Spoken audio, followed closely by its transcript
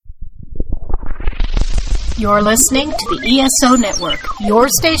You're listening to the ESO Network, your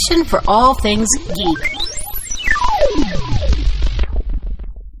station for all things geek.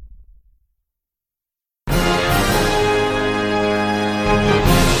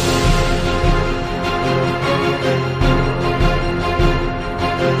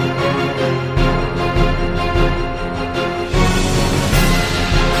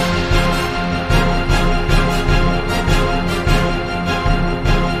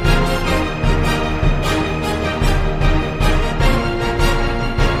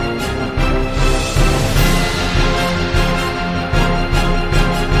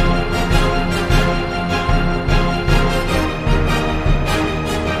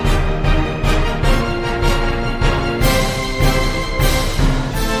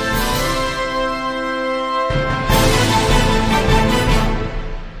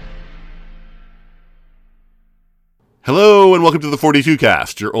 Hello and welcome to the 42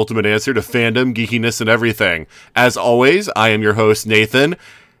 Cast, your ultimate answer to fandom, geekiness, and everything. As always, I am your host, Nathan,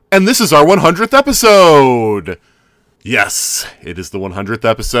 and this is our 100th episode! Yes, it is the 100th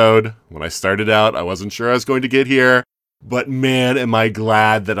episode. When I started out, I wasn't sure I was going to get here, but man, am I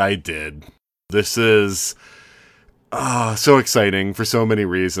glad that I did. This is so exciting for so many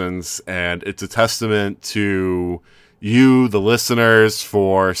reasons, and it's a testament to you, the listeners,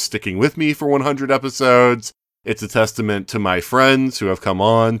 for sticking with me for 100 episodes. It's a testament to my friends who have come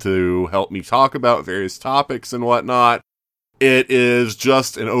on to help me talk about various topics and whatnot. It is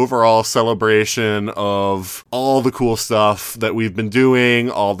just an overall celebration of all the cool stuff that we've been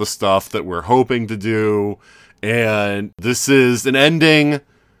doing, all the stuff that we're hoping to do, and this is an ending,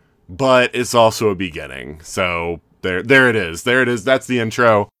 but it's also a beginning. So there it is. There it is. That's the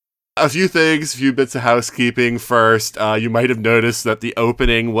intro. A few things, a few bits of housekeeping first. You might have noticed that the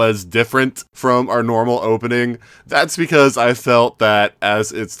opening was different from our normal opening. That's because I felt that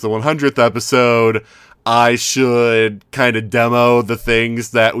as it's the 100th episode, I should kind of demo the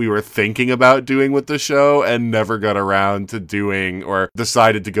things that we were thinking about doing with the show and never got around to doing or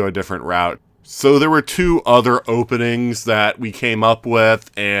decided to go a different route. So there were two other openings that we came up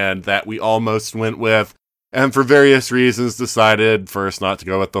with and that we almost went with. And for various reasons decided first not to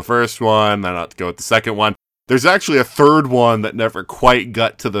go with the first one, then not to go with the second one. There's actually a third one that never quite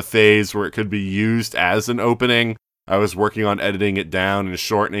got to the phase where it could be used as an opening. I was working on editing it down and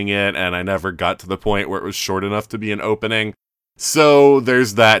shortening it, and I never got to the point where it was short enough to be an opening. So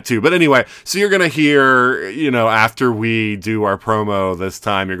there's that too. But anyway, so you're going to hear, after we do our promo this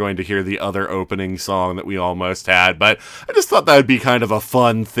time, you're going to hear the other opening song that we almost had. But I just thought that would be kind of a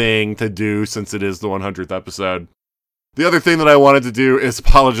fun thing to do since it is the 100th episode. The other thing that I wanted to do is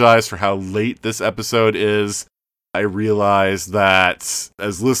apologize for how late this episode is. I realize that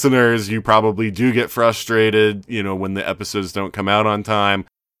as listeners, you probably do get frustrated, when the episodes don't come out on time.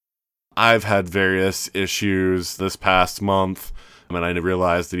 I've had various issues this past month, and I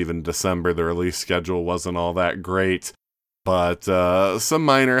realized that even in December the release schedule wasn't all that great, but some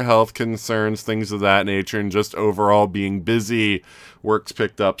minor health concerns, things of that nature, and just overall being busy, work's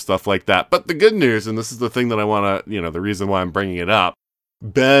picked up, stuff like that. But the good news, and this is the thing that I want to, the reason why I'm bringing it up,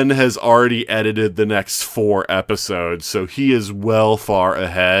 Ben has already edited the next 4 episodes, so he is well far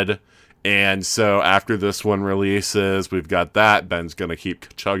ahead. And so after this one releases, we've got that. Ben's going to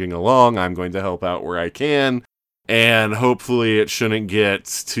keep chugging along. I'm going to help out where I can. And hopefully it shouldn't get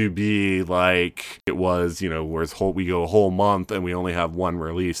to be like it was, where we go a whole month and we only have one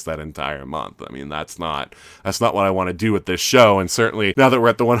release that entire month. I mean, that's not what I want to do with this show. And certainly now that we're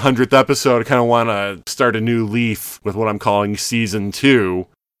at the 100th episode, I kind of want to start a new leaf with what I'm calling season 2.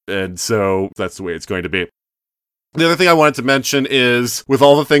 And so that's the way it's going to be. The other thing I wanted to mention is, with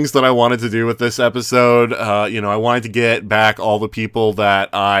all the things that I wanted to do with this episode, I wanted to get back all the people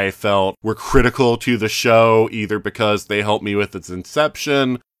that I felt were critical to the show, either because they helped me with its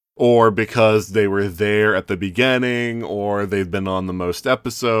inception, or because they were there at the beginning, or they've been on the most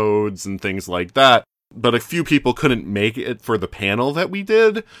episodes, and things like that. But a few people couldn't make it for the panel that we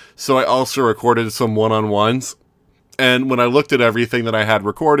did, so I also recorded some one-on-ones. And when I looked at everything that I had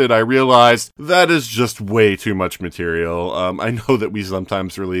recorded, I realized that is just way too much material. I know that we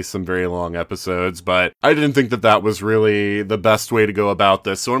sometimes release some very long episodes, but I didn't think that that was really the best way to go about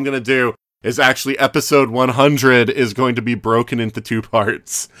this. So what I'm going to do is actually episode 100 is going to be broken into 2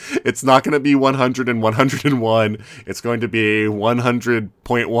 parts. It's not going to be 100 and 101. It's going to be 100.1 and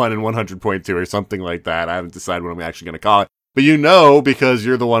 100.2 or something like that. I haven't decided what I'm actually going to call it. But because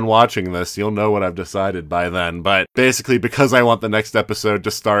you're the one watching this, you'll know what I've decided by then. But basically, because I want the next episode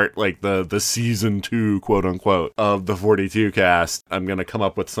to start, like, the season 2, quote-unquote, of the 42 cast, I'm going to come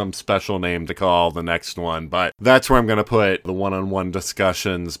up with some special name to call the next one. But that's where I'm going to put the one-on-one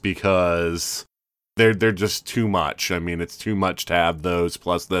discussions, because They're just too much. I mean, it's too much to have those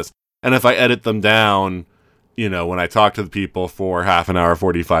plus this. And if I edit them down, when I talk to the people for half an hour,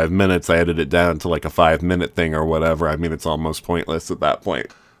 45 minutes, I edit it down to like a 5-minute thing or whatever. I mean, it's almost pointless at that point.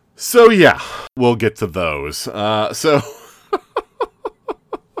 So yeah, we'll get to those. So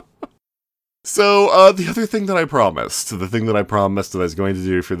the other thing that I promised, the thing that I promised that I was going to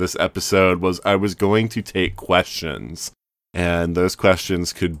do for this episode was I was going to take questions. And those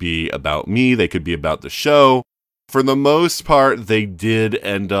questions could be about me, they could be about the show. For the most part, they did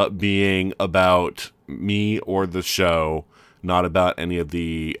end up being about me or the show, not about any of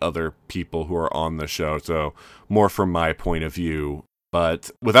the other people who are on the show. So more from my point of view.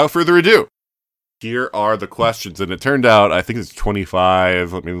 But without further ado, here are the questions. And it turned out, I think it's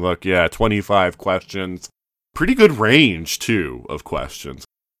 25. Let me look. Yeah, 25 questions. Pretty good range, too, of questions.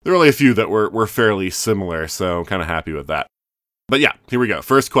 There were only a few that were fairly similar, so I'm kind of happy with that. But yeah, here we go.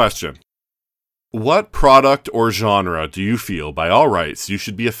 First question. What product or genre do you feel, by all rights, you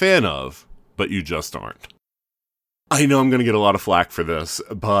should be a fan of, but you just aren't? I know I'm going to get a lot of flack for this,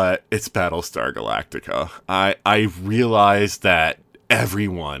 but it's Battlestar Galactica. I realize that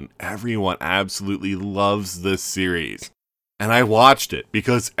everyone absolutely loves this series. And I watched it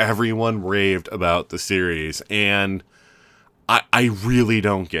because everyone raved about the series, and I really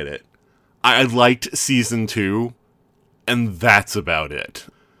don't get it. I liked season 2, and that's about it.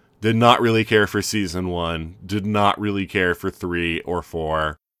 Did not really care for season 1, did not really care for 3 or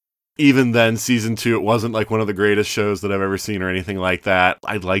 4. Even then, season 2, it wasn't like one of the greatest shows that I've ever seen or anything like that.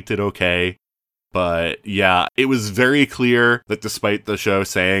 I liked it okay. But yeah, it was very clear that despite the show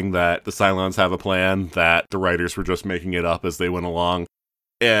saying that the Cylons have a plan, that the writers were just making it up as they went along.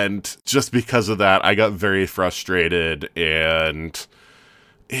 And just because of that, I got very frustrated, and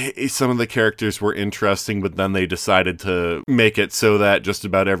some of the characters were interesting, but then they decided to make it so that just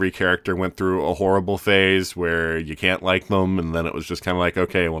about every character went through a horrible phase where you can't like them, and then it was just kind of like,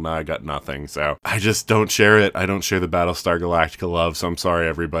 okay, well, now I got nothing. So I just don't share it. I don't share the Battlestar Galactica love, so I'm sorry,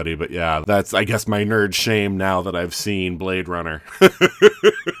 everybody. But yeah, that's, I guess, my nerd shame now that I've seen Blade Runner.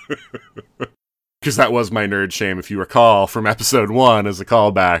 Because that was my nerd shame, if you recall, from episode 1 as a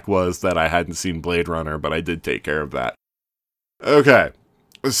callback, was that I hadn't seen Blade Runner, but I did take care of that. Okay.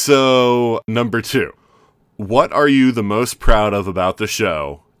 So, number 2. What are you the most proud of about the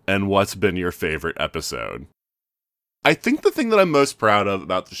show, and what's been your favorite episode? I think the thing that I'm most proud of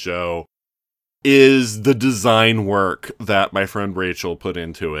about the show is the design work that my friend Rachel put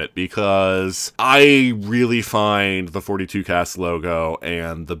into it, because I really find the 42cast logo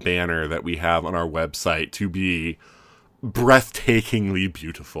and the banner that we have on our website to be breathtakingly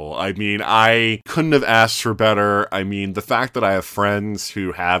beautiful. I mean, I couldn't have asked for better. I mean, the fact that I have friends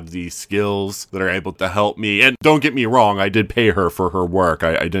who have these skills that are able to help me, and don't get me wrong, I did pay her for her work.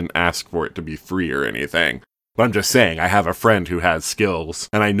 I didn't ask for it to be free or anything. But I'm just saying, I have a friend who has skills,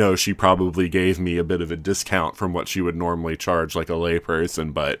 and I know she probably gave me a bit of a discount from what she would normally charge like a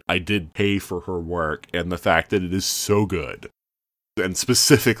layperson, but I did pay for her work, and the fact that it is so good. And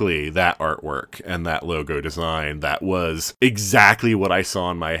specifically that artwork and that logo design, that was exactly what I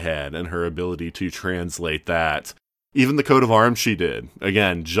saw in my head, and her ability to translate that. Even the coat of arms she did,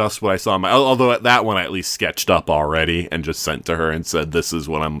 again, just what I saw in my, although at that one I at least sketched up already and just sent to her and said, this is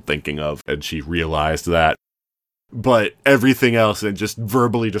what I'm thinking of, and she realized that. But everything else, and just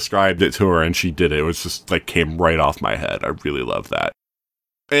verbally described it to her, and she did it. It was just like came right off my head. I really love that.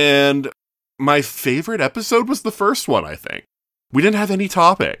 And my favorite episode was the first one, I think. We didn't have any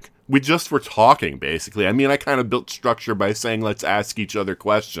topic. We just were talking, basically. I mean, I kind of built structure by saying, let's ask each other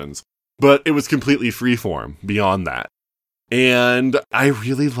questions. But it was completely freeform beyond that. And I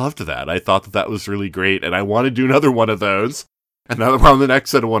really loved that. I thought that that was really great, and I want to do another one of those. And now that we're on the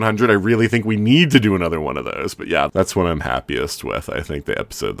next set of 100, I really think we need to do another one of those. But yeah, that's what I'm happiest with. I think the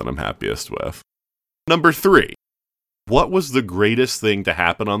episode that I'm happiest with. Number 3. What was the greatest thing to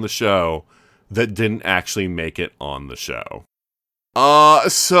happen on the show that didn't actually make it on the show?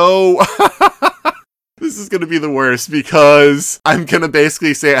 So this is going to be the worst, because I'm going to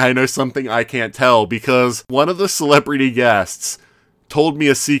basically say I know something I can't tell, because one of the celebrity guests told me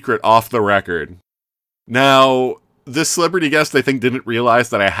a secret off the record. Now, this celebrity guest, I think, didn't realize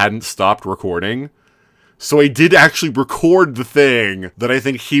that I hadn't stopped recording. So I did actually record the thing that I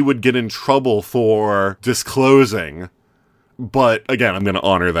think he would get in trouble for disclosing. But again, I'm going to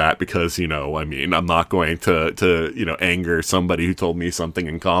honor that because, I mean, I'm not going to anger somebody who told me something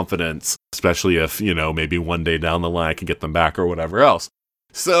in confidence, especially if, maybe one day down the line I can get them back or whatever else.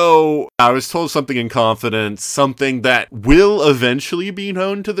 So I was told something in confidence, something that will eventually be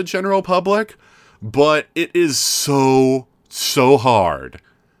known to the general public, but it is so hard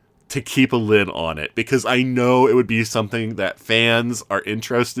to keep a lid on it, because I know it would be something that fans are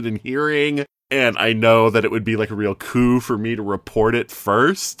interested in hearing, and I know that it would be like a real coup for me to report it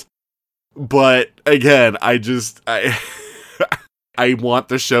first. But again, I I want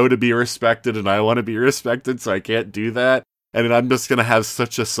the show to be respected, and I want to be respected, so I can't do that. And I'm just going to have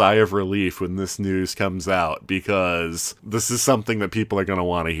such a sigh of relief when this news comes out, because this is something that people are going to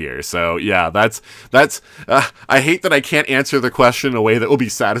want to hear. So yeah, that's I hate that I can't answer the question in a way that will be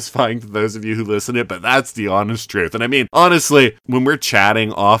satisfying to those of you who listen to it, but that's the honest truth. And I mean, honestly, when we're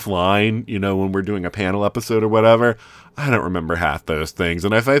chatting offline, when we're doing a panel episode or whatever, I don't remember half those things.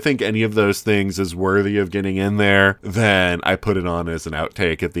 And if I think any of those things is worthy of getting in there, then I put it on as an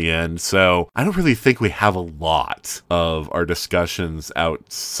outtake at the end. So I don't really think we have a lot of our discussions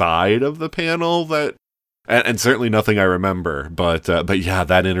outside of the panel and certainly nothing I remember. But yeah,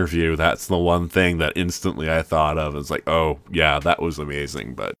 that interview, that's the one thing that instantly I thought of. It's like, oh yeah, that was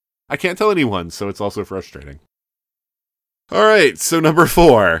amazing. But I can't tell anyone, so it's also frustrating. All right, so number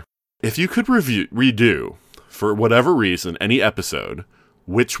 4. If you could redo, for whatever reason, any episode,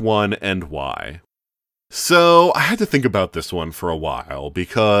 which one and why? So I had to think about this one for a while,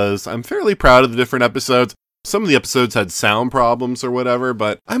 because I'm fairly proud of the different episodes. Some of the episodes had sound problems or whatever,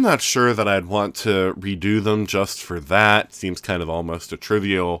 but I'm not sure that I'd want to redo them just for that. Seems kind of almost a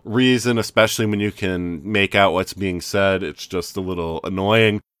trivial reason, especially when you can make out what's being said. It's just a little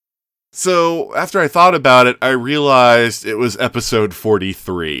annoying. So after I thought about it, I realized it was episode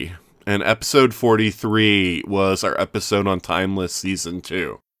 43. And episode 43 was our episode on Timeless Season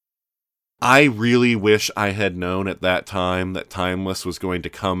 2. I really wish I had known at that time that Timeless was going to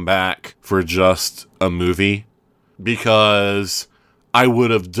come back for just a movie, because I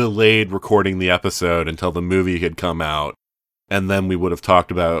would have delayed recording the episode until the movie had come out, and then we would have talked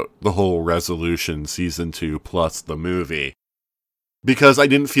about the whole Resolution Season 2 plus the movie. Because I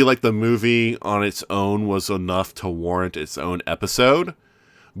didn't feel like the movie on its own was enough to warrant its own episode.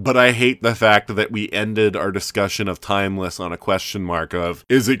 But I hate the fact that we ended our discussion of Timeless on a question mark of,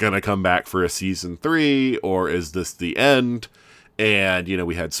 is it going to come back for a season 3, or is this the end? And,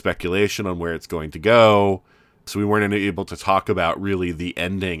 we had speculation on where it's going to go, so we weren't able to talk about really the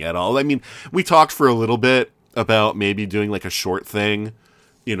ending at all. I mean, we talked for a little bit about maybe doing like a short thing,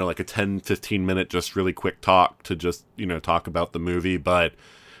 like a 10-15 minute just really quick talk to just, talk about the movie, but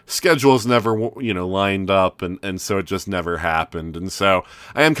schedules never, lined up, and so it just never happened. And so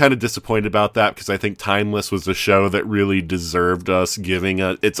I am kind of disappointed about that, because I think Timeless was a show that really deserved us giving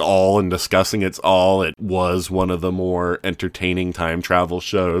its all and discussing its all. It was one of the more entertaining time travel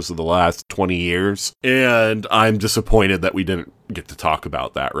shows of the last 20 years, and I'm disappointed that we didn't get to talk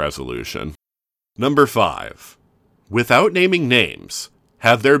about that resolution. Number 5. Without naming names,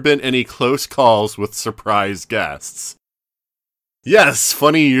 have there been any close calls with surprise guests? Yes,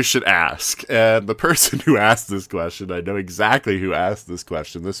 funny you should ask. And the person who asked this question, I know exactly who asked this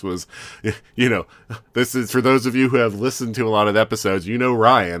question. This was, this is for those of you who have listened to a lot of episodes,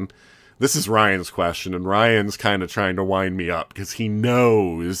 Ryan. This is Ryan's question, and Ryan's kind of trying to wind me up because he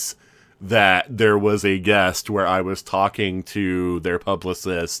knows that there was a guest where I was talking to their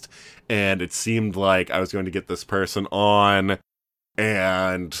publicist, and it seemed like I was going to get this person on,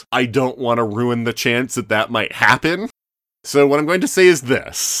 and I don't want to ruin the chance that might happen. So what I'm going to say is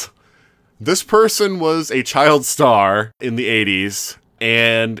this. This person was a child star in the 80s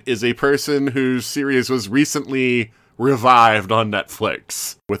and is a person whose series was recently revived on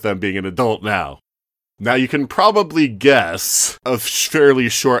Netflix, with them being an adult now. Now you can probably guess a fairly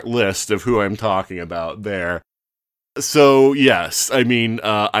short list of who I'm talking about there. So yes, I mean,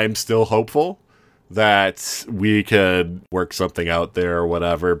 I'm still hopeful that we could work something out there or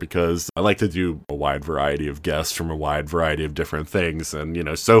whatever, because I like to do a wide variety of guests from a wide variety of different things.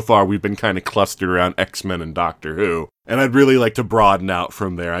 And, so far we've been kind of clustered around X-Men and Doctor Who. And I'd really like to broaden out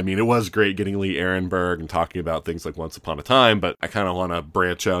from there. I mean, it was great getting Lee Ehrenberg and talking about things like Once Upon a Time, but I kind of want to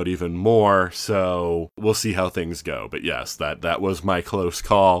branch out even more. So we'll see how things go. But yes, that was my close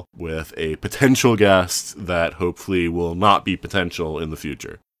call with a potential guest that hopefully will not be potential in the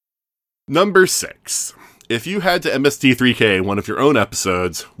future. Number 6. If you had to MST3K one of your own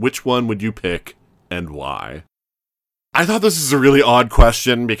episodes, which one would you pick and why? I thought this is a really odd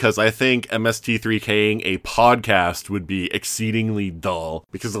question because I think MST3King a podcast would be exceedingly dull,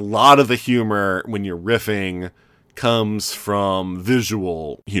 because a lot of the humor when you're riffing comes from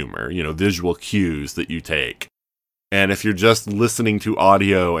visual humor, visual cues that you take. And if you're just listening to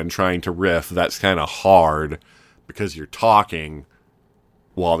audio and trying to riff, that's kind of hard because you're talking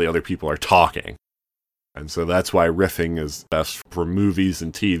while the other people are talking. And so that's why riffing is best for movies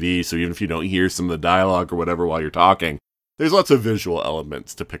and TV. So even if you don't hear some of the dialogue or whatever while you're talking, there's lots of visual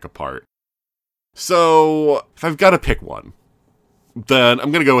elements to pick apart. So, if I've got to pick one, then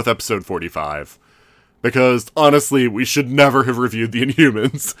I'm going to go with episode 45. Because, honestly, we should never have reviewed the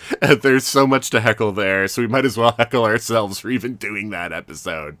Inhumans. And there's so much to heckle there, so we might as well heckle ourselves for even doing that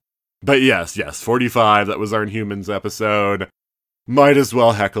episode. But yes, 45, that was our Inhumans episode. Might as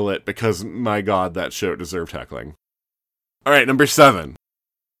well heckle it, because, my god, that show deserved heckling. Alright, number 7.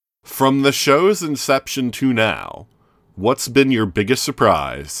 From the show's inception to now, what's been your biggest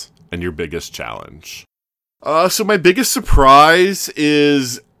surprise and your biggest challenge? So my biggest surprise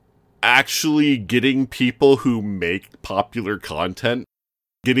is actually getting people who make popular content,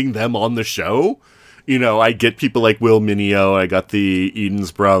 getting them on the show. You know, I get people like Will Mineo, I got the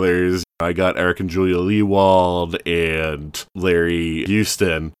Edens brothers, I got Eric and Julia Leewald, and Larry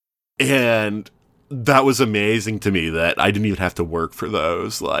Houston, and that was amazing to me that I didn't even have to work for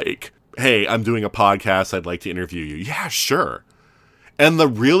those. Like, hey, I'm doing a podcast, I'd like to interview you. Yeah, sure. And the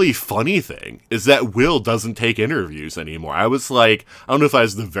really funny thing is that Will doesn't take interviews anymore. I was like, I don't know if I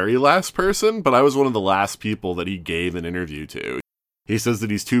was the very last person, but I was one of the last people that he gave an interview to. He says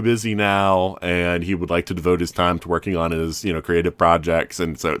that he's too busy now, and he would like to devote his time to working on his, creative projects.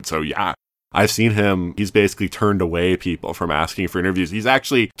 And so yeah, I've seen him. He's basically turned away people from asking for interviews. He's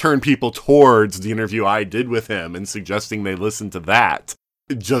actually turned people towards the interview I did with him and suggesting they listen to that.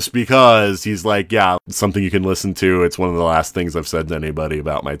 Just because he's like, yeah, it's something you can listen to. It's one of the last things I've said to anybody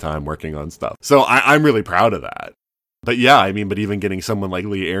about my time working on stuff. So I'm really proud of that. But yeah, but even getting someone like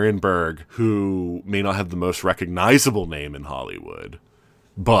Lee Ehrenberg, who may not have the most recognizable name in Hollywood,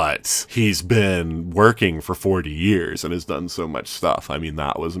 but he's been working for 40 years and has done so much stuff.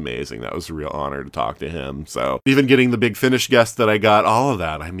 That was amazing. That was a real honor to talk to him. So even getting the Big Finish guest that I got, all of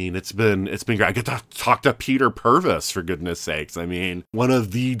that, it's been great. I get to talk to Peter Purves, for goodness sakes. One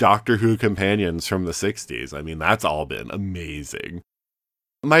of the Doctor Who companions from the 60s. That's all been amazing.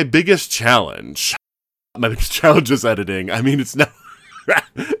 My biggest challenge is editing.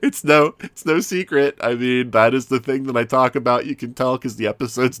 It's no secret. That is the thing that I talk about. You can tell because the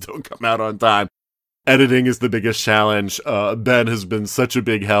episodes don't come out on time. Editing is the biggest challenge. Ben has been such a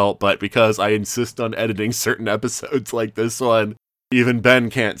big help, but because I insist on editing certain episodes like this one, even Ben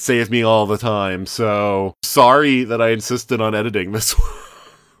can't save me all the time. So sorry that I insisted on editing this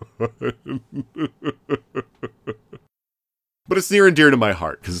one. But it's near and dear to my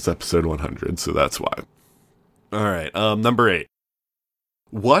heart because it's episode 100, so that's why. All right, number 8.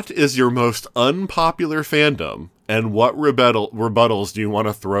 What is your most unpopular fandom, and what rebuttals do you want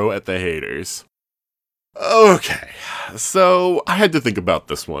to throw at the haters? Okay, so I had to think about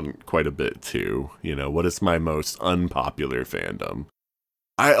this one quite a bit too. What is my most unpopular fandom?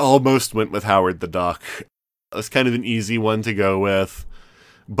 I almost went with Howard the Duck. It's kind of an easy one to go with.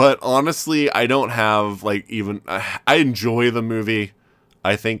 But honestly, I don't have, I enjoy the movie.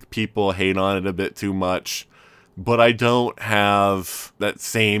 I think people hate on it a bit too much. But I don't have that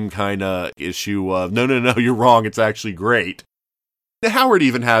same kind of issue of, no, you're wrong, it's actually great. Howard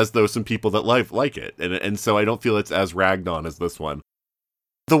even has, though, some people that like it, and so I don't feel it's as ragged on as this one.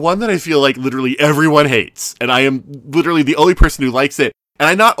 The one that I feel like literally everyone hates, and I am literally the only person who likes it, and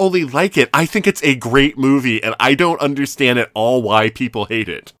I not only like it, I think it's a great movie, and I don't understand at all why people hate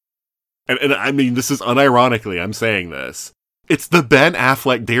it. And this is unironically, I'm saying this. It's the Ben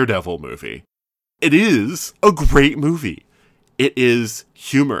Affleck Daredevil movie. It is a great movie. It is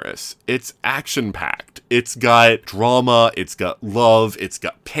humorous. It's action-packed. It's got drama. It's got love. It's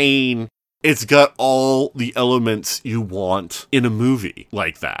got pain. It's got all the elements you want in a movie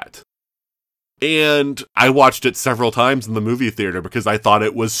like that. And I watched it several times in the movie theater because I thought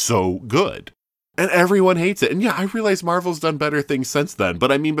it was so good. And everyone hates it. And yeah, I realize Marvel's done better things since then.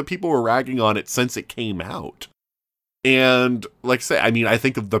 But people were ragging on it since it came out. And, I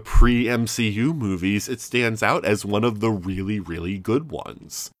think of the pre-MCU movies, it stands out as one of the really, really good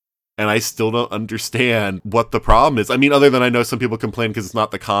ones. And I still don't understand what the problem is. Other than I know some people complain because it's not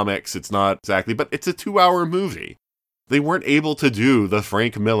the comics, it's not exactly, but it's a 2-hour movie. They weren't able to do the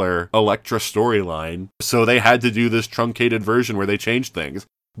Frank Miller Elektra storyline, so they had to do this truncated version where they changed things.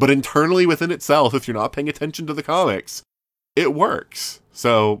 But internally within itself, if you're not paying attention to the comics, it works.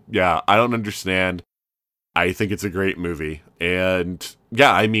 So, yeah, I don't understand. I think it's a great movie. And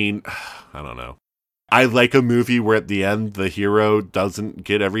yeah, I don't know. I like a movie where at the end, the hero doesn't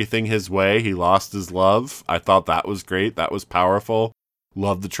get everything his way. He lost his love. I thought that was great. That was powerful.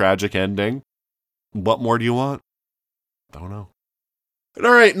 Love the tragic ending. What more do you want? I don't know.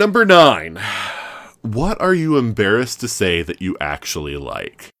 All right, number 9. What are you embarrassed to say that you actually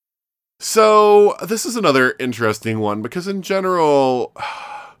like? So this is another interesting one because in general,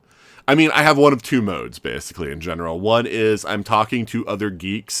 I mean, I have one of two modes, basically, in general. One is I'm talking to other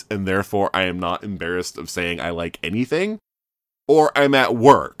geeks, and therefore I am not embarrassed of saying I like anything. Or I'm at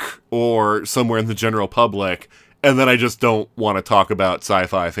work, or somewhere in the general public, and then I just don't want to talk about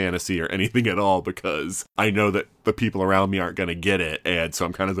sci-fi, fantasy, or anything at all because I know that the people around me aren't going to get it, and so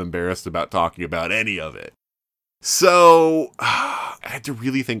I'm kind of embarrassed about talking about any of it. So, I had to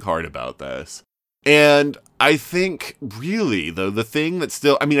really think hard about this. And I think, really, though, the thing that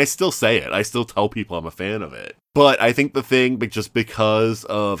still... I mean, I still say it. I still tell people I'm a fan of it. But I think the thing, just because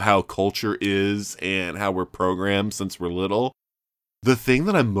of how culture is and how we're programmed since we're little, the thing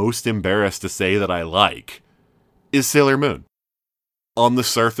that I'm most embarrassed to say that I like is Sailor Moon. On the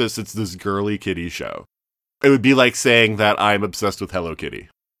surface, it's this girly kitty show. It would be like saying that I'm obsessed with Hello Kitty.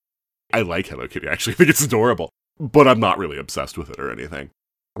 I like Hello Kitty, actually. I think it's adorable. But I'm not really obsessed with it or anything.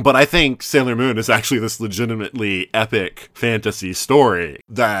 But I think Sailor Moon is actually this legitimately epic fantasy story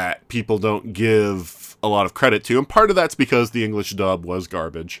that people don't give a lot of credit to. And part of that's because the English dub was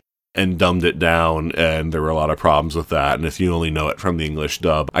garbage and dumbed it down, and there were a lot of problems with that. And if you only know it from the English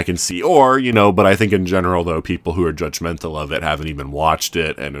dub, I can see, but I think in general, though, people who are judgmental of it haven't even watched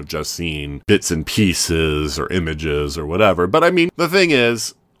it and have just seen bits and pieces or images or whatever. But I mean, the thing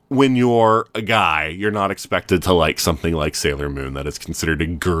is, when you're a guy, you're not expected to like something like Sailor Moon that is considered a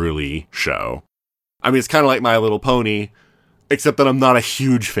girly show. I mean, it's kind of like My Little Pony, except that I'm not a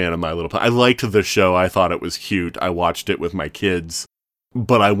huge fan of My Little Pony. I liked the show. I thought it was cute. I watched it with my kids,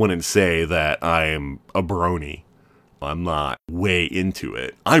 but I wouldn't say that I'm a brony. I'm not way into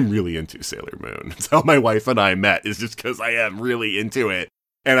it. I'm really into Sailor Moon. That's how my wife and I met, is just because I am really into it.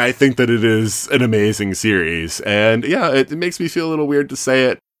 And I think that it is an amazing series. And yeah, it makes me feel a little weird to say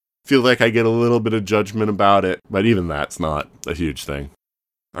it. Feel like I get a little bit of judgment about it, but even that's not a huge thing.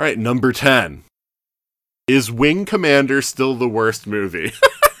 All right, number 10. Is Wing Commander still the worst movie?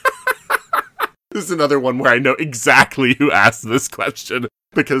 This is another one where I know exactly who asked this question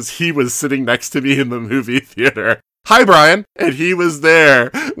because he was sitting next to me in the movie theater. Hi, Brian. And he was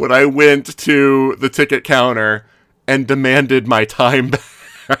there when I went to the ticket counter and demanded my time back.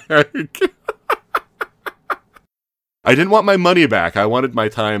 I didn't want my money back. I wanted my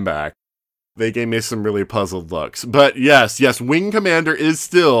time back. They gave me some really puzzled looks. But yes, Wing Commander is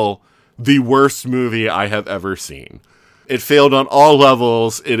still the worst movie I have ever seen. It failed on all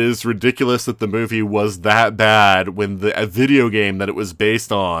levels. It is ridiculous that the movie was that bad when the video game that it was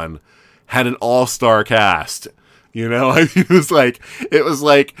based on had an all-star cast. You know, I mean, it was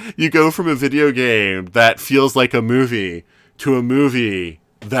like you go from a video game that feels like a movie to a movie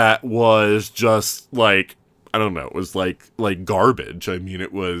that was just like, I don't know, it was like garbage. I mean,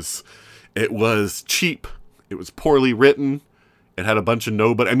 it was cheap. It was poorly written. It had a bunch of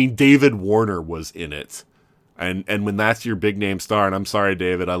nobody. I mean, David Warner was in it. And when that's your big name star, and I'm sorry,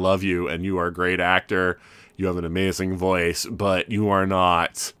 David, I love you, and you are a great actor. You have an amazing voice, but you are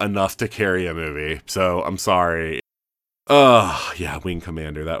not enough to carry a movie. So I'm sorry. Wing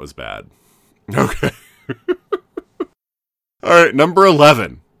Commander, that was bad. Okay. All right, number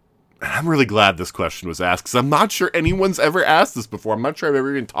 11. I'm really glad this question was asked, because I'm not sure anyone's ever asked this before. I'm not sure I've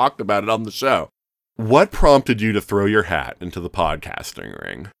ever even talked about it on the show. What prompted you to throw your hat into the podcasting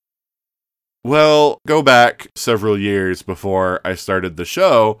ring? Well, go back several years before I started the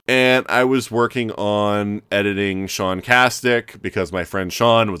show, and I was working on editing Sean Castick because my friend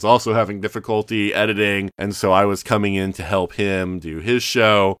Sean was also having difficulty editing, and so I was coming in to help him do his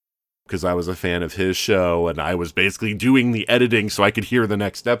show because I was a fan of his show, and I was basically doing the editing so I could hear the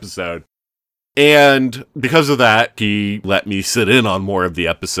next episode. And because of that, he let me sit in on more of the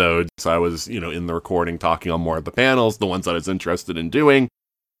episodes. So I was, in the recording, talking on more of the panels, the ones that I was interested in doing.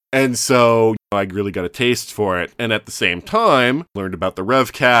 And so I really got a taste for it. And at the same time, learned about the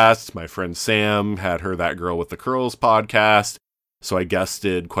Revcast. My friend Sam had her That Girl with the Curls podcast. So I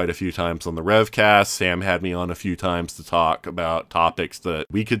guested quite a few times on the Revcast. Sam had me on a few times to talk about topics that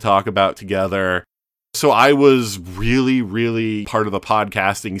we could talk about together. So I was really, really part of the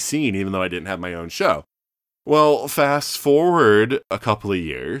podcasting scene, even though I didn't have my own show. Well, fast forward a couple of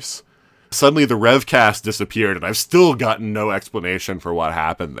years. Suddenly the Revcast disappeared, and I've still gotten no explanation for what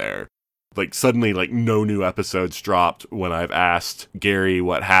happened there. Suddenly, no new episodes dropped when I've asked Gary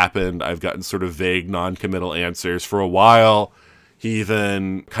what happened. I've gotten sort of vague, non-committal answers for a while. He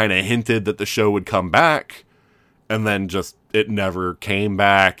even kind of hinted that the show would come back, and then just it never came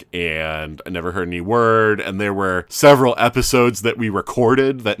back, and I never heard any word, and there were several episodes that we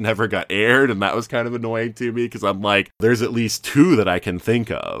recorded that never got aired, and that was kind of annoying to me, because I'm like, there's at least 2 that I can think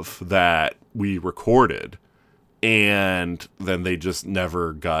of that we recorded, and then they just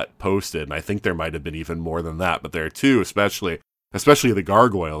never got posted, and I think there might have been even more than that, but there are 2 especially especially the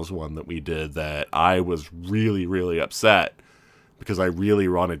Gargoyles one that we did, that I was really, really upset because I really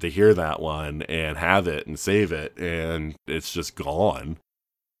wanted to hear that one and have it and save it, and it's just gone.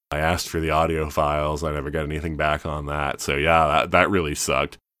 I asked for the audio files. I never got anything back on that. So yeah, that really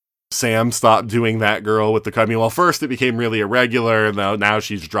sucked. Sam stopped doing That Girl with the... I mean, well, first it became really irregular, and now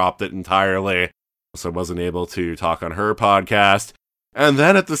she's dropped it entirely. So I wasn't able to talk on her podcast. And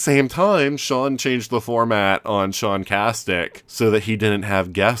then at the same time, Sean changed the format on Sean Castic so that he didn't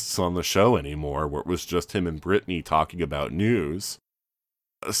have guests on the show anymore, where it was just him and Brittany talking about news.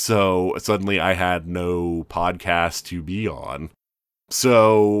 So suddenly I had no podcast to be on.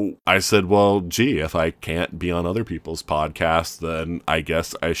 So I said, well, gee, if I can't be on other people's podcasts, then I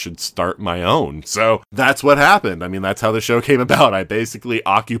guess I should start my own. So that's what happened. I mean, that's how the show came about. I basically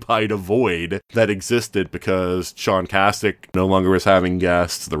occupied a void that existed because Sean Castic no longer was having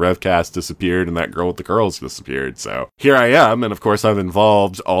guests, the Revcast disappeared, and That Girl with the Curls disappeared. So here I am, and of course I've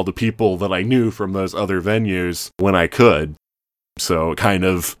involved all the people that I knew from those other venues when I could. So kind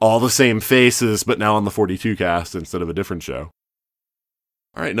of all the same faces, but now on the 42 cast instead of a different show.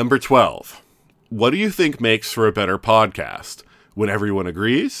 All right, number 12. What do you think makes for a better podcast? When everyone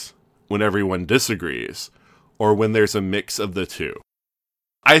agrees? When everyone disagrees? Or when there's a mix of the two?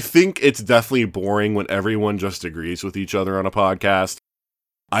 I think it's definitely boring when everyone just agrees with each other on a podcast.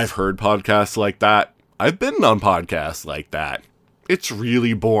 I've heard podcasts like that. I've been on podcasts like that. It's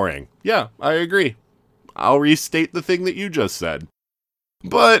really boring. Yeah, I agree. I'll restate the thing that you just said.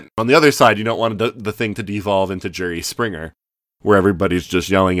 But on the other side, you don't want the thing to devolve into Jerry Springer, where everybody's just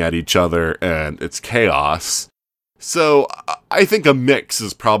yelling at each other and it's chaos. So I think a mix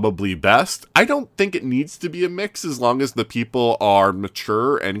is probably best. I don't think it needs to be a mix as long as the people are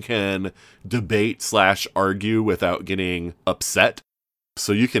mature and can debate/argue without getting upset.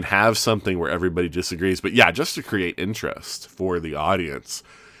 So you can have something where everybody disagrees. But yeah, just to create interest for the audience,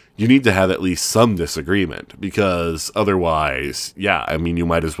 you need to have at least some disagreement, because otherwise, yeah, I mean, you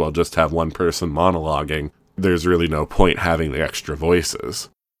might as well just have one person monologuing. There's really no point having the extra voices.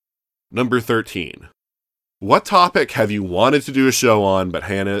 Number 13. What topic have you wanted to do a show on but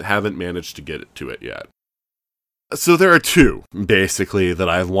haven't managed to get to it yet? So there are two, basically, that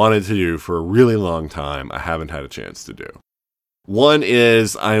I've wanted to do for a really long time I haven't had a chance to do. One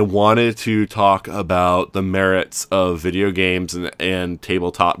is I wanted to talk about the merits of video games and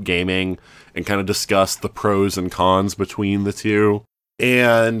tabletop gaming and kind of discuss the pros and cons between the two.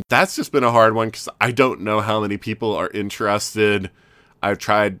 And that's just been a hard one because I don't know how many people are interested. I've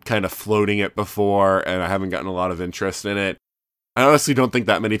tried kind of floating it before, and I haven't gotten a lot of interest in it. I honestly don't think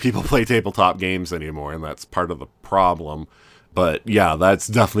that many people play tabletop games anymore, and that's part of the problem. But yeah, that's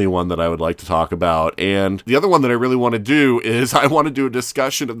definitely one that I would like to talk about. And the other one that I really want to do is I want to do a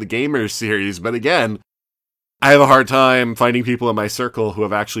discussion of the Gamers series. But again, I have a hard time finding people in my circle who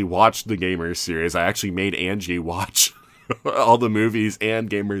have actually watched the Gamers series. I actually made Angie watch all the movies and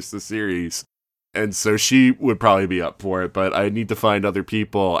Gamers the series, and so she would probably be up for it, but I need to find other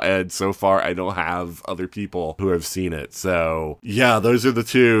people, and so far I don't have other people who have seen it. So yeah, those are the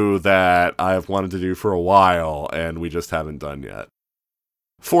two that I've wanted to do for a while and we just haven't done yet.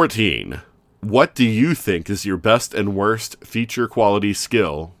 14. What do you think is your best and worst feature quality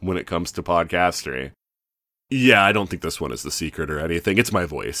skill when it comes to podcastery? Yeah, I don't think this one is the secret or anything. It's my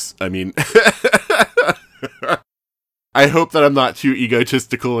voice. I mean, I hope that I'm not too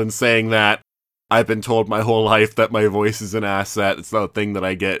egotistical in saying that. I've been told my whole life that my voice is an asset. It's not a thing that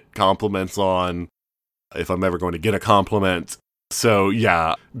I get compliments on, if I'm ever going to get a compliment. So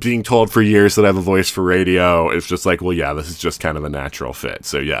yeah, being told for years that I have a voice for radio, it's just like, well, yeah, this is just kind of a natural fit.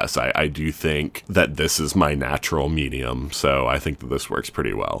 So yes, I do think that this is my natural medium. So I think that this works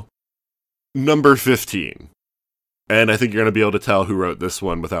pretty well. Number 15. And I think you're going to be able to tell who wrote this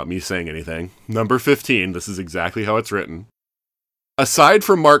one without me saying anything. Number 15, this is exactly how it's written. Aside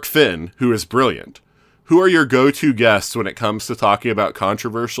from Mark Finn, who is brilliant, who are your go-to guests when it comes to talking about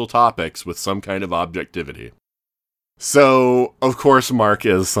controversial topics with some kind of objectivity? So, of course, Mark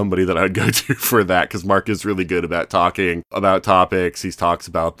is somebody that I'd go to for that, because Mark is really good about talking about topics. He talks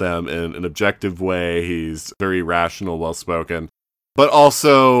about them in an objective way. He's very rational, well-spoken. But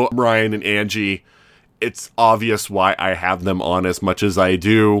also, Ryan and Angie, it's obvious why I have them on as much as I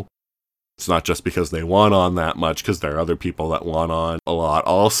do. It's not just because they want on that much, because there are other people that want on a lot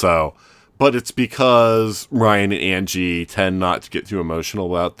also. But it's because Ryan and Angie tend not to get too emotional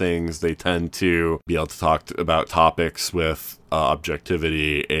about things. They tend to be able to talk about topics with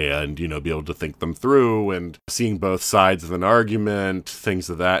objectivity and, you know, be able to think them through and seeing both sides of an argument, things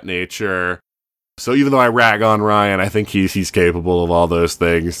of that nature. So even though I rag on Ryan, I think he's capable of all those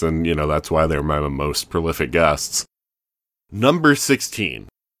things, and, you know, that's why they're my most prolific guests. Number 16.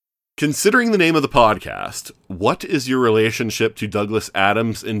 Considering the name of the podcast, what is your relationship to Douglas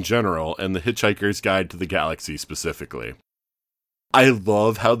Adams in general and The Hitchhiker's Guide to the Galaxy specifically? I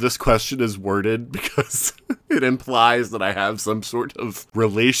love how this question is worded because it implies that I have some sort of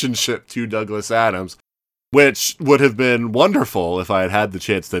relationship to Douglas Adams, which would have been wonderful if I had had the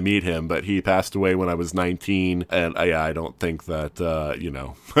chance to meet him, but he passed away when I was 19, and I don't think that,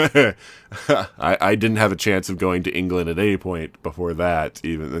 I didn't have a chance of going to England at any point before that,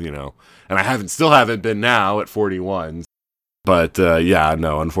 even, and I still haven't been now at 41. But,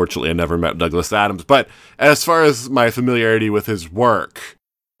 unfortunately I never met Douglas Adams. But as far as my familiarity with his work,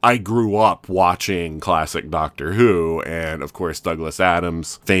 I grew up watching classic Doctor Who, and of course Douglas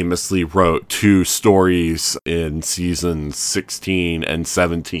Adams famously wrote 2 stories in seasons 16 and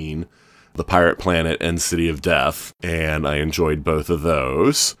 17, The Pirate Planet and City of Death, and I enjoyed both of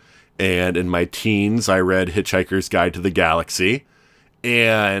those. And in my teens, I read Hitchhiker's Guide to the Galaxy,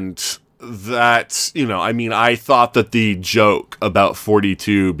 and that, I thought that the joke about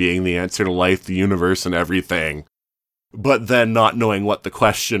 42 being the answer to life, the universe, and everything, but then not knowing what the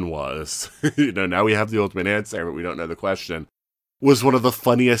question was, now we have the ultimate answer, but we don't know the question, was one of the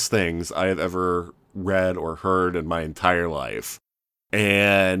funniest things I have ever read or heard in my entire life.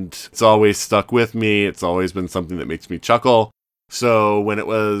 And it's always stuck with me. It's always been something that makes me chuckle. So when it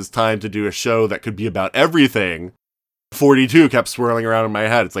was time to do a show that could be about everything, 42 kept swirling around in my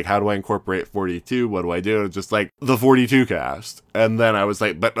head. It's like, how do I incorporate 42? What do I do? It's just like the 42 cast. And then I was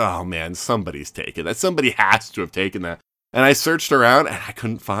like, but oh man, somebody's taken that. Somebody has to have taken that. And I searched around and I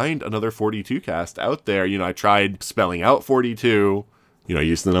couldn't find another 42 cast out there. I tried spelling out 42,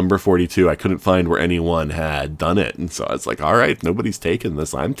 using the number 42. I couldn't find where anyone had done it. And so I was like, all right, nobody's taken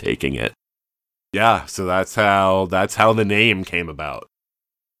this. I'm taking it. Yeah, so that's how the name came about.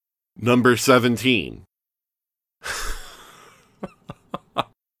 Number 17.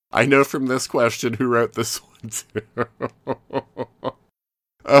 I know from this question who wrote this one too.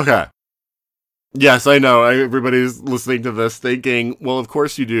 Okay. Yes, I know. Everybody's listening to this thinking, well, of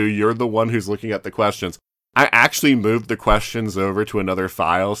course you do. You're the one who's looking at the questions. I actually moved the questions over to another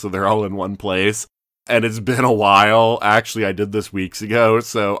file, so they're all in one place. And it's been a while. Actually, I did this weeks ago,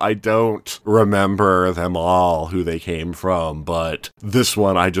 so I don't remember them all, who they came from. But this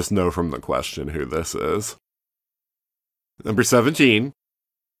one, I just know from the question who this is. Number 17.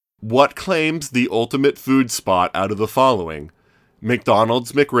 What claims the ultimate food spot out of the following?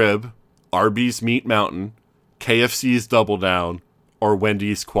 McDonald's McRib, Arby's Meat Mountain, KFC's Double Down, or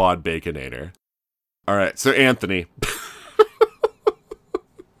Wendy's Quad Baconator? Alright, so Anthony.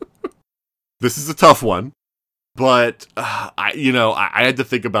 This is a tough one, but I had to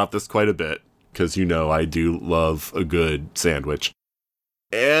think about this quite a bit, because I do love a good sandwich.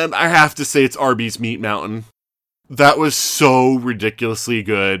 And I have to say it's Arby's Meat Mountain. That was so ridiculously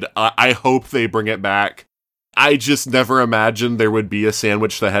good. I hope they bring it back. I just never imagined there would be a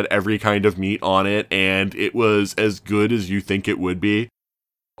sandwich that had every kind of meat on it, and it was as good as you think it would be.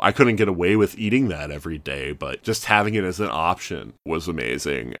 I couldn't get away with eating that every day, but just having it as an option was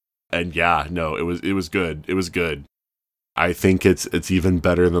amazing. And yeah, no, it was good. It was good. I think it's even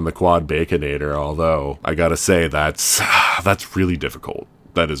better than the Quad Baconator, although I gotta say that's really difficult.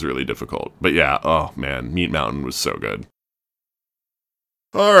 That is really difficult. But yeah, oh man, Meat Mountain was so good.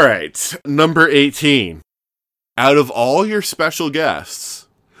 Alright, number 18. Out of all your special guests,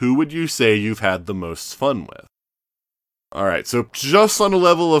 who would you say you've had the most fun with? Alright, so just on a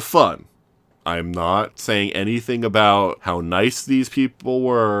level of fun, I'm not saying anything about how nice these people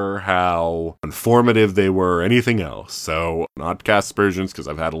were, how informative they were, anything else. So, not cast aspersions, because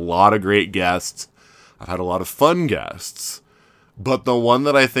I've had a lot of great guests. I've had a lot of fun guests. But the one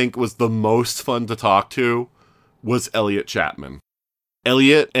that I think was the most fun to talk to was Elliot Chapman.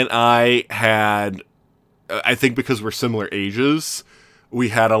 Elliot and I had, I think because we're similar ages, we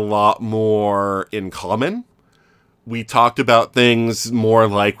had a lot more in common. We talked about things more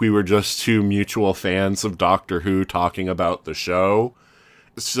like we were just 2 mutual fans of Doctor Who talking about the show.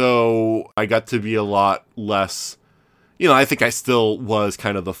 So I got to be a lot less, I think I still was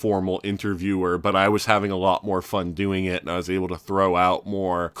kind of the formal interviewer, but I was having a lot more fun doing it, and I was able to throw out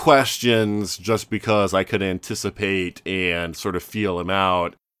more questions just because I could anticipate and sort of feel them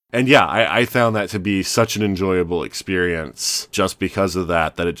out. And yeah, I found that to be such an enjoyable experience just because of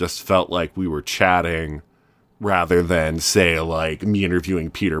that it just felt like we were chatting rather than, say, like me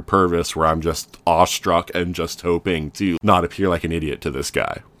interviewing Peter Purvis, where I'm just awestruck and just hoping to not appear like an idiot to this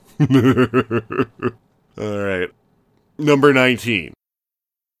guy. All right. Number 19.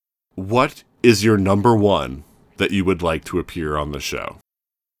 What is your number 1 that you would like to appear on the show?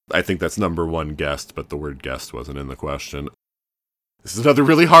 I think that's number 1 guest, but the word guest wasn't in the question. This is another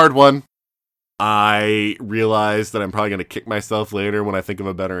really hard one. I realize that I'm probably going to kick myself later when I think of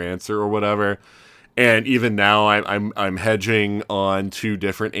a better answer or whatever. And even now, I'm hedging on two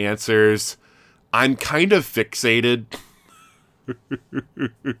different answers. I'm kind of fixated.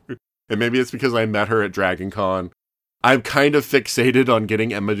 And maybe it's because I met her at Dragon Con. I'm kind of fixated on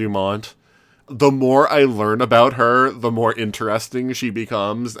getting Emma Dumont. The more I learn about her, the more interesting she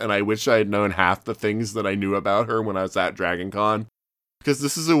becomes. And I wish I had known half the things that I knew about her when I was at Dragon Con. Because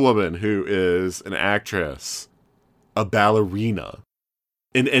this is a woman who is an actress, a ballerina,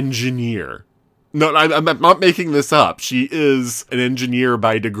 an engineer. No, I'm not making this up. She is an engineer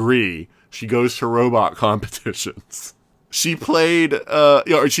by degree. She goes to robot competitions. She played,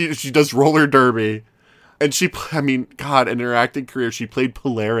 she does roller derby. And in her acting career, she played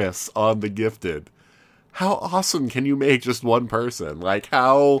Polaris on The Gifted. How awesome can you make just one person? Like,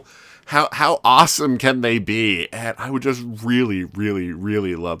 how awesome can they be? And I would just really, really,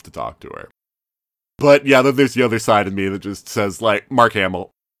 really love to talk to her. But yeah, then there's the other side of me that just says, like, Mark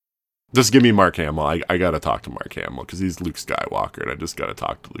Hamill. Just give me Mark Hamill. I gotta talk to Mark Hamill because he's Luke Skywalker, and I just gotta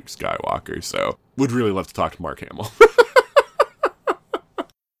talk to Luke Skywalker. So, would really love to talk to Mark Hamill.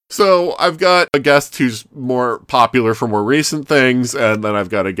 So, I've got a guest who's more popular for more recent things, and then I've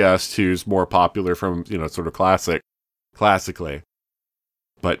got a guest who's more popular from, sort of classically.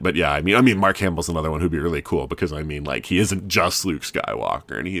 But yeah, I mean, Mark Hamill's another one who'd be really cool because, he isn't just Luke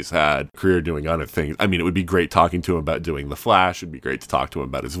Skywalker, and he's had a career doing other things. I mean, it would be great talking to him about doing The Flash. It'd be great to talk to him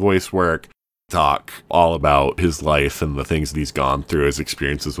about his voice work, talk all about his life and the things that he's gone through, his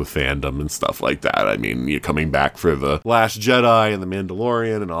experiences with fandom and stuff like that. I mean, you're coming back for The Last Jedi and The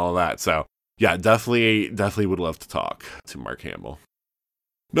Mandalorian and all that. So, yeah, definitely would love to talk to Mark Hamill.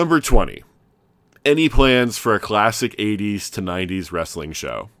 Number 20. Any plans for a classic 80s to 90s wrestling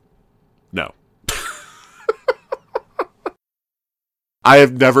show? No. I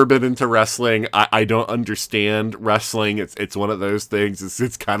have never been into wrestling. I don't understand wrestling. It's one of those things.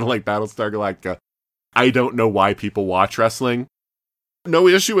 It's kind of like Battlestar Galactica. I don't know why people watch wrestling. No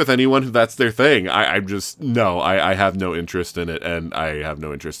issue with anyone who that's their thing. I have no interest in it, and I have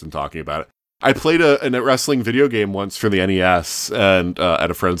no interest in talking about it. I played a wrestling video game once for the NES and at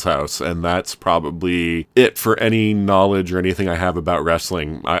a friend's house, and that's probably it for any knowledge or anything I have about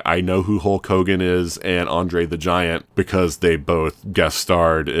wrestling. I know who Hulk Hogan is and Andre the Giant because they both guest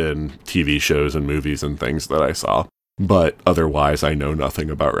starred in TV shows and movies and things that I saw. But otherwise, I know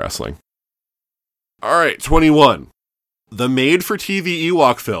nothing about wrestling. All right, 21. The made-for-TV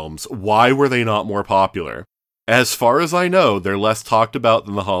Ewok films, why were they not more popular? As far as I know, they're less talked about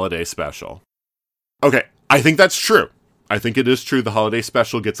than the holiday special. Okay, I think that's true. I think it is true the holiday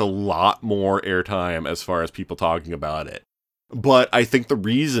special gets a lot more airtime as far as people talking about it. But I think the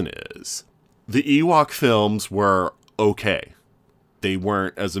reason is the Ewok films were okay. They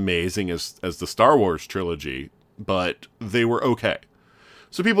weren't as amazing as the Star Wars trilogy, but they were okay.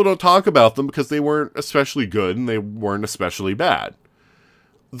 So people don't talk about them because they weren't especially good and they weren't especially bad.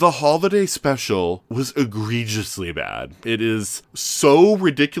 The holiday special was egregiously bad. It is so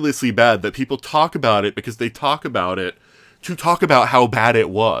ridiculously bad that people talk about it because they talk about it to talk about how bad it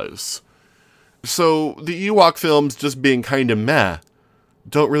was. So the Ewok films just being kind of meh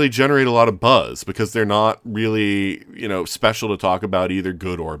don't really generate a lot of buzz because they're not really, special to talk about either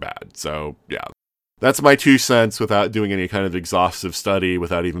good or bad. So yeah, that's my 2 cents without doing any kind of exhaustive study,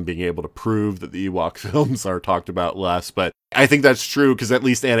 without even being able to prove that the Ewok films are talked about less. But I think that's true because at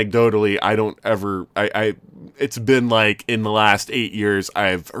least anecdotally, it's been like in the last 8 years,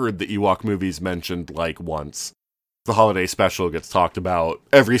 I've heard the Ewok movies mentioned like once. The holiday special gets talked about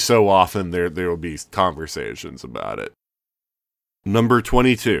every so often. There will be conversations about it. Number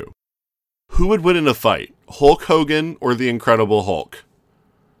 22. Who would win in a fight, Hulk Hogan or the Incredible Hulk?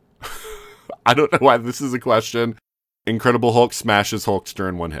 I don't know why this is a question. Incredible Hulk smashes Hulkster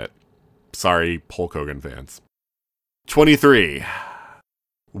in one hit. Sorry, Hulk Hogan fans. 23.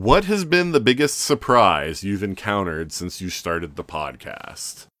 What has been the biggest surprise you've encountered since you started the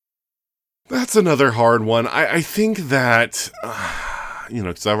podcast? That's another hard one. I think that,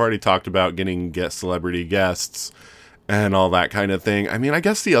 because I've already talked about getting celebrity guests and all that kind of thing. I mean, I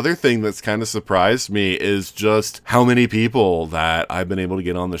guess the other thing that's kind of surprised me is just how many people that I've been able to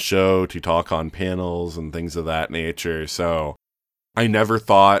get on the show to talk on panels and things of that nature. So I never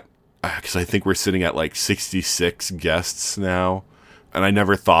thought, because I think we're sitting at like 66 guests now, and I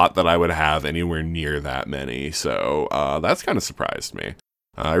never thought that I would have anywhere near that many. So that's kind of surprised me.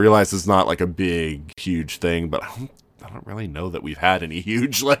 I realize it's not like a big, huge thing, but I don't really know that we've had any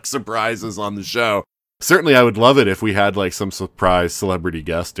huge surprises on the show. Certainly, I would love it if we had some surprise celebrity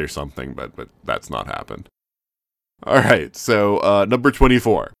guest or something, but that's not happened. Alright, so number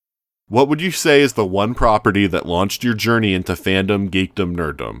 24. What would you say is the one property that launched your journey into fandom, geekdom,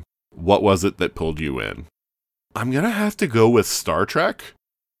 nerddom? What was it that pulled you in? I'm gonna have to go with Star Trek,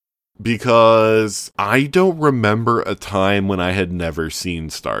 because I don't remember a time when I had never seen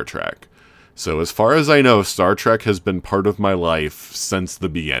Star Trek. So as far as I know, Star Trek has been part of my life since the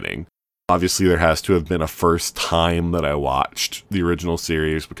beginning. Obviously, there has to have been a first time that I watched the original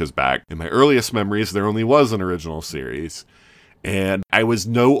series, because back in my earliest memories, there only was an original series. And I was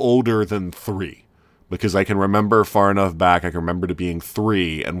no older than 3, because I can remember far enough back, I can remember to being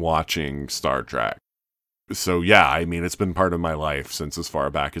 3 and watching Star Trek. So yeah, I mean, it's been part of my life since as far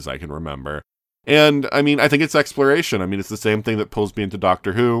back as I can remember. And I mean, I think it's exploration. I mean, it's the same thing that pulls me into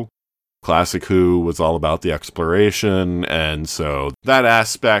Doctor Who. Classic Who was all about the exploration, and so that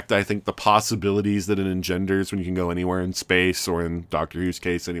aspect, I think the possibilities that it engenders when you can go anywhere in space, or in Doctor Who's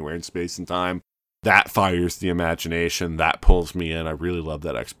case, anywhere in space and time, that fires the imagination, that pulls me in. I really love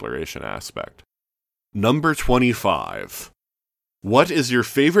that exploration aspect. Number 25. What is your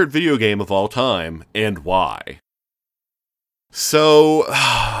favorite video game of all time, and why? So,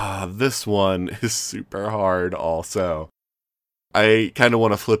 this one is super hard also. I kind of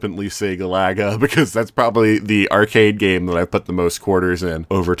want to flippantly say Galaga, because that's probably the arcade game that I've put the most quarters in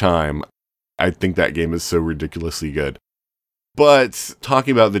over time. I think that game is so ridiculously good. But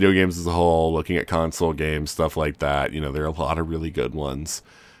talking about video games as a whole, looking at console games, stuff like that, there are a lot of really good ones.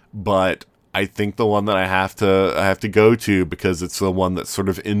 But I think the one that I have to go to, because it's the one that sort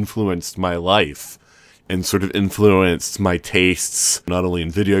of influenced my life and sort of influenced my tastes, not only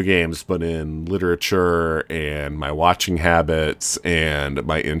in video games, but in literature and my watching habits and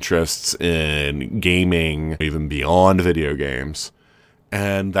my interests in gaming, even beyond video games.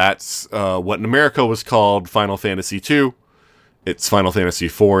 And that's what in America was called Final Fantasy II. It's Final Fantasy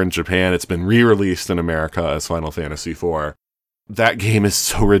IV in Japan. It's been re-released in America as Final Fantasy IV. That game is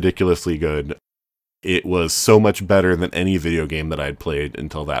so ridiculously good. It was so much better than any video game that I'd played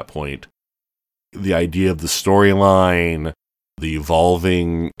until that point. The idea of the storyline, the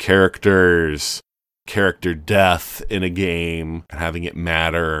evolving characters, character death in a game, and having it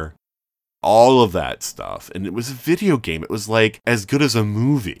matter, all of that stuff. And it was a video game. It was like as good as a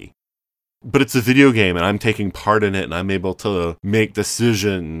movie. But it's a video game, and I'm taking part in it, and I'm able to make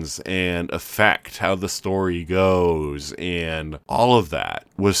decisions and affect how the story goes, and all of that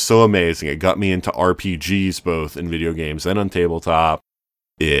was so amazing. It got me into RPGs, both in video games and on tabletop.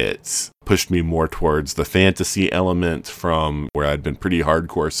 It pushed me more towards the fantasy element from where I'd been pretty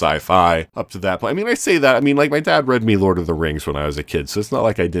hardcore sci-fi up to that point. I mean, I say that, like my dad read me Lord of the Rings when I was a kid, so it's not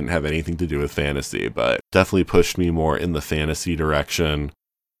like I didn't have anything to do with fantasy, but definitely pushed me more in the fantasy direction.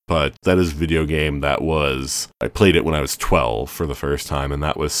 But that is a video game I played it when I was 12 for the first time, and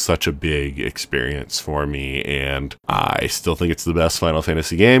that was such a big experience for me, and I still think it's the best Final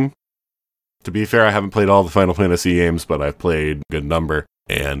Fantasy game. To be fair, I haven't played all the Final Fantasy games, but I've played a good number,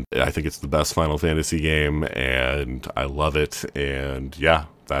 and I think it's the best Final Fantasy game, and I love it, and yeah,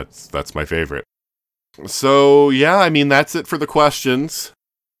 that's my favorite. So yeah, that's it for the questions.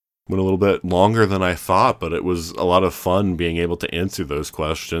 Went a little bit longer than I thought, but it was a lot of fun being able to answer those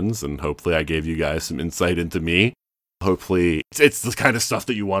questions, and hopefully I gave you guys some insight into me. Hopefully it's the kind of stuff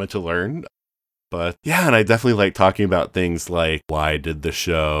that you wanted to learn. But yeah, and I definitely like talking about things like why I did the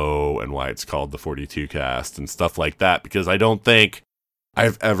show and why it's called the 42 Cast and stuff like that, because I don't think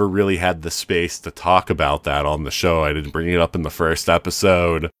I've ever really had the space to talk about that on the show. I didn't bring it up in the first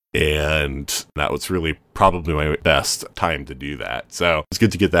episode, and that was really probably my best time to do that. So it's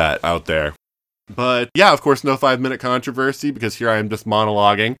good to get that out there. But yeah, of course, no 5-minute controversy, because here I am just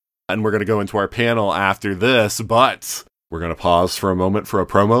monologuing, and we're going to go into our panel after this, but we're going to pause for a moment for a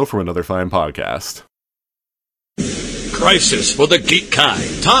promo from another fine podcast. Crisis for the geek kind.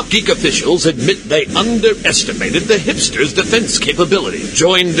 Top geek officials admit they underestimated the hipsters' defense capability.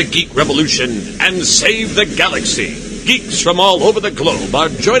 Join the geek revolution and save the galaxy. Geeks from all over the globe are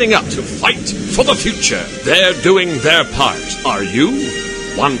joining up to fight for the future. They're doing their part. Are you?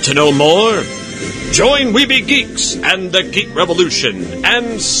 Want to know more? Join Weeby Geeks and the Geek Revolution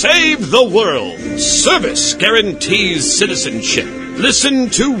and save the world. Service guarantees citizenship. Listen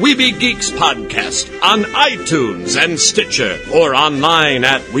to Weeby Geeks podcast on iTunes and Stitcher, or online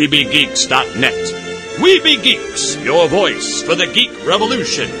at WeebyGeeks.net. Weeby Geeks, your voice for the Geek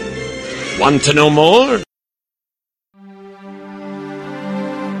Revolution. Want to know more?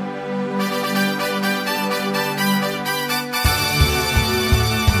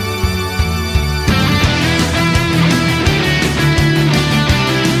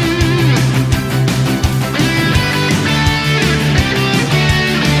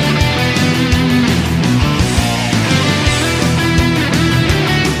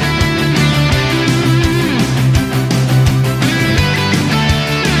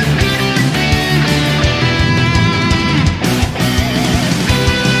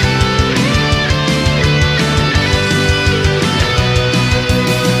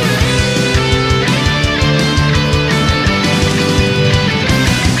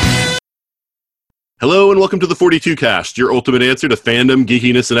 Hello and welcome to the 42 Cast, your ultimate answer to fandom,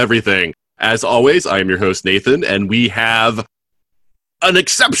 geekiness, and everything. As always, I am your host, Nathan, and we have an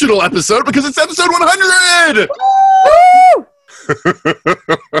exceptional episode because it's episode 100! Woo!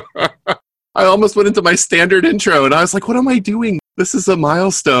 I almost went into my standard intro, and I was like, what am I doing? This is a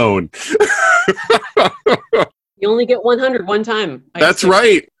milestone. You only get 100 one time. That's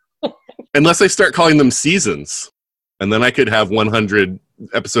right. Unless I start calling them seasons. And then I could have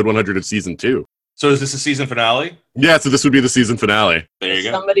episode 100 of season 2. So is this a season finale? Yeah, so this would be the season finale. There you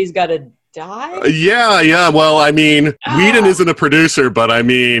go. Somebody's got to die? Yeah. Well, I mean, Whedon isn't a producer, but I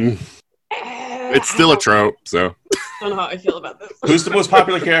mean, it's still a trope, so. I don't know how I feel about this. Who's the most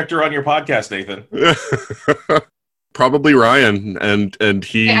popular character on your podcast, Nathan? Probably Ryan, and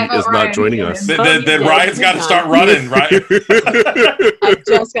he is not joining us. Then Ryan's got to start running, right? I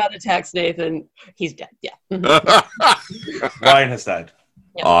just got a text, Nathan. He's dead, yeah. Ryan has died.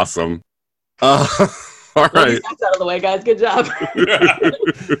 Yeah. Awesome. All right. That's out of the way, guys. Good job.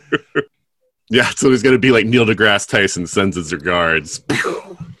 Yeah, so he's going to be like Neil deGrasse Tyson sends his regards.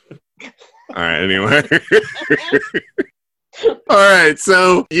 All right, anyway. All right,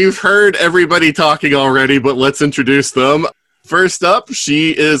 so you've heard everybody talking already, but let's introduce them. First up,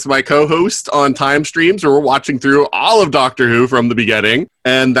 she is my co-host on Time Streams, where we're watching through all of Doctor Who from the beginning,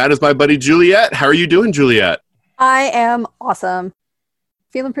 and that is my buddy Juliet. How are you doing, Juliet? I am awesome.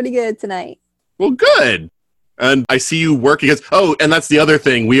 Feeling pretty good tonight. Well, good. And I see you working as... Oh, and that's the other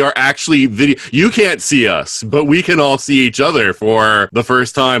thing. We are actually video... You can't see us, but we can all see each other for the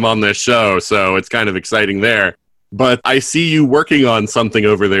first time on this show, so it's kind of exciting there. But I see you working on something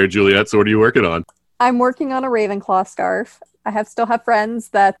over there, Juliet, so what are you working on? I'm working on a Ravenclaw scarf. I still have friends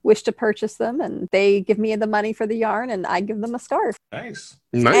that wish to purchase them, and they give me the money for the yarn, and I give them a scarf. Nice.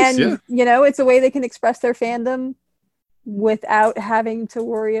 Nice, and, yeah. It's a way they can express their fandom without having to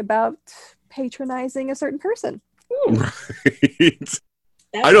worry about patronizing a certain person. Right.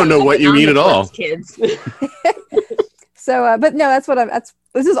 I don't know what you mean at all. Kids. So, but no,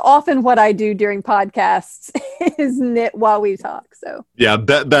 this is often what I do during podcasts is knit while we talk. So yeah,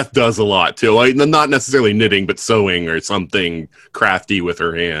 Beth does a lot too. Like, not necessarily knitting, but sewing or something crafty with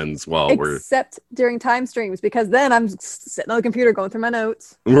her hands while except during Time Streams, because then I'm sitting on the computer going through my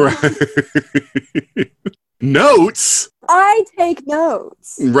notes. Right. Notes? I take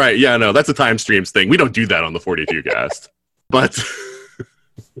notes. Right, yeah, no, that's a Time Streams thing. We don't do that on the 42 Cast. But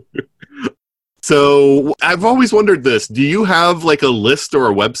so I've always wondered this. Do you have like a list or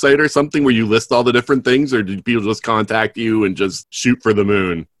a website or something where you list all the different things, or do people just contact you and just shoot for the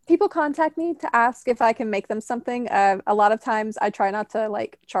moon? People contact me to ask if I can make them something. A lot of times I try not to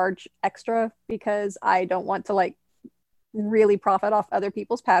like charge extra because I don't want to like really profit off other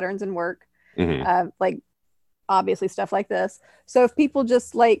people's patterns and work. Mm-hmm. Obviously stuff like this. So if people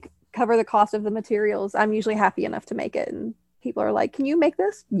just like cover the cost of the materials, I'm usually happy enough to make it. And people are like, can you make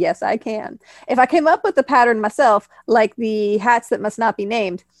this? Yes, I can. If I came up with the pattern myself, like the hats that must not be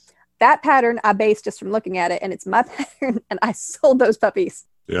named, that pattern I based just from looking at it, and it's my pattern, and I sold those puppies.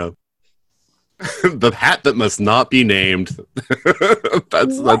 Yeah. The hat that must not be named.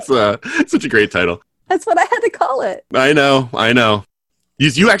 That's such a great title. That's what I had to call it. I know.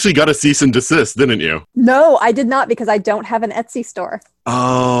 You actually got a cease and desist, didn't you? No, I did not, because I don't have an Etsy store.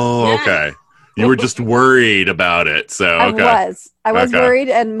 Oh, okay. You were just worried about it, so okay. I was worried,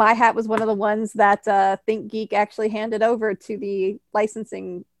 and my hat was one of the ones that ThinkGeek actually handed over to the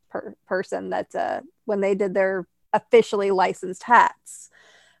licensing person that when they did their officially licensed hats.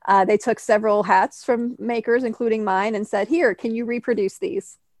 They took several hats from makers, including mine, and said, here, can you reproduce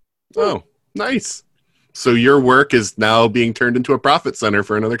these? Oh, nice. So your work is now being turned into a profit center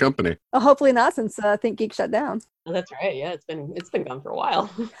for another company. Well, hopefully not, since ThinkGeek shut down. Oh, that's right. Yeah, it's been gone for a while.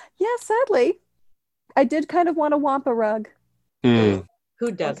 Yeah, sadly. I did kind of want a Wampa rug. Who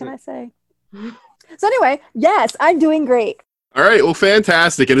doesn't? What can I say? So anyway, yes, I'm doing great. All right, well,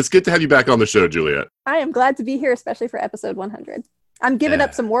 fantastic. And it's good to have you back on the show, Juliet. I am glad to be here, especially for episode 100. I'm giving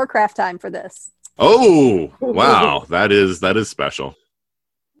up some Warcraft time for this. Oh, wow. That is special.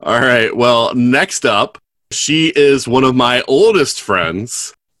 All right. Well, next up, she is one of my oldest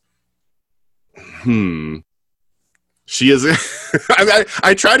friends. She is.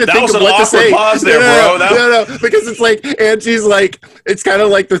 I try to think of what to say. Pause there, bro. No, because it's like Angie's like it's kind of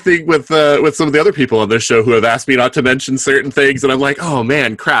like the thing with some of the other people on this show who have asked me not to mention certain things, and I'm like, oh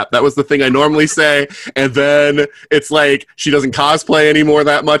man, crap, that was the thing I normally say, and then it's like she doesn't cosplay anymore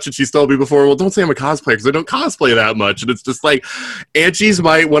that much, and she's told me before, well, don't say I'm a cosplayer because I don't cosplay that much, and it's just like Angie's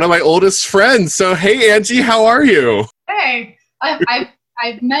one of my oldest friends. So hey, Angie, how are you? Hey, I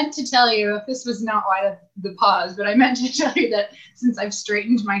I meant to tell you, if this was not why the pause, but I meant to tell you that since I've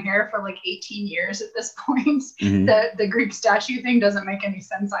straightened my hair for like 18 years at this point, the Greek statue thing doesn't make any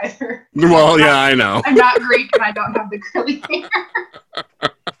sense either. Well, yeah, I know. I'm not Greek and I don't have the curly hair.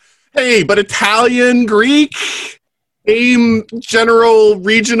 Hey, but Italian, Greek, same general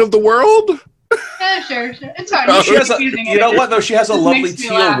region of the world? Yeah, sure. It's fine. She has you know what, though? She has a lovely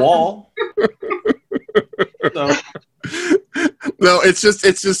teal wall. So. No, it's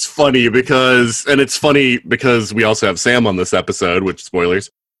just funny because we also have Sam on this episode, which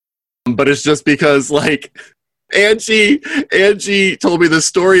spoilers. But it's just because like Angie told me this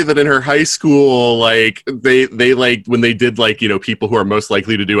story that in her high school, like they like when they did like, you know, people who are most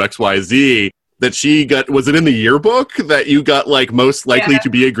likely to do XYZ, that was it in the yearbook that you got like most likely to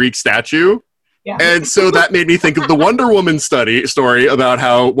be a Greek statue? Yeah. And so that made me think of the Wonder Woman story about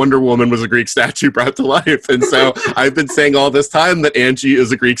how Wonder Woman was a Greek statue brought to life. And so I've been saying all this time that Angie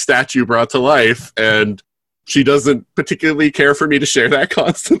is a Greek statue brought to life, and she doesn't particularly care for me to share that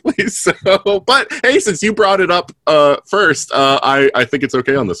constantly. So, but hey, since you brought it up first, I think it's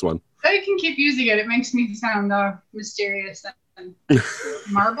okay on this one. I can keep using it. It makes me sound mysterious and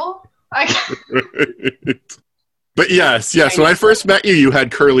marble. But yes. When I first met you, you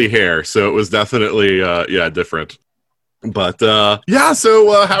had curly hair, so it was definitely different. But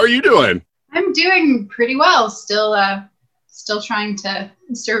so how are you doing? I'm doing pretty well. Still trying to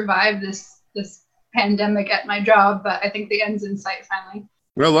survive this pandemic at my job, but I think the end's in sight finally.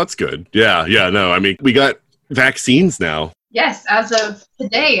 Well, that's good. Yeah. No, I mean, we got vaccines now. Yes, as of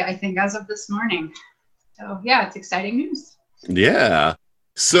today, I think, as of this morning. So yeah, it's exciting news. Yeah.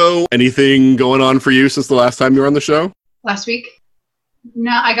 So, anything going on for you since the last time you were on the show? Last week? No,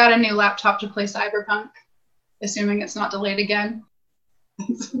 I got a new laptop to play Cyberpunk, assuming it's not delayed again.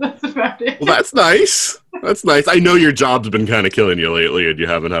 That's about it. Well, that's nice. That's nice. I know your job's been kind of killing you lately, and you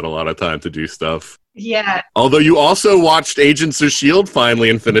haven't had a lot of time to do stuff. Yeah. Although you also watched Agents of S.H.I.E.L.D. finally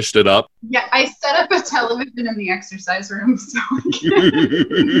and finished it up. Yeah, I set up a television in the exercise room so I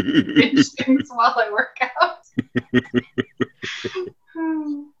can binge things while I work out.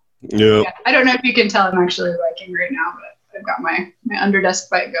 Yeah. I don't know if you can tell I'm actually biking right now, but I've got my underdesk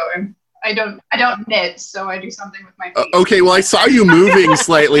bike going. I don't knit, so I do something with my feet. Okay, well, I saw you moving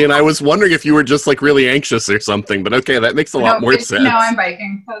slightly, and I was wondering if you were just like really anxious or something. But okay, that makes a lot more sense. No, I'm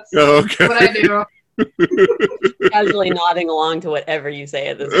biking. That's okay. what I do. Casually nodding along to whatever you say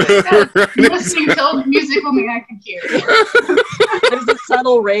at this point. Yeah, listening to music only I can hear. There's a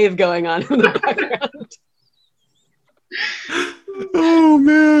subtle rave going on in the background. Oh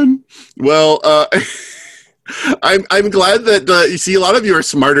man. Well, I'm glad that you see a lot of you are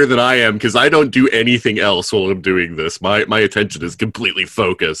smarter than I am, because I don't do anything else while I'm doing this. My attention is completely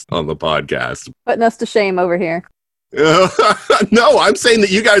focused on the podcast. Putting us to shame over here. No, I'm saying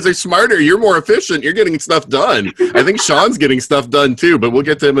that you guys are smarter. You're more efficient. You're getting stuff done. I think Sean's getting stuff done too, but we'll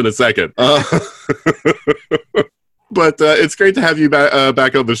get to him in a second. But it's great to have you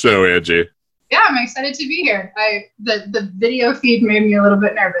back on the show, Angie. Yeah, I'm excited to be here. The video feed made me a little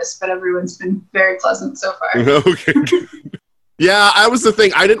bit nervous, but everyone's been very pleasant so far. Okay. Yeah, I was the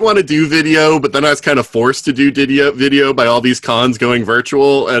thing. I didn't want to do video, but then I was kind of forced to do video by all these cons going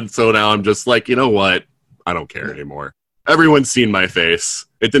virtual, and so now I'm just like, you know what? I don't care anymore. Everyone's seen my face.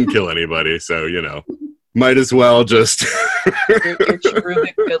 It didn't kill anybody, so, you know. Might as well just... your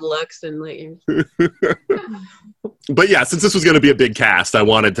cherubic good looks and let you... But yeah, since this was going to be a big cast, I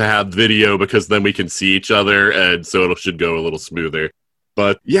wanted to have video because then we can see each other, and so it should go a little smoother.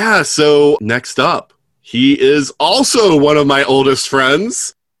 But yeah, so next up, he is also one of my oldest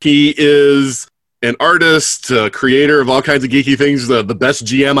friends. He is an artist, creator of all kinds of geeky things, the best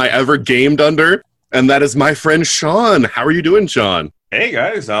GM I ever gamed under, and that is my friend Sean. How are you doing, Sean? Hey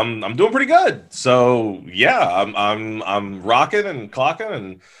guys, I'm doing pretty good. So yeah, I'm rocking and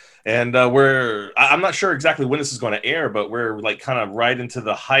clocking and I'm not sure exactly when this is going to air, but we're like kind of right into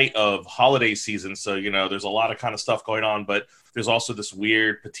the height of holiday season. So, you know, there's a lot of kind of stuff going on, but there's also this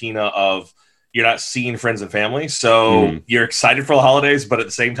weird patina of you're not seeing friends and family. So you're excited for the holidays, but at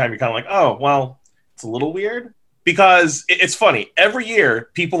the same time, you're kind of like, oh, well, it's a little weird. Because it's funny, every year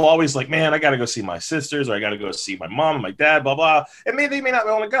people always like, man, I got to go see my sisters, or I got to go see my mom and my dad, blah, blah. And they may not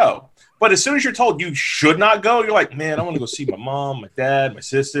want to go. But as soon as you're told you should not go, you're like, man, I want to go see my mom, my dad, my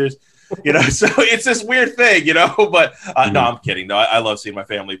sisters. You know, so it's this weird thing, you know. But no, I'm kidding. No, I love seeing my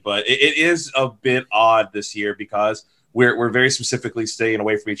family. But it is a bit odd this year because we're very specifically staying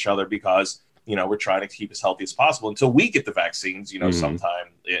away from each other because, you know, we're trying to keep as healthy as possible until we get the vaccines, you know, sometime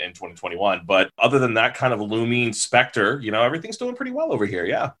in 2021. But other than that kind of looming specter, you know, everything's doing pretty well over here.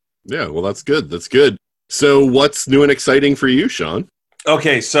 Yeah. Yeah. Well, that's good. That's good. So what's new and exciting for you, Sean?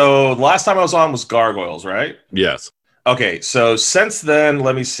 Okay, so the last time I was on was Gargoyles, right? Yes. Okay, so since then,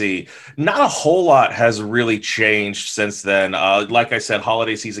 let me see. Not a whole lot has really changed since then. Like I said,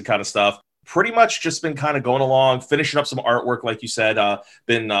 holiday season kind of stuff. Pretty much just been kind of going along, finishing up some artwork, like you said.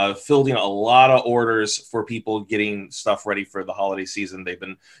 Been fielding a lot of orders for people getting stuff ready for the holiday season. They've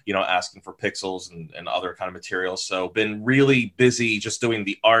been, asking for pixels and other kind of materials. So been really busy just doing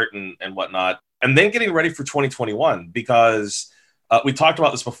the art and whatnot. And then getting ready for 2021 because we talked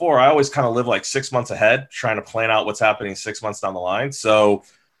about this before. I always kind of live like 6 months ahead, trying to plan out what's happening 6 months down the line. So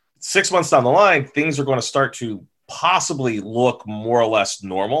 6 months down the line, things are going to start to possibly look more or less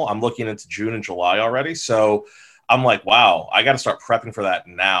normal. I'm looking into June and July already. So I'm like, wow, I got to start prepping for that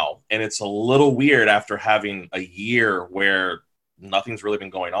now. And it's a little weird after having a year where nothing's really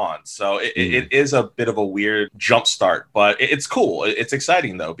been going on. So it is a bit of a weird jump start, but it's cool. It's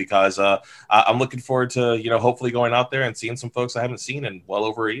exciting though, because I'm looking forward to, hopefully going out there and seeing some folks I haven't seen in well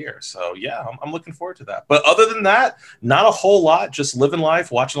over a year. So yeah, I'm looking forward to that. But other than that, not a whole lot, just living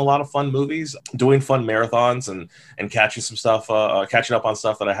life, watching a lot of fun movies, doing fun marathons and catching some stuff, catching up on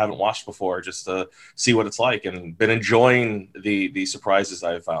stuff that I haven't watched before, just to see what it's like, and been enjoying the surprises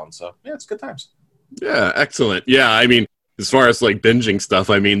I've found. So yeah, it's good times. Yeah, excellent. Yeah, I mean, as far as like binging stuff,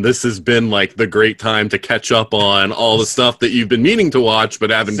 I mean, this has been like the great time to catch up on all the stuff that you've been meaning to watch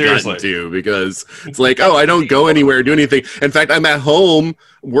but haven't gotten to, because it's like, oh, I don't go anywhere, do anything. In fact, I'm at home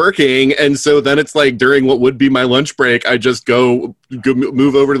working, and so then it's like during what would be my lunch break, I just go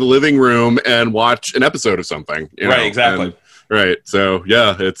move over to the living room and watch an episode of something. Right, exactly. Right. So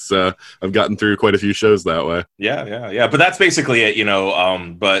yeah, it's I've gotten through quite a few shows that way. Yeah. But that's basically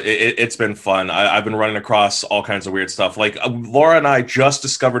it, but it's been fun. I've been running across all kinds of weird stuff. Like Laura and I just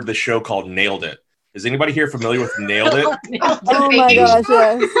discovered this show called Nailed It. Is anybody here familiar with Nailed It? Oh my gosh,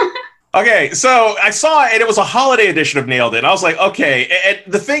 yes. Okay, so I saw it, and it was a holiday edition of Nailed It. And I was like, okay.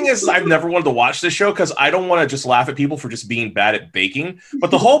 And the thing is, I've never wanted to watch this show because I don't want to just laugh at people for just being bad at baking.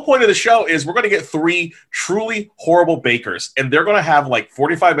 But the whole point of the show is we're going to get 3 truly horrible bakers, and they're going to have like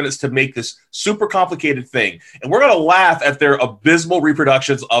 45 minutes to make this super complicated thing. And we're going to laugh at their abysmal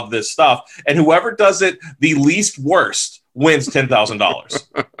reproductions of this stuff. And whoever does it the least worst wins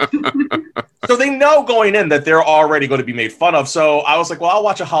 $10,000. So they know going in that they're already going to be made fun of. So I was like, well, I'll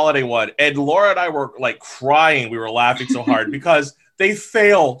watch a holiday one. And Laura and I were like crying. We were laughing so hard because they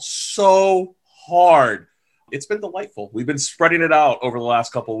fail so hard. It's been delightful. We've been spreading it out over the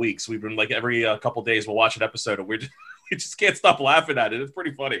last couple of weeks. We've been like every couple of days we'll watch an episode, and we just can't stop laughing at it. It's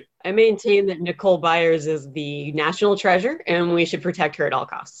pretty funny. I maintain that Nicole Byers is the national treasure, and we should protect her at all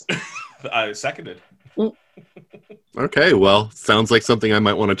costs. I seconded. Okay, well, sounds like something I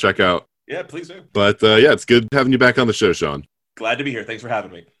might want to check out. Yeah, please do. But yeah, it's good having you back on the show, Sean. Glad to be here. Thanks for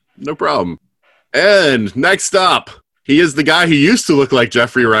having me. No problem. And next up, he is the guy who used to look like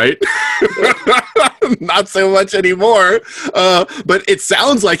Jeffrey Wright. Not so much anymore. But it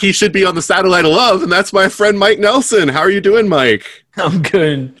sounds like he should be on the Satellite of Love, and that's my friend Mike Nelson. How are you doing, Mike? I'm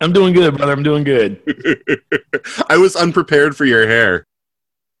good. I'm doing good, brother. I'm doing good. I was unprepared for your hair.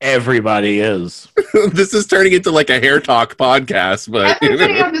 Everybody is. This is turning into like a hair talk podcast, but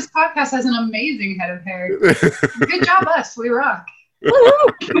everybody on this podcast has an amazing head of hair. Good job, us. We rock.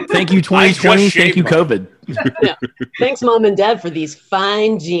 Thank you, 2020. Thank you, COVID. Yeah. Thanks, Mom and Dad, for these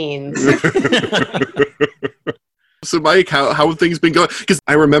fine jeans. So, Mike, how have things been going? Because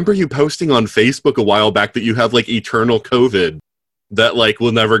I remember you posting on Facebook a while back that you have like eternal COVID that like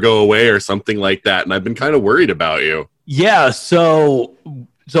will never go away or something like that, and I've been kind of worried about you. Yeah, so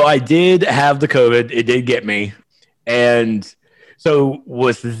I did have the COVID. It did get me. And so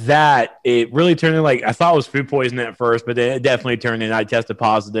with that, it really turned in like, I thought it was food poisoning at first, but it definitely turned in. I tested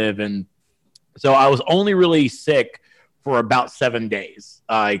positive. And so I was only really sick for about 7 days.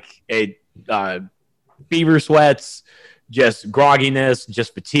 Fever, sweats, just grogginess,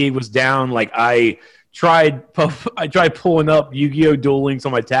 just fatigue was down. Like I tried pulling up Yu-Gi-Oh! Duel Links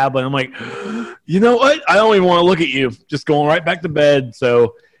on my tablet. I'm like, you know what? I don't even want to look at you. Just going right back to bed.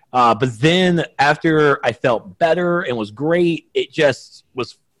 So, but then after I felt better and was great, it just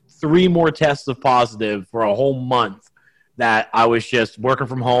was 3 more tests of positive for a whole month that I was just working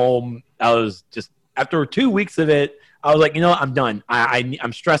from home. I was just, after 2 weeks of it, I was like, you know what? I'm done.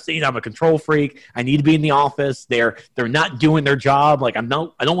 I'm stressing. I'm a control freak. I need to be in the office. They're not doing their job. Like I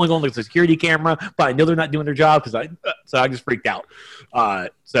don't want to go on the security camera, but I know they're not doing their job so I just freaked out.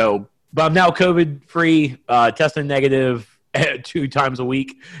 But I'm now COVID free, testing negative 2 times a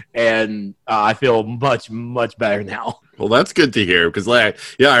week, and I feel much, much better now. Well, that's good to hear because, I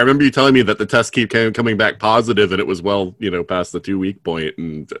remember you telling me that the tests keep coming back positive, and it was past the 2 week point,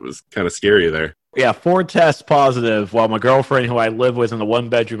 and it was kind of scary there. Yeah, 4 tests positive, while my girlfriend, who I live with in a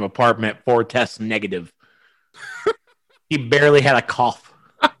 1-bedroom apartment, 4 tests negative. He barely had a cough.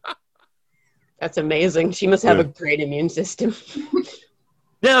 That's amazing. She must have a great immune system.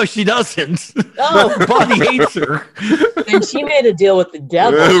 No, she doesn't. Oh. Her body hates her. And she made a deal with the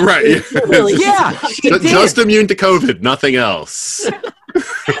devil. Right. Really, Yeah, she did. Just immune to COVID, nothing else.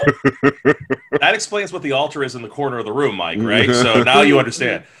 That explains what the altar is in the corner of the room, Mike, right? So now you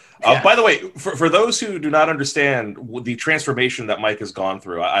understand. By the way, for those who do not understand the transformation that Mike has gone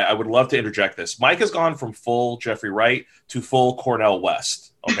through, I would love to interject this. Mike has gone from full Jeffrey Wright to full Cornel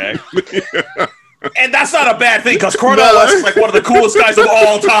West, okay? And that's not a bad thing, because Cornel West is like one of the coolest guys of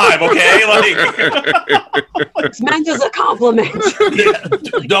all time, okay? Like, it's meant as a compliment.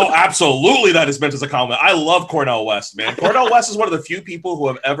 no, absolutely that is meant as a compliment. I love Cornel West, man. Cornel West is one of the few people who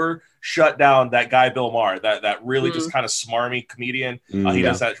have ever shut down that guy Bill Maher, that really just kind of smarmy comedian. He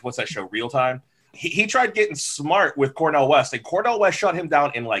does that, what's that show, Real Time? He tried getting smart with Cornel West, and Cornel West shut him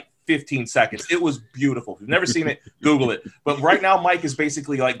down in like 15 seconds. It was beautiful. If you've never seen it, Google it. But right now, Mike is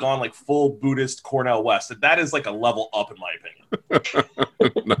basically like gone like full Buddhist Cornel West. And that is like a level up, in my opinion.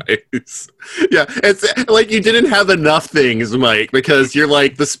 Nice. Yeah, it's like you didn't have enough things, Mike, because you're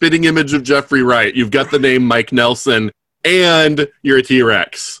like the spitting image of Jeffrey Wright. You've got the name Mike Nelson, and you're a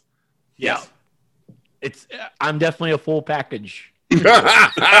T-Rex. Yeah. I'm definitely a full package. Is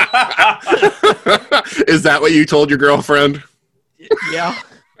that what you told your girlfriend? Yeah.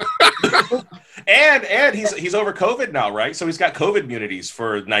 and he's over COVID now, right? So he's got COVID immunities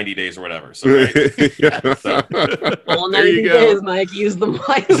for 90 days or whatever. So, right? Yeah. Well, 90 days, Mike. Use them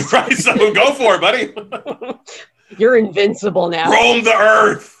wisely. Right, so go for it, buddy. You're invincible now. Roam the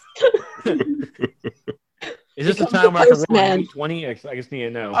earth. Is this the time where I can roll 20? I just need to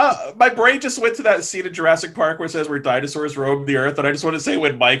know. My brain just went to that scene in Jurassic Park where it says where dinosaurs roam the earth, and I just want to say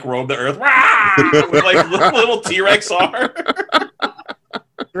when Mike roamed the earth, rah! With like little T-Rex are.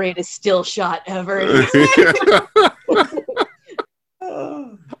 Greatest still shot ever.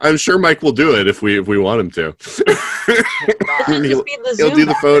 I'm sure Mike will do it if we want him to. He'll do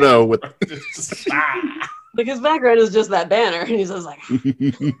the photo with. Like his background is just that banner, and he's just like.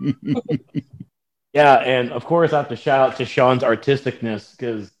 Yeah, and of course I have to shout out to Sean's artisticness,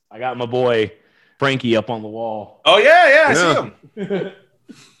 because I got my boy Frankie up on the wall. Oh yeah, I see him.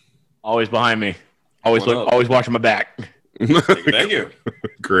 Always behind me. Always watching my back. Thank you.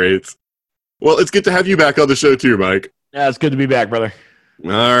 Great. Well, it's good to have you back on the show too, Mike. Yeah, it's good to be back, brother.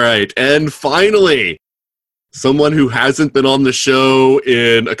 All right, and finally, someone who hasn't been on the show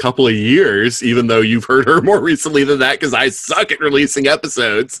in a couple of years, even though you've heard her more recently than that, because I suck at releasing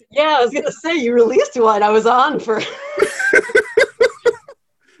episodes. Yeah, I was going to say, you released one. I was on for...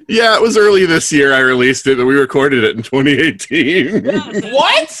 Yeah, it was early this year I released it, but we recorded it in 2018.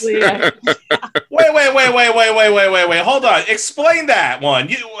 What? Wait. Hold on. Explain that one.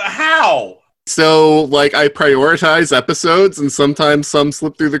 How? So, like, I prioritize episodes, and sometimes some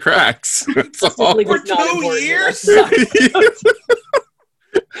slip through the cracks. That's all. For 2 years?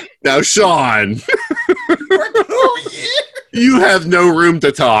 Now, Sean, For 2 years? you have no room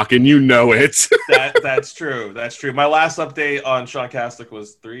to talk, and you know it. That's true. That's true. My last update on Sean Kaslick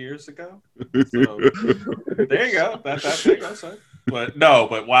was 3 years ago. So, there you go. There you go, son. But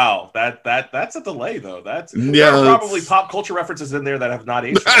wow, that's a delay though. There are probably pop culture references in there that have not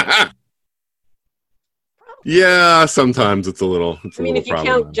aged. Yeah, sometimes it's a little. I mean, if you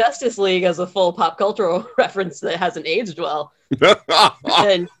count Justice League as a full pop cultural reference that hasn't aged well,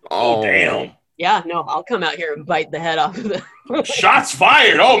 then damn. Yeah, no, I'll come out here and bite the head off of the shots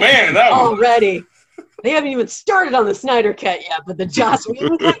fired. Oh man, already. They haven't even started on the Snyder Cut yet, but the Joss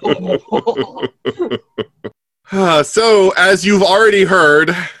Whedon cut. So, as you've already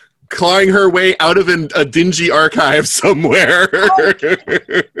heard, clawing her way out of a dingy archive somewhere.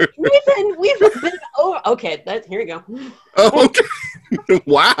 We've been okay. Here we go. Oh, okay.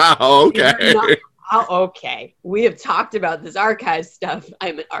 Wow. Okay. Okay. We have talked about this archive stuff.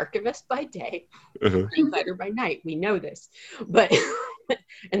 I'm an archivist by day, insider by night. We know this, but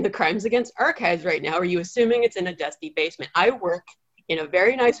and the crimes against archives right now. Are you assuming it's in a dusty basement? I work in a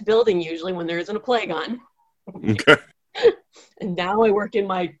very nice building usually when there isn't a plague on. Okay. And now I work in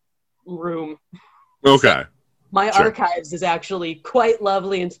my room. Okay. So my archives is actually quite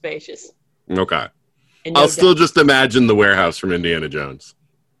lovely and spacious. Okay. And I'll still just imagine the warehouse from Indiana Jones.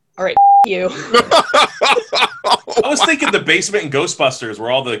 All right, you. I was thinking the basement in Ghostbusters,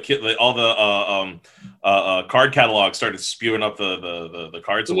 where all the card catalogs started spewing up the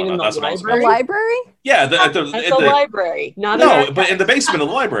cards and whatnot. That's what the library? Yeah, the library. But in the basement of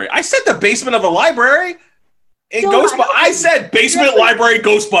the library. I said the basement of the library. I said basement library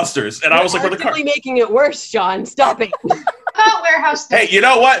Ghostbusters, and I was like, "Where the car?" Making it worse, Sean. Stop it. Warehouse. Hey, you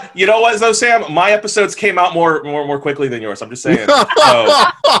know what? You know what, though, Sam? My episodes came out more quickly than yours. I'm just saying. So,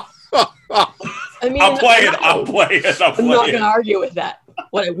 I mean, I'm playing. I'm not going to argue with that.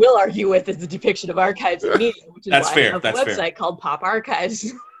 What I will argue with is the depiction of archives in media, which is why I have a website called Pop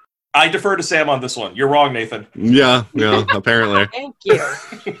Archives. I defer to Sam on this one. You're wrong, Nathan. Yeah, apparently. Thank you.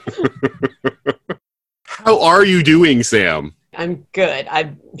 How are you doing, Sam? I'm good.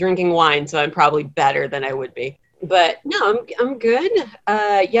 I'm drinking wine, so I'm probably better than I would be. But no, I'm good.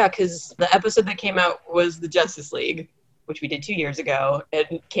 Yeah, because the episode that came out was the Justice League, which we did 2 years ago.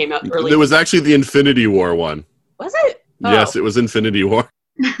 It came out early. It was actually the Infinity War one. Was it? Oh. Yes, it was Infinity War.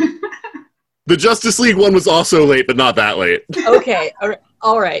 The Justice League one was also late, but not that late. Okay,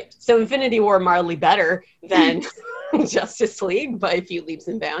 all right. So Infinity War mildly better than Justice League by a few leaps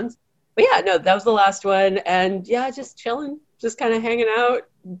and bounds. But yeah, no, that was the last one. And yeah, just chilling, just kind of hanging out.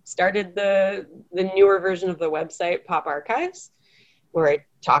 Started the newer version of the website, Pop Archives, where I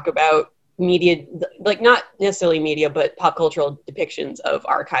talk about media, like not necessarily media, but pop cultural depictions of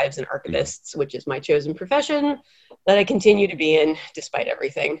archives and archivists, which is my chosen profession that I continue to be in despite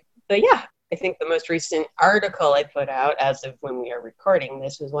everything. But yeah, I think the most recent article I put out as of when we are recording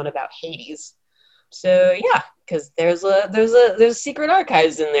this was one about Hades. So yeah, because there's secret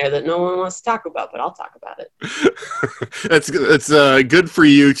archives in there that no one wants to talk about, but I'll talk about it. It's good for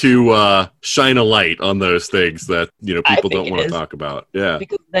you to shine a light on those things that people don't want to talk about. Yeah,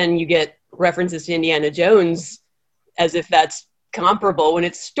 because then you get references to Indiana Jones as if that's comparable when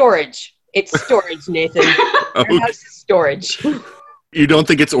it's storage. It's storage, Nathan. Your house is storage. You don't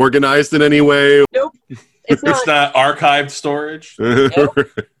think it's organized in any way? Nope. It's not. It's not archived storage? Nope.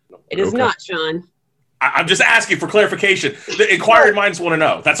 It is not, Sean. I'm just asking for clarification. The inquiring minds want to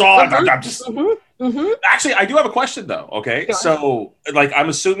know. That's all. I'm just. Actually, I do have a question though. Okay, sure. So like, I'm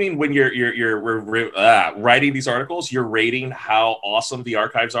assuming when you're writing these articles, you're rating how awesome the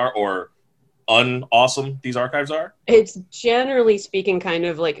archives are, or unawesome these archives are. It's generally speaking, kind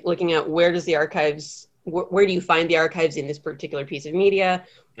of like looking at where does the archives. Where do you find the archives in this particular piece of media?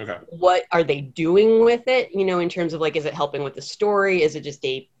 Okay. What are they doing with it? In terms of like, is it helping with the story? Is it just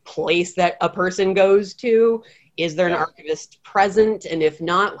a place that a person goes to? Is there an archivist present? And if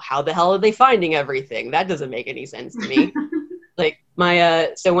not, how the hell are they finding everything? That doesn't make any sense to me. Like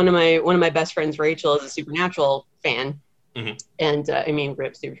so one of my best friends, Rachel, is a Supernatural fan. Mm-hmm. And I mean,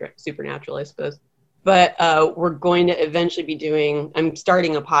 rip Supernatural, I suppose. But we're going to eventually be I'm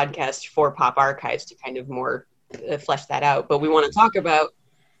starting a podcast for Pop Archives to kind of more flesh that out. But we want to talk about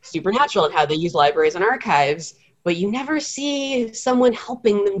Supernatural and how they use libraries and archives, but you never see someone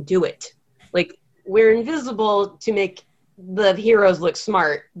helping them do it. Like, we're invisible to make the heroes look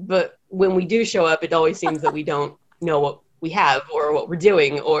smart, but when we do show up, it always seems that we don't know what we have or what we're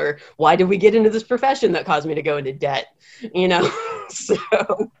doing, or why did we get into this profession that caused me to go into debt, So...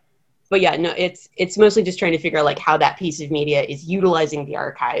 But yeah, no, it's mostly just trying to figure out like how that piece of media is utilizing the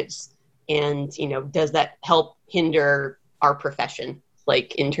archives, and does that help hinder our profession,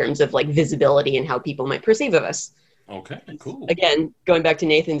 like in terms of like visibility and how people might perceive of us. Okay, cool. Again, going back to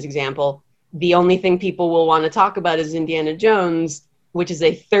Nathan's example, the only thing people will want to talk about is Indiana Jones, which is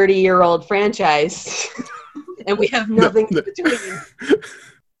a 30-year-old franchise, and we have nothing in between.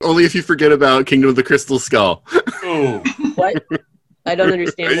 Only if you forget about Kingdom of the Crystal Skull. Ooh. What? I don't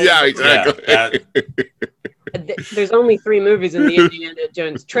understand. Yeah, exactly. Yeah, there's only 3 movies in the Indiana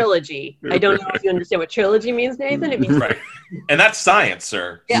Jones trilogy. I don't know if you understand what trilogy means, Nathan. It means right, and that's science,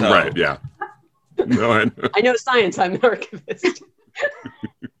 sir. Yeah. So. Right. Yeah. No, I know science. I'm an archivist.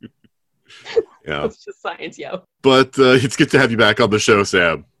 Yeah, it's just science, yo. But it's good to have you back on the show,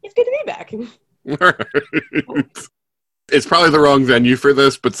 Sam. It's good to be back. Right. It's probably the wrong venue for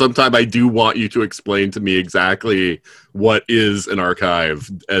this, but sometime I do want you to explain to me exactly what is an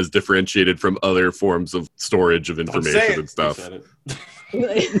archive as differentiated from other forms of storage of information and stuff.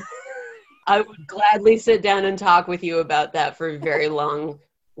 I would gladly sit down and talk with you about that for a very long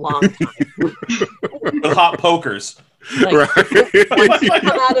time. With hot pokers. Like, right. Once we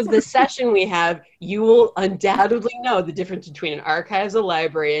come out of the session we have, you will undoubtedly know the difference between an archive, a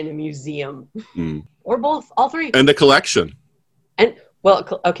library, and a museum. Mm. Or both, all 3. And a collection. And, well,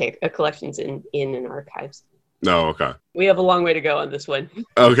 okay, a collection's in an archives. No, okay. We have a long way to go on this one.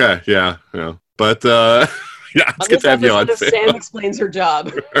 Okay, yeah. But, yeah, it's good to have you on. Sam explains her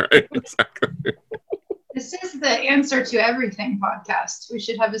job. Right, exactly. This is the Answer to Everything podcast. We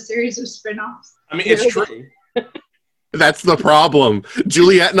should have a series of spin-offs. I mean, it's true. That's the problem.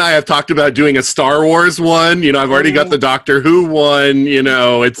 Juliet and I have talked about doing a Star Wars one. You know, I've already got the Doctor Who one. You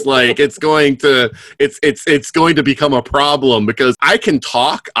know, it's like it's going to become a problem because I can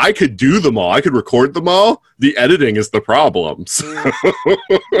talk, I could do them all, I could record them all. The editing is the problem. So.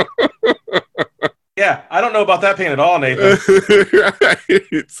 Yeah, I don't know about that pain at all, Nathan.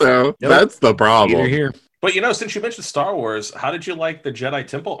 Right. So that's the problem. Here. But, you know, since you mentioned Star Wars, how did you like the Jedi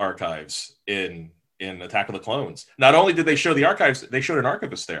Temple archives in Attack of the Clones? Not only did they show the archives, they showed an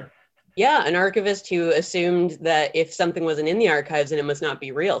archivist there. Yeah, an archivist who assumed that if something wasn't in the archives, then it must not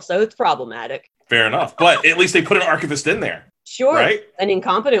be real. So it's problematic. Fair enough. But at least they put an archivist in there. Sure. Right? An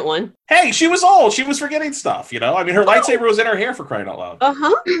incompetent one. Hey, she was old. She was forgetting stuff, you know? I mean, her lightsaber was in her hair, for crying out loud.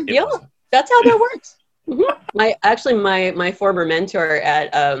 Uh-huh. Yeah, that's how that works. Mm-hmm. My former mentor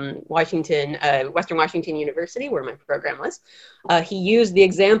at Western Washington University, where my program was, he used the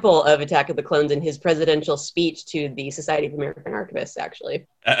example of Attack of the Clones in his presidential speech to the Society of American Archivists, actually.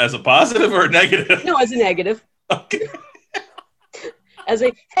 As a positive or a negative? No, as a negative. Okay. As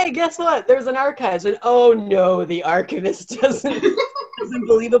a, hey, guess what? There's an archives. And oh no, the archivist doesn't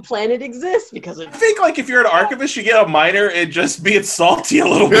believe a planet exists because of... I think, like, if you're an archivist, you get a minor and just being salty a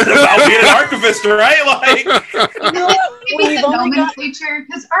little bit about being an archivist, right? Like, you know what? Maybe the nomenclature,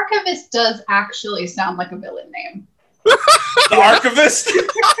 because archivist does actually sound like a villain name. The archivist? It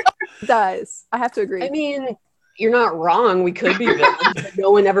does. I have to agree. I mean, you're not wrong. We could be villains, but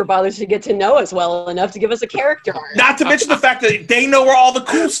no one ever bothers to get to know us well enough to give us a character arc. Not to mention the fact that they know where all the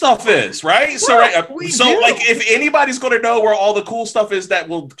cool stuff is, right? So, like, if anybody's going to know where all the cool stuff is that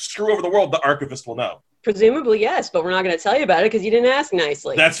will screw over the world, the archivist will know. Presumably, yes, but we're not going to tell you about it because you didn't ask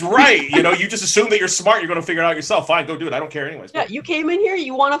nicely. That's right. You know, you just assume that you're smart. You're going to figure it out yourself. Fine, go do it. I don't care anyways. Yeah, you came in here.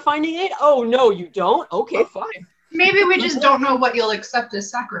 You want a finding aid? Oh, no, you don't? Okay, fine. Maybe we just don't know what you'll accept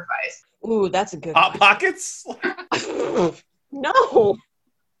as sacrifice. Ooh, that's a good Hot Pockets? No. I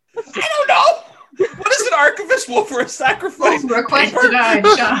don't know. What is an archivist will for a sacrifice? Request denied,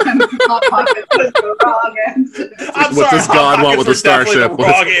 Sean. Hot Pockets was the wrong answer. I'm What sorry, does God Hot want Pockets with were a starship? definitely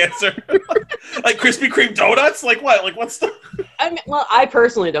the wrong answer. Like Krispy Kreme donuts? Like what? Like what's the... I mean, well, I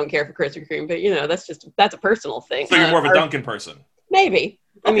personally don't care for Krispy Kreme, but, you know, that's a personal thing. So you're more of a Dunkin' person? Maybe.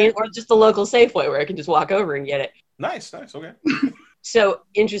 I mean, or just a local Safeway where I can just walk over and get it. Nice, okay. So,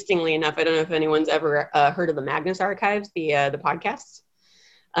 interestingly enough, I don't know if anyone's ever heard of the Magnus Archives, the podcasts.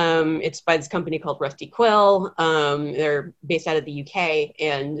 It's by this company called Rusty Quill. They're based out of the UK,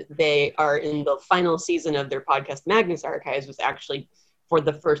 and they are in the final season of their podcast, Magnus Archives, which actually, for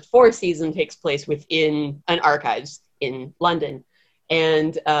the first 4 seasons, takes place within an archives in London.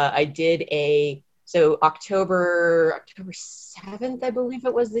 And I did October 7th, I believe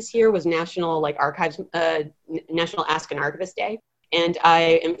it was this year, was National National Ask an Archivist Day. And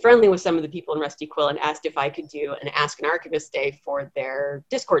I am friendly with some of the people in Rusty Quill and asked if I could do an Ask an Archivist Day for their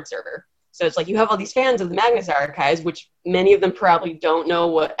Discord server. So it's like you have all these fans of the Magnus Archives, which many of them probably don't know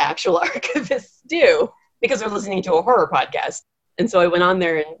what actual archivists do because they're listening to a horror podcast. And so I went on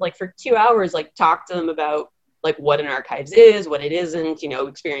there and like for 2 hours, like talked to them about like what an archives is, what it isn't, you know,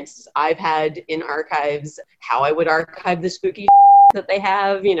 experiences I've had in archives, how I would archive the spooky that they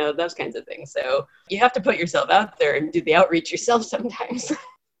have, you know, those kinds of things. So you have to put yourself out there and do the outreach yourself sometimes.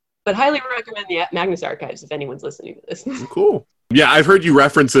 But highly recommend the Magnus Archives if anyone's listening to this. Cool. Yeah, I've heard you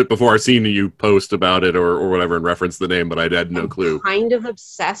reference it before. I've seen you post about it or whatever and reference the name, but I had no clue. Kind of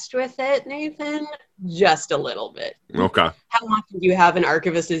obsessed with it, Nathan. Just a little bit. Okay. How often do you have an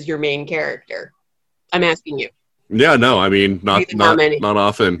archivist as your main character? I'm asking you. Yeah, no, I mean, not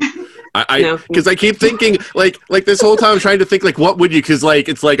often. Because I keep thinking, like this whole time I'm trying to think, like, what would you, because, like,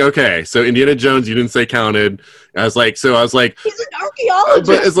 it's like, okay, so Indiana Jones, you didn't say counted. I was like, he's an archaeologist.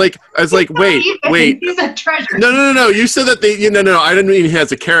 But I was like, wait. He's a treasure. No. You said that I didn't mean he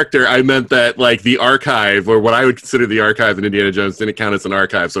has a character. I meant that, like, the archive, or what I would consider the archive in Indiana Jones, didn't count as an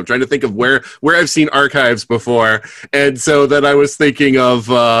archive. So I'm trying to think of where I've seen archives before. And so then I was thinking of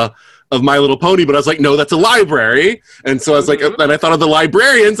My Little Pony, but I was like, no, that's a library. And so I was like, and I thought of the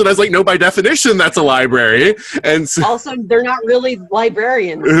librarians, and I was like, no, by definition, that's a library. And so, also, they're not really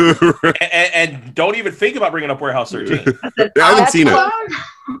librarians. and don't even think about bringing up Warehouse 13. I haven't seen it.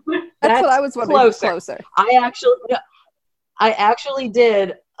 That's what I was wondering. Closer. I actually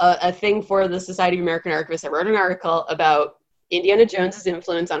did a thing for the Society of American Archivists. I wrote an article about Indiana Jones's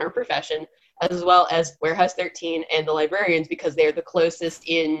influence on our profession, as well as Warehouse 13 and the librarians, because they're the closest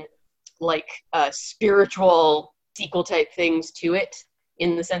in spiritual sequel type things to it,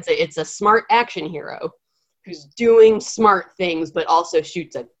 in the sense that it's a smart action hero who's doing smart things but also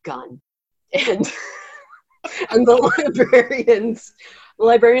shoots a gun. And the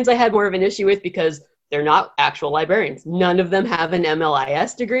librarians I had more of an issue with, because They're not actual librarians. None of them have an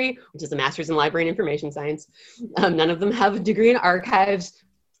MLIS degree, which is a Master's in Library and Information Science. None of them have a degree in archives.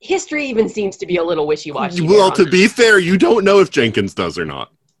 History even seems to be a little wishy-washy. Well, to be fair, you don't know if Jenkins does or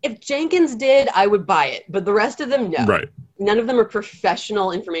not. If Jenkins did, I would buy it, but the rest of them, no. Right. None of them are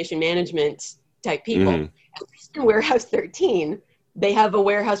professional information management type people. Mhm. At least in Warehouse 13, they have a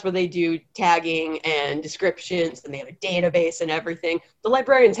warehouse where they do tagging and descriptions, and they have a database and everything. The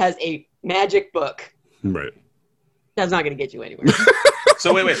librarians has a magic book. Right. That's not going to get you anywhere.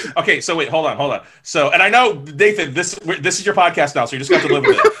 So wait. Okay, so wait, hold on. So, and I know, Nathan, this is your podcast now, so you just got to live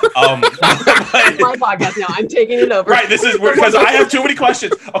with it. It's my podcast now. I'm taking it over. Right, this is because I have too many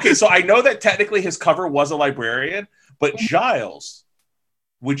questions. Okay, so I know that technically his cover was a librarian, but Giles,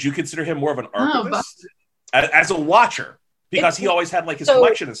 would you consider him more of an archivist as a watcher? Because he always had like his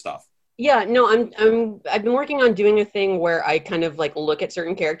collection and stuff. Yeah, no, I've been working on doing a thing where I kind of like look at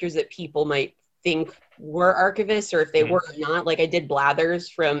certain characters that people might think were archivists, or if they were not. Like I did Blathers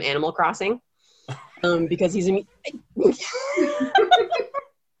from Animal Crossing, because he's a musician.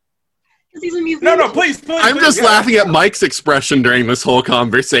 No, please. I'm just laughing at Mike's expression during this whole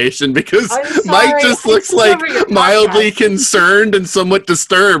conversation because Mike just looks like mildly concerned and somewhat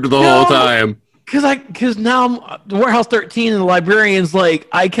disturbed the whole time. Because now the Warehouse 13 and the librarians, like,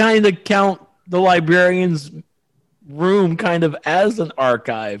 I kind of count the librarian's room kind of as an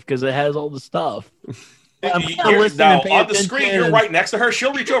archive because it has all the stuff. Now, on the screen, you're right next to her.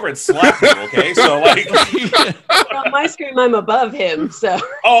 She'll reach over and slap you, okay? So, like... On my screen, I'm above him, so...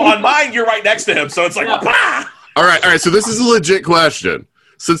 Oh, on mine, you're right next to him, so it's like... Bah! All right, so this is a legit question.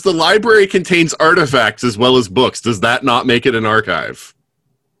 Since the library contains artifacts as well as books, does that not make it an archive?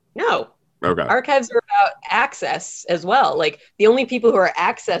 No. Okay. Archives are about access as well. Like, the only people who are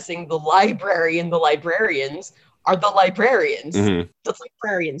accessing the library and the librarians are the librarians. Mm-hmm. The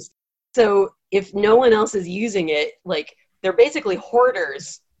librarians. So if no one else is using it, like, they're basically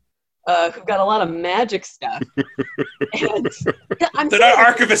hoarders who've got a lot of magic stuff. And they're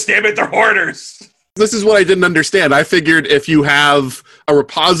not archivists, damn it, they're hoarders. This is what I didn't understand. I figured if you have a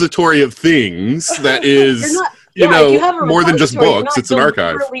repository of things that is... more than just books. It's an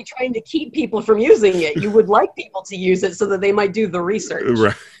archive. You're literally trying to keep people from using it. You would like people to use it so that they might do the research.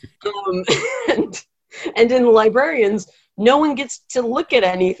 Right. And in the librarians, no one gets to look at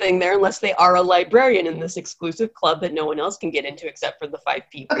anything there unless they are a librarian in this exclusive club that no one else can get into except for the 5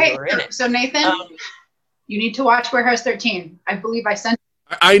 people who are in it. So Nathan, you need to watch Warehouse 13. I believe I sent.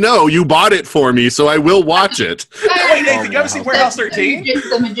 I know you bought it for me, so I will watch it. Wait, Nathan, you ever seen Warehouse 13?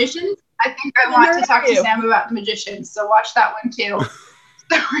 The Magicians. I think I want to talk to Sam about the Magicians, so watch that one too.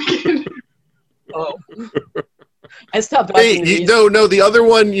 I stopped watching these. No, the other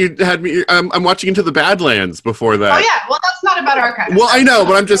one you had me. I'm watching Into the Badlands before that. Oh yeah, well that's not about archives. Well, I know,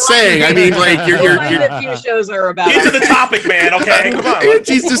 but I'm just saying. I mean, like you're a few shows are about. Get to the topic, man. Okay, come on.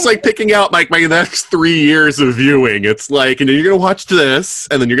 She's just like picking out like my next 3 years of viewing. It's like, and then you're gonna watch this,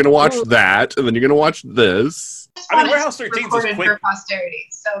 and then you're gonna watch that, and then you're gonna watch this. I mean, Warehouse 13 is quick. For posterity,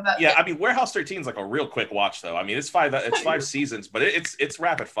 so yeah, I mean, Warehouse 13 is like a real quick watch, though. I mean, it's 5 seasons, but it's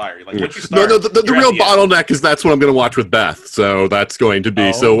rapid fire. Like once you start, the real bottleneck is that's what I'm going to watch with Beth. So that's going to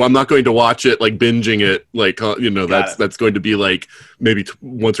be. So I'm not going to watch it like binging it. Like that's going to be like maybe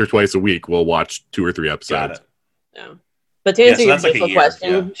once or twice a week. We'll watch 2 or 3 episodes. Yeah. But to answer your initial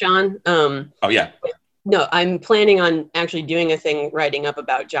question, Sean. Oh yeah. No, I'm planning on actually doing a thing writing up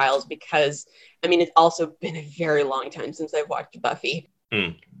about Giles because, I mean, it's also been a very long time since I've watched Buffy.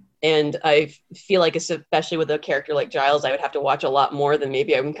 And I feel like, especially with a character like Giles, I would have to watch a lot more than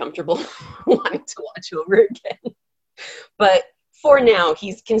maybe I'm comfortable wanting to watch over again. But for now,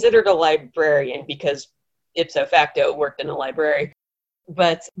 he's considered a librarian because ipso facto worked in a library.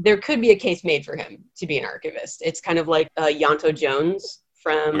 But there could be a case made for him to be an archivist. It's kind of like Yanto Jones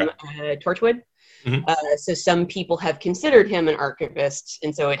from Torchwood. Mm-hmm. So some people have considered him an archivist,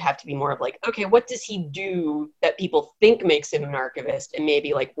 and so it'd have to be more of like, okay, what does he do that people think makes him an archivist, and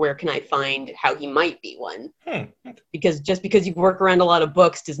maybe like where can I find how he might be one? Because just because you work around a lot of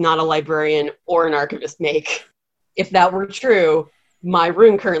books does not a librarian or an archivist make. If that were true, my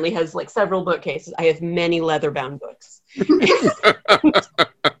room currently has like several bookcases. I have many leather-bound books. Truck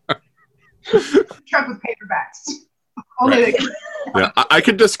with paperbacks. Only yeah, I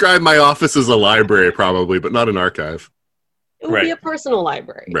could describe my office as a library probably, but not an archive. It would be a personal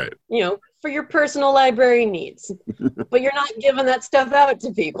library. Right. For your personal library needs. But you're not giving that stuff out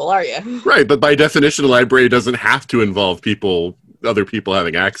to people, are you? Right, but by definition, a library doesn't have to involve other people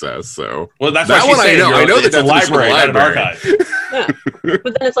having access. So well, that's that what one I know. I know that it's a library, not an archive. Yeah. But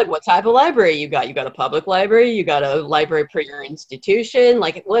then it's like, what type of library you got? You got a public library, you got a library per your institution.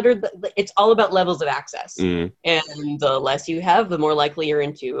 Like, what are it's all about levels of access. And the less you have, the more likely you're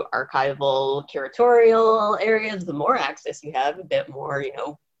into archival, curatorial areas. The more access you have, a bit more,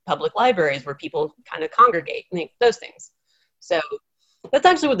 public libraries where people kind of congregate and those things. So that's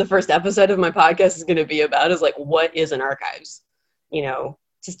actually what the first episode of my podcast is going to be about, is like, what is an archives?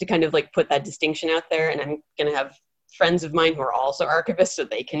 Just to kind of like put that distinction out there. And I'm going to have friends of mine who are also archivists so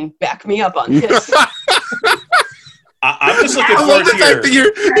they can back me up on this. I'm just looking I love forward the fact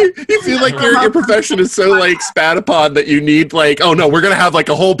that you feel like your profession is so like spat upon that you need like, oh no, we're gonna have like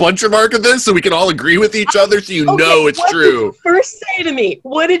a whole bunch of archivists so we can all agree with each other so know it's true. What did you first say to me?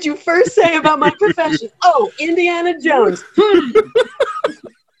 What did you first say about my profession? Oh, Indiana Jones.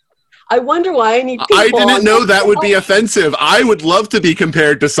 I wonder why I need people. I didn't know that would be offensive. I would love to be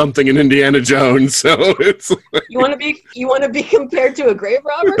compared to something in Indiana Jones. So it's like... You want to be compared to a grave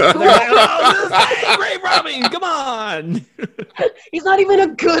robber? Hey, grave robbing! Come on. He's not even a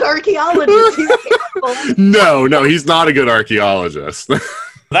good archaeologist. No, he's not a good archaeologist.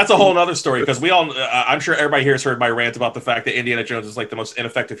 That's a whole other story, because we all, I'm sure everybody here has heard my rant about the fact that Indiana Jones is like the most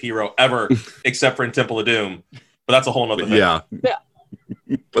ineffective hero ever, except for in Temple of Doom. But that's a whole other thing. Yeah.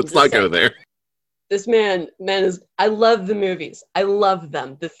 Let's not go there. This man is, I love the movies. I love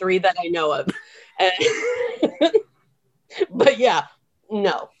them. The 3 that I know of. But yeah,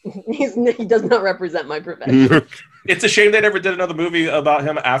 no, he does not represent my profession. It's a shame they never did another movie about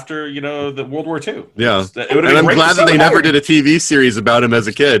him after, the World War II. Yeah. And I'm glad that they never did a TV series about him as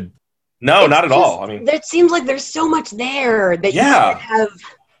a kid. No, not at all. I mean, it seems like there's so much there that you could have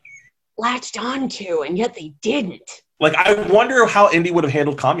latched onto, and yet they didn't. Like, I wonder how Indy would have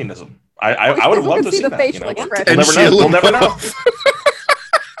handled communism. I would have loved to see the that. Facial expression. We'll never know.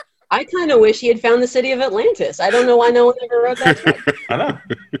 I kind of wish he had found the city of Atlantis. I don't know why no one ever wrote that script. I know.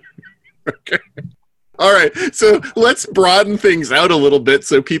 Okay. All right, so let's broaden things out a little bit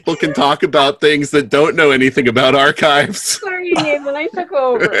so people can talk about things that don't know anything about archives. Sorry, Nathan, I took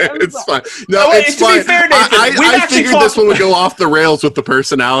over. It's fine. No, it's to fine. Be fair, Nathan, I figured this one would go off the rails with the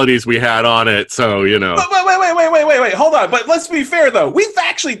personalities we had on it, so, Wait, hold on. But let's be fair, though. We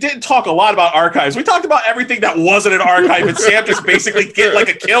actually did talk a lot about archives. We talked about everything that wasn't an archive, and Sam just basically get like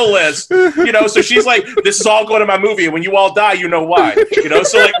a kill list, so she's like, this is all going to my movie, and when you all die, you know why,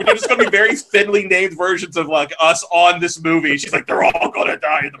 so like, we're just going to be very thinly named versions of like us on this movie. She's like, they're all going to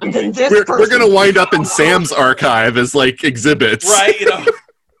die in the movie. We're going to wind up in Sam's archive as like exhibits. Right,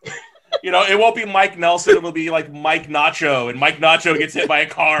 it won't be Mike Nelson. It will be like Mike Nacho, and Mike Nacho gets hit by a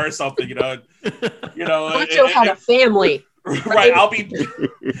car or something. Nacho had a family. Right, I'll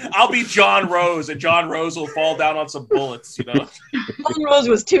be John Rose, and John Rose will fall down on some bullets. John Rose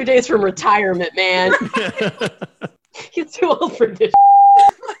was 2 days from retirement, man. He's too old for this.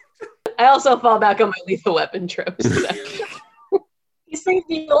 I also fall back on my Lethal Weapon tropes. He saved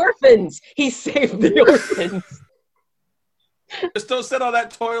the orphans. Just don't sit on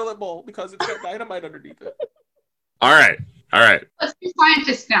that toilet bowl because it's got dynamite underneath it. All right. Let's be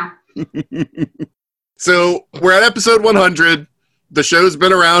scientists now. So we're at episode 100. The show's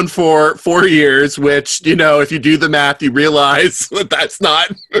been around for 4 years, which, if you do the math, you realize that that's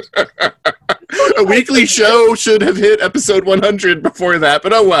not... A weekly show should have hit episode 100 before that,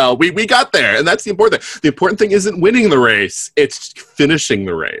 but oh well, we got there, and that's the important thing. The important thing isn't winning the race, it's finishing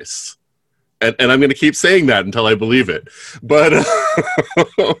the race. And I'm going to keep saying that until I believe it. But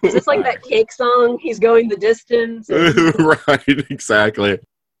is this like that Cake song, He's Going the Distance? Right, exactly.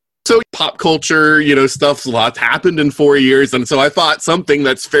 So pop culture, stuff's a lot happened in 4 years. And so I thought something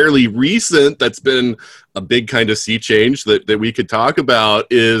that's fairly recent, that's been a big kind of sea change that we could talk about,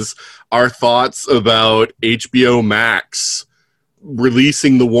 is our thoughts about HBO Max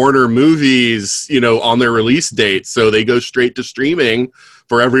releasing the Warner movies, on their release date. So they go straight to streaming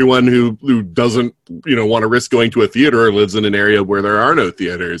for everyone who doesn't, want to risk going to a theater or lives in an area where there are no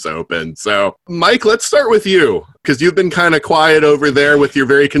theaters open. So, Mike, let's start with you, because you've been kind of quiet over there with your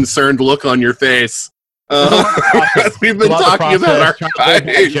very concerned look on your face. We've been talking about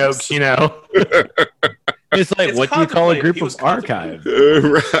archives. Jokes, It's like, It's what do you call a contemplated. group He was of archives?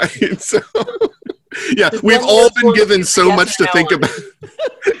 Right. So, yeah, we've all been given so much to think about.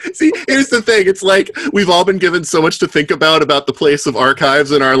 See, here's the thing. It's like we've all been given so much to think about the place of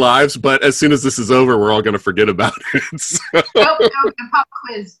archives in our lives, but as soon as this is over, we're all going to forget about it. So. The pop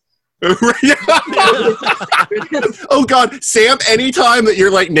quiz. Oh God, Sam, anytime that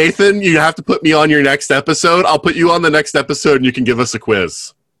you're like, Nathan, you have to put me on your next episode, I'll put you on the next episode and you can give us a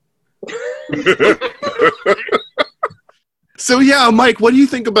quiz. So yeah, Mike, what do you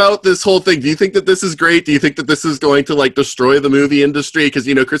think about this whole thing? Do you think that this is great? Do you think that this is going to like destroy the movie industry? Because,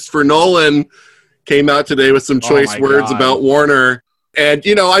 you know, Christopher Nolan came out today with some choice words about Warner. And,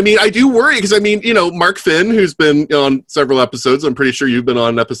 you know, I mean, I do worry because, I mean, you know, Mark Finn, who's been on several episodes, I'm pretty sure you've been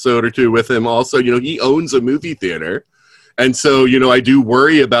on an episode or two with him also, you know, he owns a movie theater. And so, you know, I do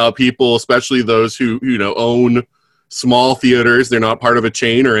worry about people, especially those who, you know, own small theaters. They're not part of a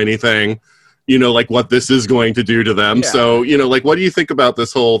chain or anything. You know, like what this is going to do to them. Yeah. So, you know, like, what do you think about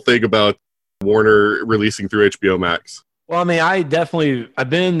this whole thing about Warner releasing through HBO Max? Well, I mean, I've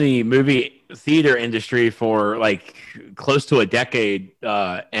been in the movie theater industry for like close to a decade.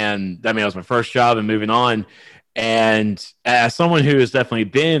 And I mean, that was my first job and moving on. And as someone who has definitely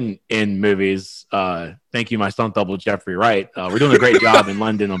been in movies, thank you, my stunt double, Jeffrey Wright. We're doing a great job in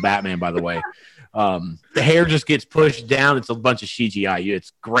London on Batman, by the way. The hair just gets pushed down. It's a bunch of CGI.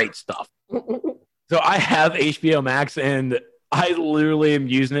 It's great stuff. So I have HBO Max, and I literally am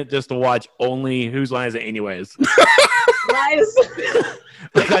using it just to watch only Whose Line Is It Anyways? Lies.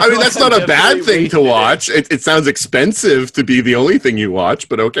 I mean, that's not a bad thing to watch. It sounds expensive to be the only thing you watch,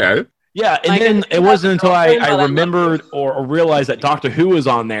 but okay. Yeah, and then it wasn't until I remembered or realized that Doctor Who was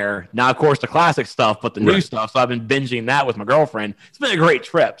on there. Now, of course, the classic stuff, but the new stuff. So I've been binging that with my girlfriend. It's been a great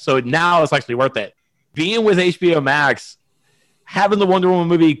trip. So now it's actually worth it. Being with HBO Max, having the Wonder Woman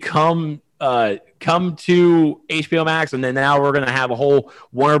movie come to HBO Max, and then now we're going to have a whole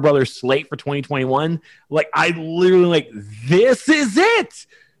Warner Brothers slate for 2021. Like, I literally, like, this is it.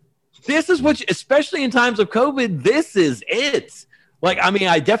 This is what, especially in times of COVID, this is it. Like, I mean,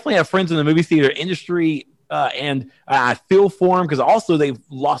 I definitely have friends in the movie theater industry, and I feel for them because also they've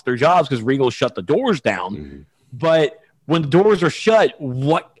lost their jobs because Regal shut the doors down. Mm-hmm. But when the doors are shut,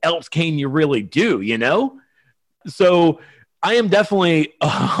 what else can you really do, you know? So I am definitely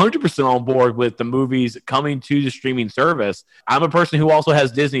 100% on board with the movies coming to the streaming service. I'm a person who also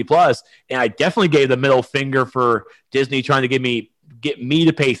has Disney Plus, and I definitely gave the middle finger for Disney trying to get me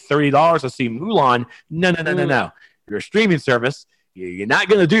to pay $30 to see Mulan. No. You're a streaming service. You're not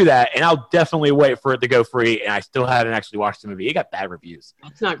going to do that, and I'll definitely wait for it to go free, and I still haven't actually watched the movie. It got bad reviews.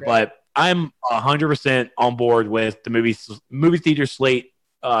 That's not great. But I'm 100% on board with the movie theater slate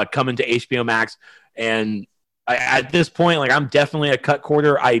coming to HBO Max, and at this point, like, I'm definitely a cut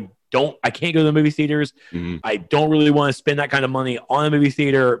quarter. I can't go to the movie theaters. Mm-hmm. I don't really want to spend that kind of money on a movie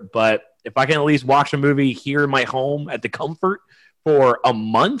theater, but if I can at least watch a movie here in my home at the comfort for a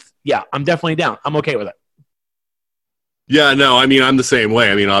month, yeah, I'm definitely down. I'm okay with it. Yeah, no, I mean, I'm the same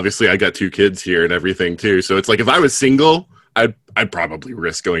way. I mean, obviously, I got 2 kids here and everything, too. So it's like, if I was single, I'd probably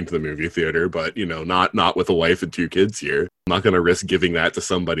risk going to the movie theater, but, you know, not with a wife and 2 kids here. I'm not going to risk giving that to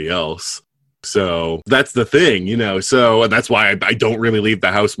somebody else. So that's the thing, you know. So, and that's why I don't really leave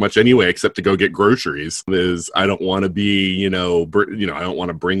the house much anyway, except to go get groceries. Is I don't want to be, I don't want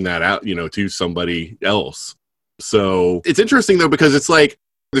to bring that out, to somebody else. So it's interesting though, because it's like,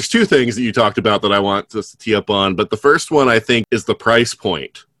 there's 2 things that you talked about that I want us to tee up on. But the first one, I think, is the price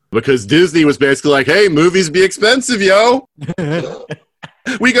point. Because Disney was basically like, hey, movies be expensive, yo.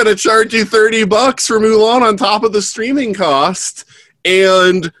 We got to charge you $30 for Mulan on top of the streaming cost.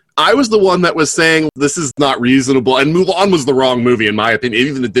 And I was the one that was saying this is not reasonable. And Mulan was the wrong movie, in my opinion.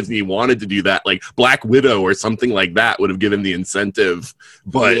 Even if Disney wanted to do that, like Black Widow or something like that would have given the incentive.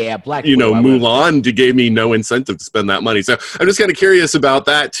 But, yeah, Black Widow, Mulan gave me no incentive to spend that money. So I'm just kind of curious about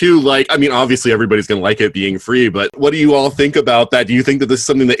that, too. Like, I mean, obviously everybody's going to like it being free, but what do you all think about that? Do you think that this is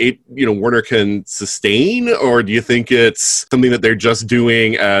something that, Warner can sustain? Or do you think it's something that they're just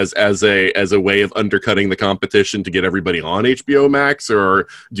doing as a way of undercutting the competition to get everybody on HBO Max? Or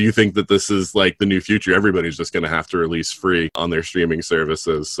do you think that this is like the new future? Everybody's just going to have to release free on their streaming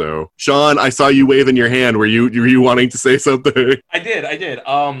services. So, Sean, I saw you waving your hand. Were you wanting to say something? I did.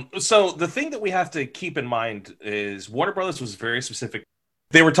 So the thing that we have to keep in mind is Warner Brothers was very specific.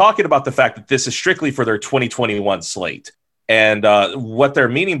 They were talking about the fact that this is strictly for their 2021 slate. And what they're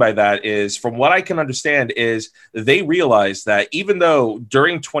meaning by that is, from what I can understand, is they realize that even though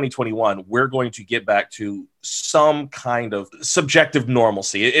during 2021, we're going to get back to some kind of subjective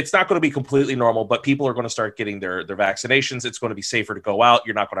normalcy. It's not going to be completely normal, but people are going to start getting their vaccinations. It's going to be safer to go out.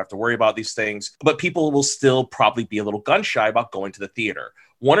 You're not going to have to worry about these things, but people will still probably be a little gun shy about going to the theater.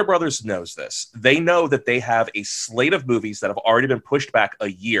 Warner Brothers knows this. They know that they have a slate of movies that have already been pushed back a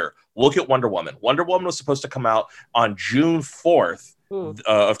year. Look at Wonder Woman. Wonder Woman was supposed to come out on June 4th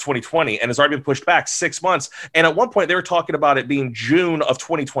of 2020, and has already been pushed back 6 months. And at one point they were talking about it being June of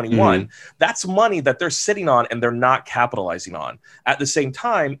 2021. That's money that they're sitting on and they're not capitalizing on. At the same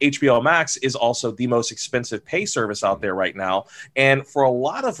time, HBO Max is also the most expensive pay service out there right now. And for a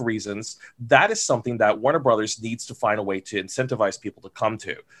lot of reasons, that is something that Warner Brothers needs to find a way to incentivize people to come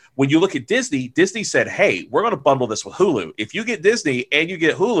to. When you look at Disney, Disney said, hey, we're going to bundle this with Hulu. If you get Disney and you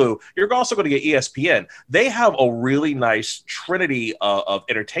get Hulu, you're also going to get ESPN. They have a really nice trinity of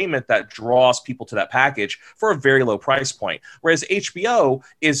entertainment that draws people to that package for a very low price point. Whereas HBO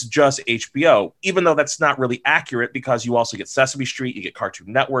is just HBO, even though that's not really accurate, because you also get Sesame Street, you get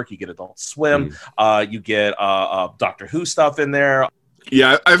Cartoon Network, you get Adult Swim, you get Doctor Who stuff in there.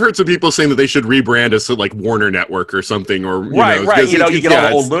 Yeah, I've heard some people saying that they should rebrand as like Warner Network or something, or right. You know, you get all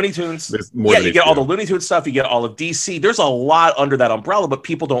the old Looney Tunes. Yeah, you get all the Looney Tunes stuff. You get all of DC. There's a lot under that umbrella, but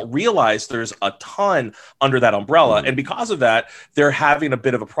people don't realize there's a ton under that umbrella, and because of that, they're having a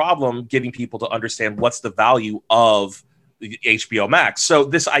bit of a problem getting people to understand what's the value of HBO Max. So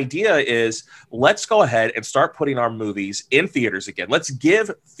this idea is, let's go ahead and start putting our movies in theaters again. Let's give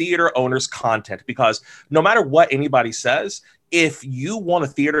theater owners content, because no matter what anybody says, if you want a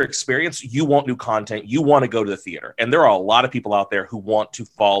theater experience, you want new content, you want to go to the theater. And there are a lot of people out there who want to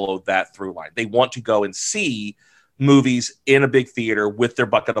follow that through line. They want to go and see movies in a big theater with their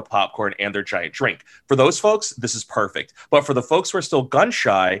bucket of popcorn and their giant drink. For those folks, this is perfect. But for the folks who are still gun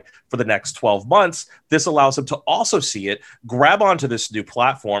shy for the next 12 months, this allows them to also see it, grab onto this new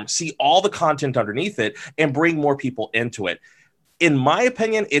platform, see all the content underneath it, and bring more people into it. In my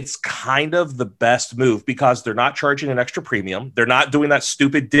opinion, it's kind of the best move, because they're not charging an extra premium. They're not doing that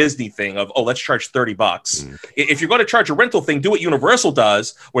stupid Disney thing of, oh, let's charge $30. If you're going to charge a rental thing, do what Universal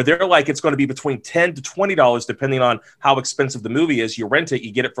does, where they're like, it's going to be between $10 to $20, depending on how expensive the movie is. You rent it,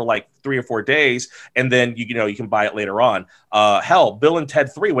 you get it for like 3 or 4 days, and then you can buy it later on. Hell, Bill and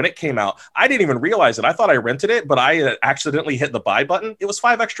Ted 3, when it came out, I didn't even realize it. I thought I rented it, but I accidentally hit the buy button. It was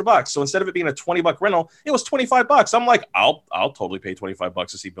 $5 extra. So instead of it being a $20 rental, it was $25. I'm like, I'll totally pay $25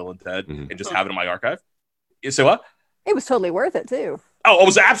 to see Bill and Ted and just have it in my archive. So what? It was totally worth it too. Oh, it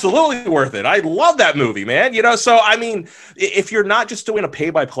was absolutely worth it. I love that movie, man. So I mean, if you're not just doing a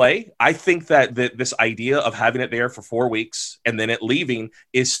pay-by-play, I think that this idea of having it there for 4 weeks and then it leaving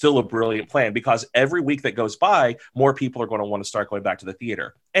is still a brilliant plan, because every week that goes by, more people are going to want to start going back to the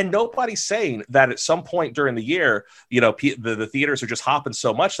theater. And nobody's saying that at some point during the year, the theaters are just hopping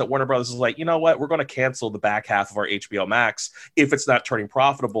so much that Warner Brothers is like, you know what, we're going to cancel the back half of our HBO Max if it's not turning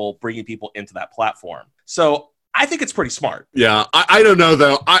profitable, bringing people into that platform. So I think it's pretty smart. Yeah, I don't know,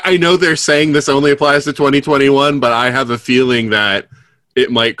 though. I know they're saying this only applies to 2021, but I have a feeling that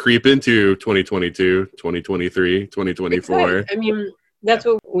it might creep into 2022, 2023, 2024. I mean, that's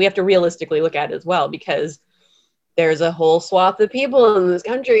what we have to realistically look at as well, because there's a whole swath of people in this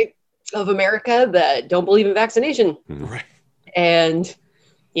country of America that don't believe in vaccination. Right. And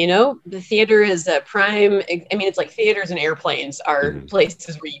the theater is a prime. I mean, it's like theaters and airplanes are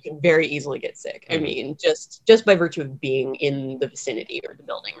places where you can very easily get sick. I mean, just by virtue of being in the vicinity or the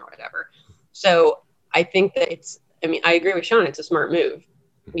building or whatever. So I think that I agree with Sean. It's a smart move,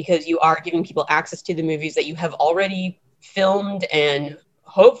 because you are giving people access to the movies that you have already filmed and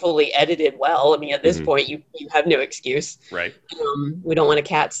hopefully edited well. I mean, at this point, you have no excuse. Right. We don't want a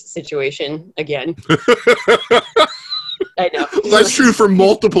Cats situation again. I know. That's true for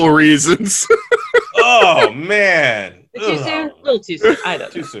multiple reasons. Oh, man. Too soon? A little too soon. I don't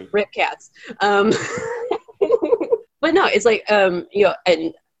know. Too soon. Rip Cats. But no, it's like,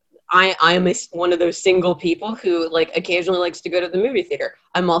 and I am one of those single people who occasionally likes to go to the movie theater.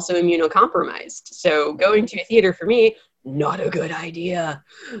 I'm also immunocompromised. So going to a theater for me, not a good idea.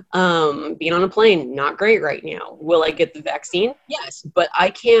 Being on a plane, not great right now. Will I get the vaccine? Yes, but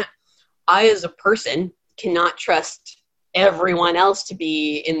I as a person cannot trust everyone else to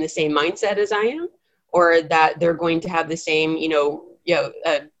be in the same mindset as I am, or that they're going to have the same,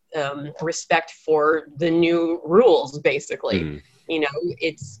 respect for the new rules, basically.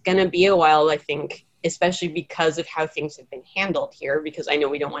 It's going to be a while, I think, especially because of how things have been handled here, because I know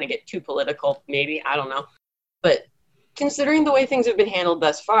we don't want to get too political, maybe, I don't know. But considering the way things have been handled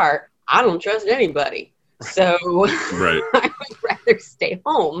thus far, I don't trust anybody. So right. I would rather stay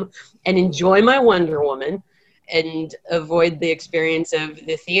home and enjoy my Wonder Woman and avoid the experience of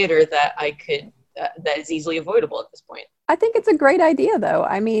the theater that that is easily avoidable at this point. I think it's a great idea, though.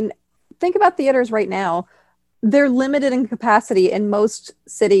 I mean, think about theaters right now. They're limited in capacity in most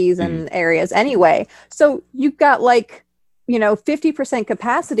cities and areas anyway. So you've got 50%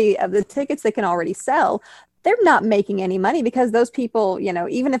 capacity of the tickets they can already sell. they're not making any money because those people, you know,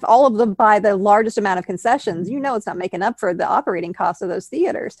 even if all of them buy the largest amount of concessions, you know, it's not making up for the operating costs of those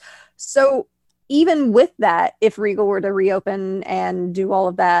theaters. So even with that, if Regal were to reopen and do all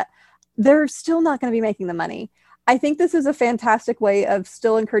of that, they're still not going to be making the money. I think this is a fantastic way of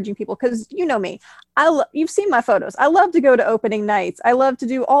still encouraging people because you know me, you've seen my photos. I love to go to opening nights. I love to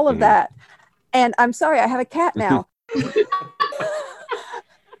do all of that. And I'm sorry, I have a cat now.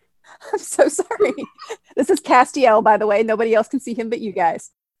 I'm so sorry. This is Castiel, by the way. Nobody else can see him but you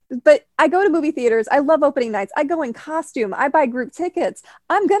guys. But I go to movie theaters. I love opening nights. I go in costume. I buy group tickets.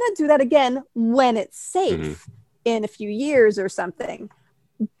 I'm going to do that again when it's safe in a few years or something.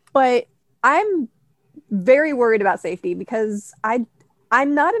 But I'm very worried about safety because I'm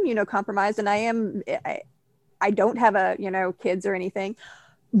not immunocompromised and I don't have kids or anything.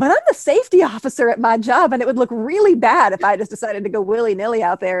 But I'm the safety officer at my job, and it would look really bad if I just decided to go willy-nilly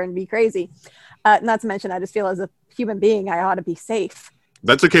out there and be crazy. Not to mention, I just feel as a human being, I ought to be safe.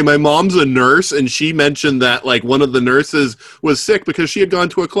 That's okay. My mom's a nurse, and she mentioned that like one of the nurses was sick because she had gone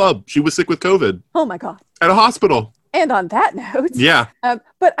to a club. She was sick with COVID. Oh, my God. At a hospital. And on that note, yeah.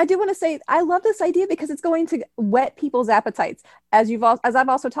 But I do want to say I love this idea because it's going to whet people's appetites. As I've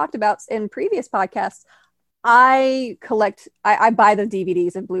also talked about in previous podcasts, I buy the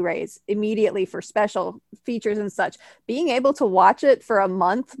DVDs and Blu-rays immediately for special features and such. Being able to watch it for a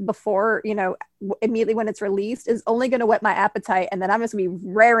month before, immediately when it's released is only going to whet my appetite. And then I'm just going to be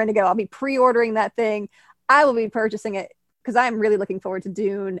raring to go. I'll be pre-ordering that thing. I will be purchasing it because I'm really looking forward to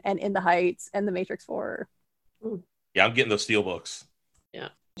Dune and In the Heights and The Matrix 4. Yeah, I'm getting those steelbooks. Yeah.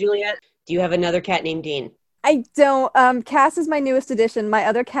 Juliet, do you have another cat named Dean? I don't. Cass is my newest addition. My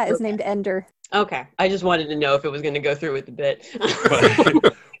other cat is named Ender. Okay. I just wanted to know if it was going to go through with the bit.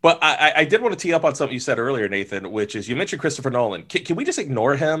 But I did want to tee up on something you said earlier, Nathan, which is you mentioned Christopher Nolan. Can we just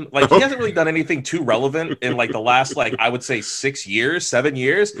ignore him? Like, he hasn't really done anything too relevant in like the last, like, I would say 7 years.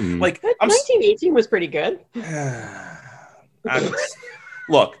 Like, 1918 was pretty good.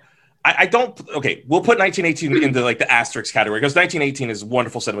 Look, I don't. Okay, we'll put 1918 into like the asterisk category because 1918 is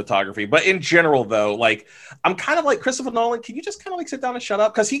wonderful cinematography. But in general, though, like I'm kind of like Christopher Nolan. Can you just kind of like sit down and shut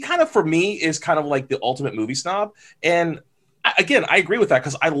up? Because he kind of, for me, is kind of like the ultimate movie snob. And again, I agree with that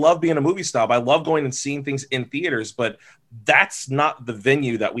because I love being a movie snob. I love going and seeing things in theaters, but that's not the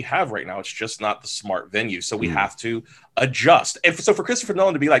venue that we have right now. It's just not the smart venue. So we have to adjust. So for Christopher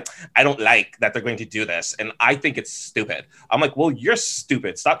Nolan to be like, I don't like that they're going to do this, and I think it's stupid. I'm like, well, you're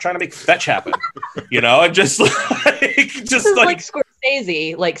stupid. Stop trying to make fetch happen. And just like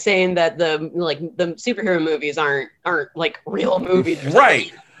Scorsese, like saying that the superhero movies aren't like real movies,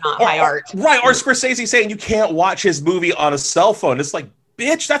 right? Not high art, right? Or Scorsese saying you can't watch his movie on a cell phone. It's like,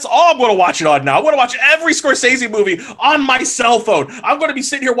 bitch, that's all I'm going to watch it on now. I'm going to watch every Scorsese movie on my cell phone. I'm going to be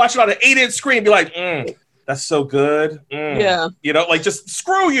sitting here watching on an 8-inch screen and be like, that's so good. Yeah. Like, just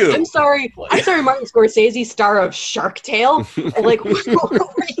screw you. I'm sorry, Martin Scorsese, star of Shark Tale. Like, we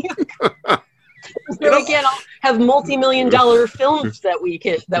can't all have multi-million-dollar films that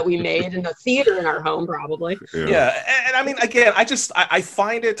we made in a theater in our home, probably. Yeah. And I mean, again, I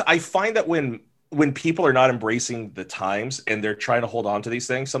find that when people are not embracing the times and they're trying to hold on to these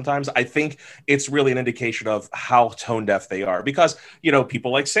things, sometimes I think it's really an indication of how tone deaf they are. Because,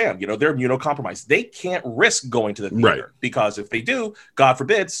 people like Sam, they're immunocompromised. They can't risk going to the theater because if they do, God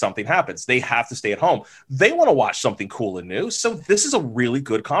forbid, something happens. They have to stay at home. They want to watch something cool and new. So this is a really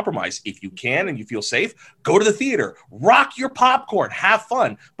good compromise. If you can and you feel safe, go to the theater, rock your popcorn, have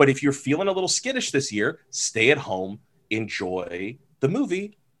fun. But if you're feeling a little skittish this year, stay at home, enjoy the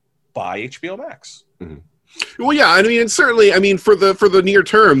movie. By HBO Max. Well, yeah, I mean, certainly, for the near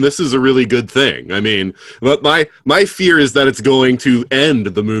term, this is a really good thing. I mean, but my fear is that it's going to end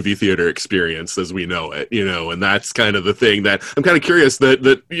the movie theater experience as we know it, and that's kind of the thing that I'm kind of curious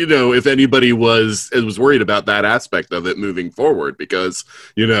that if anybody was worried about that aspect of it moving forward, because,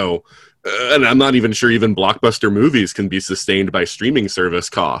 and I'm not even sure even blockbuster movies can be sustained by streaming service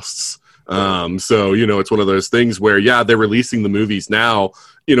costs. So, it's one of those things where, they're releasing the movies now,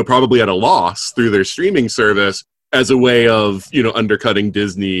 probably at a loss through their streaming service as a way of, undercutting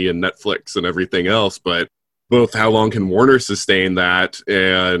Disney and Netflix and everything else. But both how long can Warner sustain that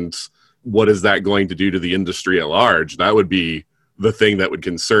and what is that going to do to the industry at large? That would be the thing that would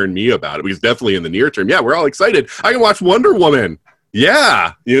concern me about it. Because definitely in the near term, we're all excited. I can watch Wonder Woman.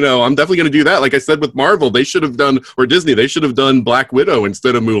 Yeah, I'm definitely going to do that. Like I said with Marvel, they should have done Black Widow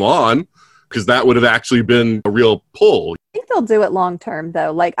instead of Mulan, because that would have actually been a real pull. I think they'll do it long term,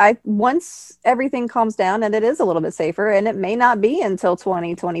 though. Like, once everything calms down and it is a little bit safer, and it may not be until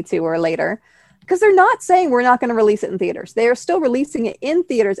 2022 or later, because they're not saying we're not going to release it in theaters. They are still releasing it in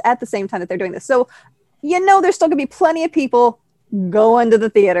theaters at the same time that they're doing this. So there's still going to be plenty of people going to the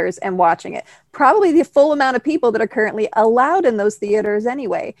theaters and watching it. Probably the full amount of people that are currently allowed in those theaters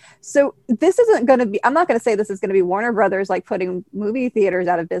anyway. So this isn't going to be, I'm not going to say this is going to be Warner Brothers like putting movie theaters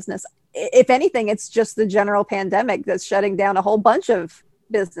out of business. If anything, it's just the general pandemic that's shutting down a whole bunch of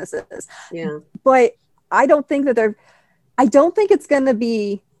businesses. Yeah. But I don't think it's going to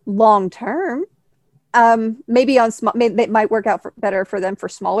be long term. Maybe it might work out better for them for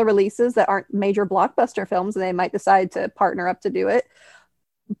smaller releases that aren't major blockbuster films, and they might decide to partner up to do it.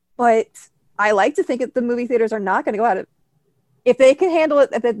 But I like to think that the movie theaters are not going to go out of, if they can handle it,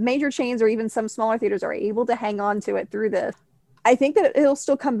 if the major chains or even some smaller theaters are able to hang on to it through this, I think that it'll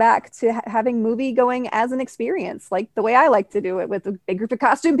still come back to having movie going as an experience, like the way I like to do it with a big group of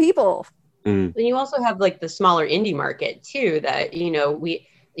costume people. Then you also have like the smaller indie market too, that,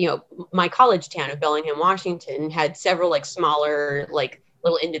 my college town of Bellingham, Washington had several like smaller, like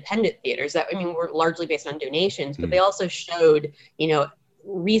little independent theaters that, were largely based on donations, but they also showed,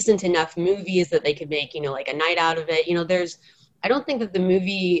 recent enough movies that they could make, like a night out of it. I don't think that the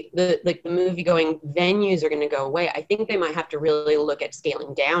movie going venues are going to go away. I think they might have to really look at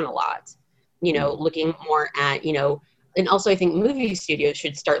scaling down a lot, looking more at, and also I think movie studios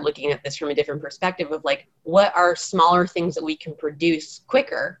should start looking at this from a different perspective of like, what are smaller things that we can produce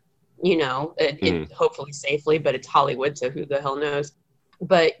quicker, hopefully safely, but it's Hollywood, so who the hell knows.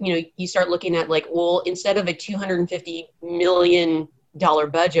 But, you start looking at like, well, instead of a $250 million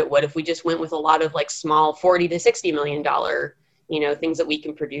budget, what if we just went with a lot of like small $40 to $60 million, things that we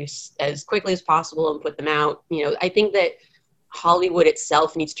can produce as quickly as possible and put them out. I think that Hollywood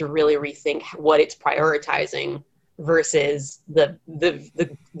itself needs to really rethink what it's prioritizing versus the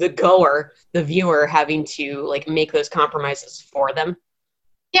viewer having to like make those compromises for them.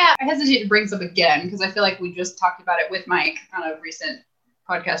 Yeah, I hesitate to bring this up again because I feel like we just talked about it with Mike on a recent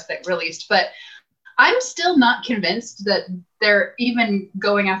podcast that released, but I'm still not convinced that they're even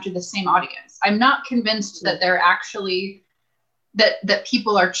going after the same audience. I'm not convinced that they're actually that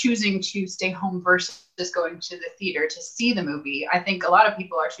people are choosing to stay home versus going to the theater to see the movie. I think a lot of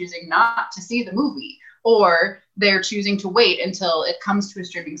people are choosing not to see the movie, or they're choosing to wait until it comes to a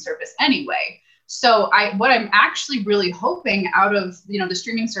streaming service anyway. So what I'm actually really hoping out of, the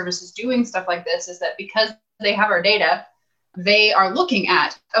streaming services doing stuff like this is that because they have our data, they are looking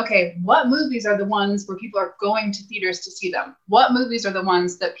at, okay, what movies are the ones where people are going to theaters to see them? What movies are the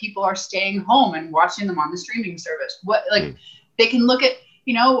ones that people are staying home and watching them on the streaming service? They can look at,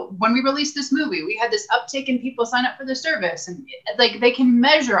 when we released this movie, we had this uptick in people sign up for the service, and like they can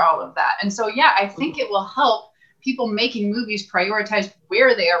measure all of that. And so, yeah, I think it will help people making movies prioritize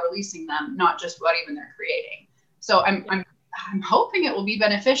where they are releasing them, not just what even they're creating. So I'm hoping it will be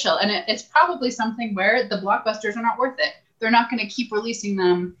beneficial, and it's probably something where the blockbusters are not worth it. They're not going to keep releasing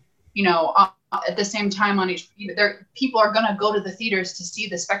them, at the same time on each. People are going to go to the theaters to see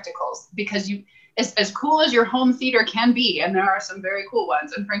the spectacles because as cool as your home theater can be, and there are some very cool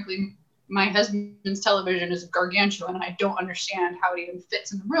ones, and frankly, my husband's television is gargantuan, and I don't understand how it even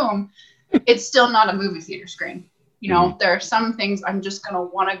fits in the room. It's still not a movie theater screen. There are some things I'm just going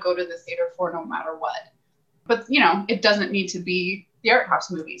to want to go to the theater for no matter what. But, it doesn't need to be the art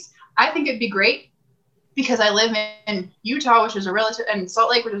house movies. I think it'd be great because I live in Utah, which is and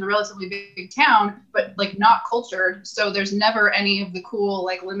Salt Lake, which is a relatively big town, but like not cultured. So there's never any of the cool,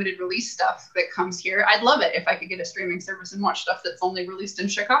 like limited release stuff that comes here. I'd love it if I could get a streaming service and watch stuff that's only released in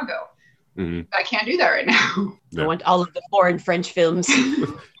Chicago. I can't do that right now. I want all of the foreign French films.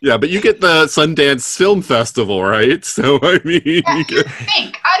 Yeah, but you get the Sundance Film Festival, right? So I mean,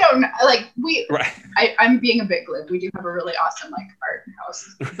 I don't know. Like I'm being a bit glib. We do have a really awesome like art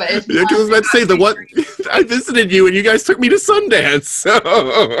house, but it's because I was about to say I visited you and you guys took me to Sundance. So.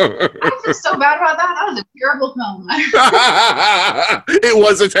 I feel so bad about that. That was a terrible film. It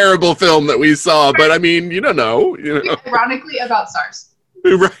was a terrible film that we saw, but I mean, you don't know. Ironically, about SARS.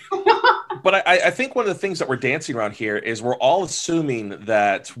 Right. But I think one of the things that we're dancing around here is we're all assuming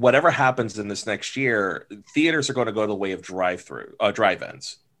that whatever happens in this next year, theaters are going to go the way of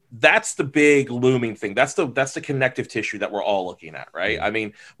drive-ins. That's the big looming thing. That's the connective tissue that we're all looking at, right? I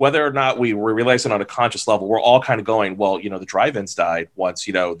mean, whether or not we realize it on a conscious level, we're all kind of going, well, the drive-ins died once,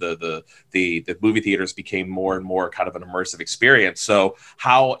 the movie theaters became more and more kind of an immersive experience. So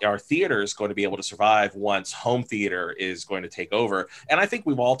how are theaters going to be able to survive once home theater is going to take over? And I think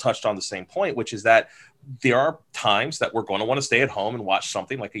we've all touched on the same point, which is that there are times that we're going to want to stay at home and watch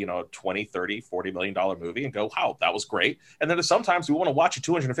something like, you know, a 20, 30, $40 million movie and go, wow, that was great. And then there's sometimes we want to watch a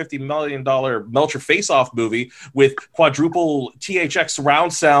 $250 million melt your face off movie with quadruple THX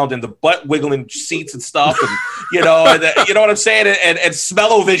surround sound and the butt wiggling seats and stuff. And, you know, you know what I'm saying? And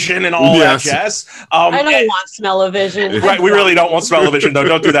smell-o-vision and all that jazz. I don't want smell-o-vision. Right. We really don't want smell-o-vision, though.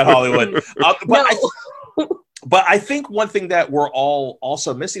 Don't do that, Hollywood. But I think one thing that we're all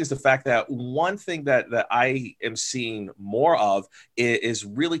also missing is the fact that one thing that I am seeing more of is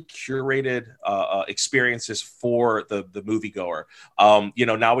really curated experiences for the moviegoer. You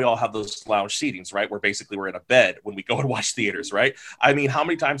know, now we all have those lounge seatings, right? Where basically we're in a bed when we go and watch theaters, right? I mean, how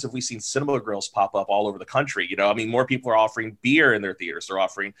many times have we seen cinema grills pop up all over the country? You know, I mean, more people are offering beer in their theaters. They're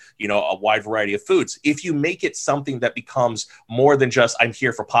offering, you know, a wide variety of foods. If you make it something that becomes more than just, I'm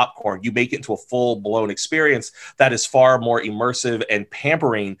here for popcorn, you make it into a full-blown experience that is far more immersive and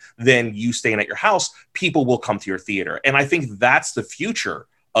pampering than you staying at your house, people will come to your theater. And I think that's the future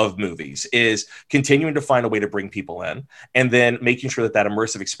of movies, is continuing to find a way to bring people in and then making sure that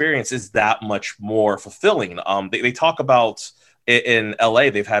immersive experience is that much more fulfilling. They talk about in LA,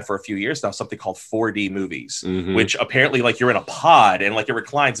 they've had for a few years now something called 4D movies, which apparently like you're in a pod and like it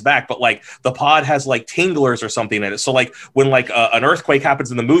reclines back, but like the pod has like tinglers or something in it. So like when like an earthquake happens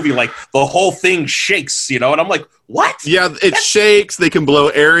in the movie, like the whole thing shakes, you know? And I'm like, what? Yeah, shakes. They can blow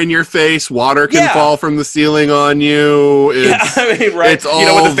air in your face. Water can fall from the ceiling on you. I mean, right. It's all, you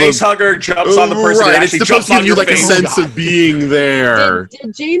know, when the face hugger jumps on the person, right. It's supposed to give you like a sense of being there.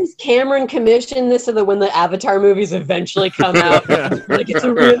 Did James Cameron commission this so that when the Avatar movies eventually come out, like it's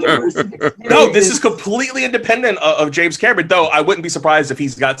a really immersive experience? No, this is completely independent of James Cameron, though I wouldn't be surprised if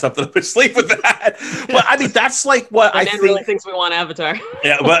he's got something up his sleeve with that. But I mean, that's like what I think. Really thinks we want Avatar.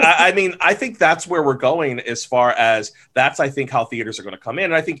 Yeah, but I mean, I think that's where we're going as far as that's, I think, how theaters are going to come in.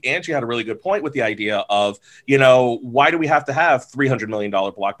 And I think Angie had a really good point with the idea of, you know, why do we have to have $300 million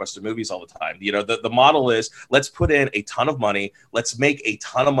blockbuster movies all the time? You know, the model is let's put in a ton of money. Let's make a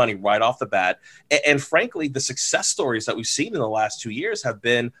ton of money right off the bat. And frankly, the success stories that we've seen in the last 2 years have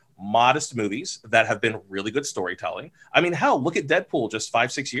been modest movies that have been really good storytelling. I mean, hell, look at Deadpool just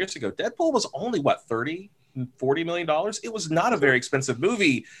 5-6 years ago. Deadpool was only, what, $40 million? It was not a very expensive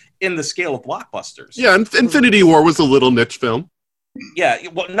movie in the scale of blockbusters. Yeah, Infinity War was a little niche film. Yeah,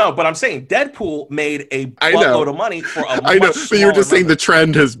 well, no, but I'm saying Deadpool made a buttload of money for a I know, but you were just saying the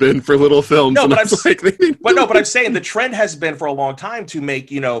trend has been for little films. No, but I'm saying the trend has been for a long time to make,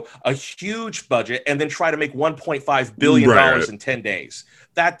 you know, a huge budget and then try to make $1.5 billion in 10 days.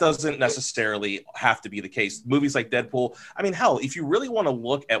 That doesn't necessarily have to be the case. Movies like Deadpool, I mean, hell, if you really want to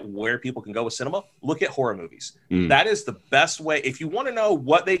look at where people can go with cinema, look at horror movies. That is the best way. If you want to know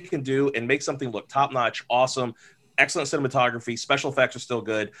what they can do and make something look top-notch, awesome, excellent cinematography, special effects are still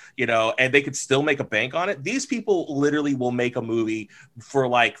good, you know, and they could still make a bank on it. These people literally will make a movie for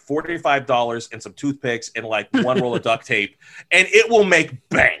like $45 and some toothpicks and like one roll of duct tape, and it will make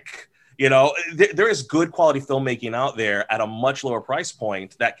bank. You know, there is good quality filmmaking out there at a much lower price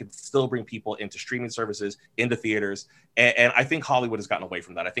point that could still bring people into streaming services, into theaters. And I think Hollywood has gotten away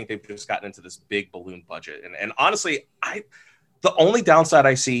from that. I think they've just gotten into this big balloon budget. And honestly, the only downside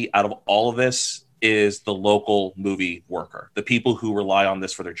I see out of all of this is the local movie worker, the people who rely on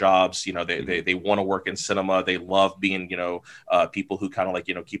this for their jobs. You know, they want to work in cinema. They love being, you know, people who kind of like,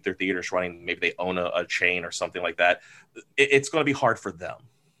 you know, keep their theaters running. Maybe they own a chain or something like that. It's going to be hard for them.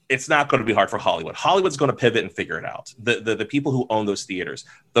 It's not going to be hard for Hollywood. Hollywood's going to pivot and figure it out. The people who own those theaters,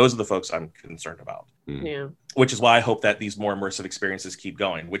 those are the folks I'm concerned about. Yeah. Which is why I hope that these more immersive experiences keep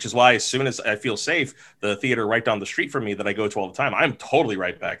going. Which is why as soon as I feel safe, the theater right down the street from me that I go to all the time, I'm totally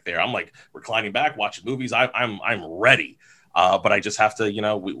right back there. I'm like reclining back, watching movies. I'm ready. But I just have to, you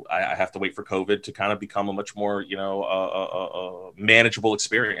know, I have to wait for COVID to kind of become a much more, you know, manageable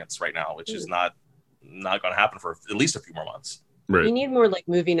experience right now, which is not going to happen for at least a few more months. Right. You need more like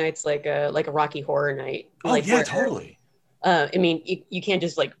movie nights, like a Rocky Horror Night. Oh like yeah, totally. I mean, you can't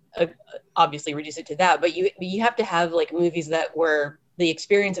just like obviously reduce it to that, but you have to have like movies that where the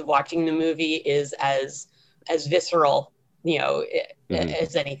experience of watching the movie is as visceral, you know,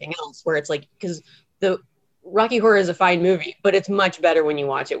 as anything else. Where it's like, because the Rocky Horror is a fine movie, but it's much better when you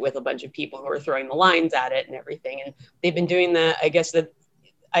watch it with a bunch of people who are throwing the lines at it and everything. And they've been doing that. I guess that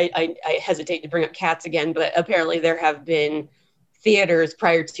I hesitate to bring up Cats again, but apparently there have been theaters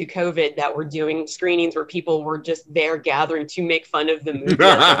prior to COVID that were doing screenings where people were just there gathering to make fun of the movie.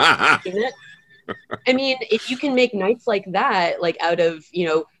 I mean, if you can make nights like that, like out of, you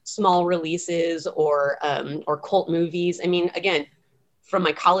know, small releases or cult movies. I mean, again, from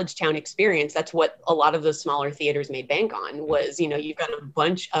my college town experience, that's what a lot of those smaller theaters made bank on was, you know, you've got a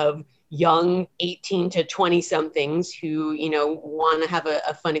bunch of young 18 to 20 somethings who, want to have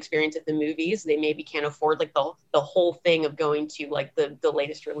a fun experience at the movies. They maybe can't afford like the whole thing of going to like the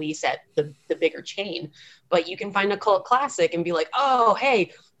latest release at the bigger chain, but you can find a cult classic and be like, oh,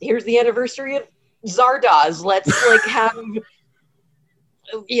 hey, here's the anniversary of Zardoz. Let's like have,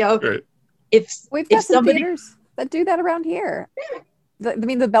 Right. We've got some theaters that do that around here. The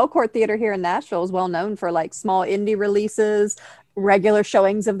Belcourt Theater here in Nashville is well known for like small indie releases, regular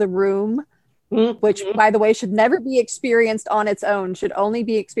showings of The Room, which, by the way, should never be experienced on its own, should only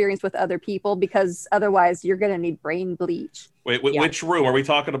be experienced with other people, because otherwise you're going to need brain bleach. Wait, which Room? Are we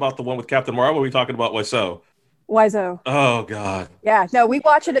talking about the one with Captain Marvel, or are we talking about Wiseau? Wiseau. Oh, God. Yeah, no, we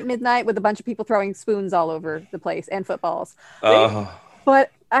watch it at midnight with a bunch of people throwing spoons all over the place and footballs.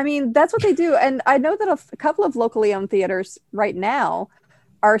 But I mean, that's what they do. And I know that a couple of locally owned theaters right now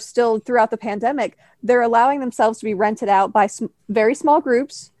are still, throughout the pandemic, they're allowing themselves to be rented out by very small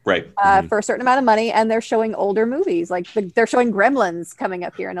groups, right, for a certain amount of money, and they're showing older movies. Like they're showing Gremlins coming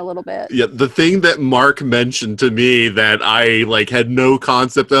up here in a little bit. Yeah, the thing that Mark mentioned to me that I like had no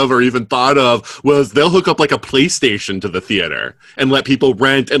concept of or even thought of was they'll hook up like a PlayStation to the theater and let people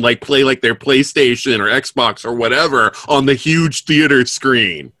rent and like play like their PlayStation or Xbox or whatever on the huge theater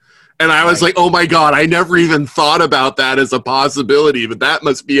screen. And I was like, oh my God, I never even thought about that as a possibility, but that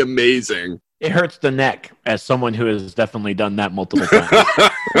must be amazing. It hurts the neck, as someone who has definitely done that multiple times.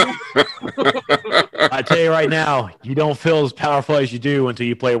 I tell you right now, you don't feel as powerful as you do until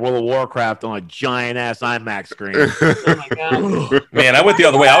you play World of Warcraft on a giant-ass IMAX screen. Oh my God. Man, I went the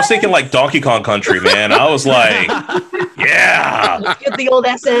other way. I was thinking like Donkey Kong Country, man. I was like, yeah. Let's get the old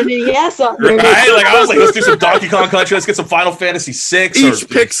SNES on there. Right? Like, I was like, let's do some Donkey Kong Country. Let's get some Final Fantasy VI. Each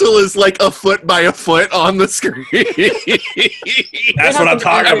pixel is like a foot by a foot on the screen. That's what I'm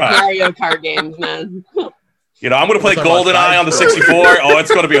talking about. Mario Kart games, man. You know, I'm going to play GoldenEye on the 64. Oh, it's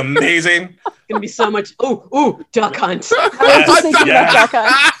going to be amazing. It's going to be so much. Ooh, Duck Hunt. I was just thinking about Duck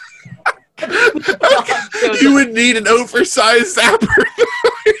Hunt. You would need an oversized zapper.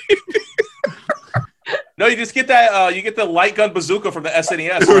 No, you just get that. You get the light gun bazooka from the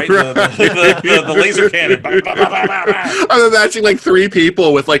SNES, right? The laser cannon. I'm imagining like three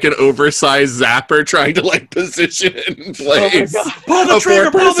people with like an oversized zapper trying to like position it in place. Pull the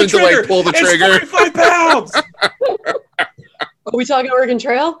trigger! Pull the trigger! To, like, pull the trigger. It's 45 pounds. Are we talking Oregon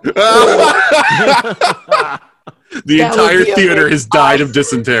Trail? The entire theater has died of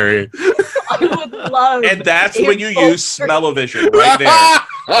dysentery. I would love. And that's when you use smell-o-vision right there.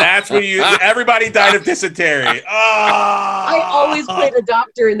 That's when everybody died of dysentery. I always played a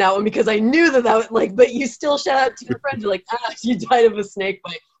doctor in that one because I knew that would like, but you still shout out to your friends. You're like, you died of a snake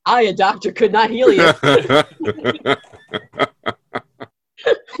bite. A doctor could not heal you.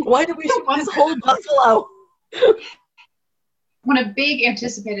 Why did we shoot this whole buffalo? When a big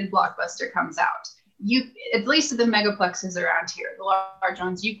anticipated blockbuster comes out, at least at the megaplexes around here, the large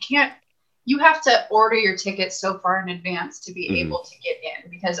ones, you have to order your tickets so far in advance to be able to get in,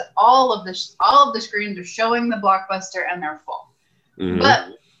 because all of the screens are showing the blockbuster and they're full. But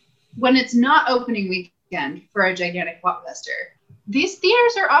when it's not opening weekend for a gigantic blockbuster, these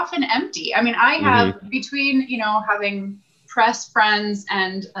theaters are often empty. I mean, I have between, having press friends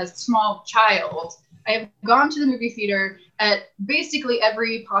and a small child, I have gone to the movie theater at basically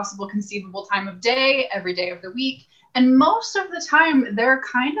every possible conceivable time of day, every day of the week. And most of the time, they're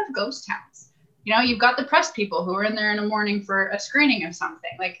kind of ghost towns. You've got the press people who are in there in the morning for a screening of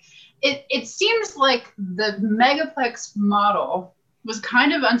something. Like, it seems like the megaplex model was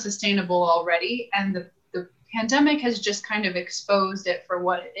kind of unsustainable already. And the pandemic has just kind of exposed it for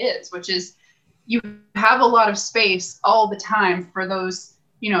what it is, which is you have a lot of space all the time for those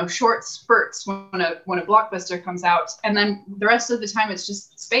short spurts when a blockbuster comes out, and then the rest of the time it's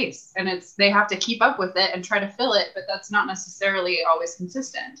just space, and they have to keep up with it and try to fill it, but that's not necessarily always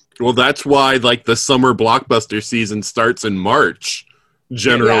consistent. Well, that's why like the summer blockbuster season starts in March.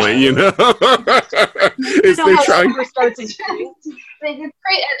 Generally, they're trying. It's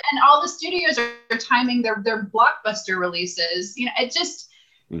great, and all the studios are timing their blockbuster releases. It just.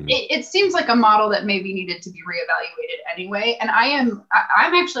 It seems like a model that maybe needed to be reevaluated anyway. And I'm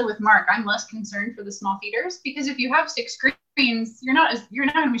actually with Mark. I'm less concerned for the small theaters, because if you have 6 screens, you're not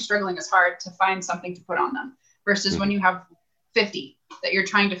going to be struggling as hard to find something to put on them versus when you have 50 that you're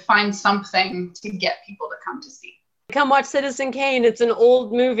trying to find something to get people to come to see. Come watch Citizen Kane. It's an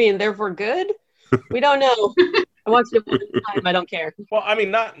old movie and therefore good. We don't know. I watched it one time. I don't care. Well, I mean,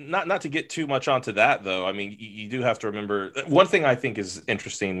 not to get too much onto that, though. I mean, you do have to remember one thing I think is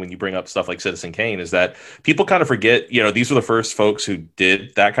interesting when you bring up stuff like Citizen Kane is that people kind of forget, these were the first folks who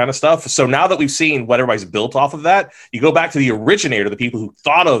did that kind of stuff. So now that we've seen what everybody's built off of that, you go back to the originator, the people who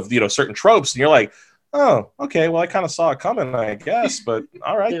thought of, certain tropes, and you're like, oh, okay, well, I kind of saw it coming, I guess, but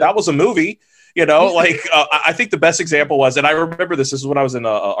all right, that was a movie, I think the best example was, and I remember this is when I was in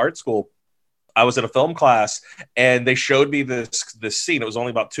art school. I was in a film class and they showed me this scene. It was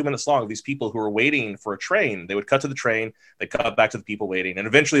only about 2 minutes long of these people who were waiting for a train. They would cut to the train, they cut back to the people waiting, and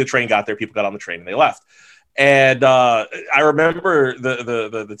eventually the train got there, people got on the train and they left. And I remember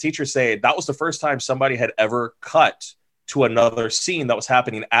the teacher saying that was the first time somebody had ever cut to another scene that was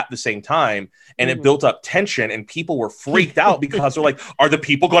happening at the same time, and it built up tension, and people were freaked out because they're like, are the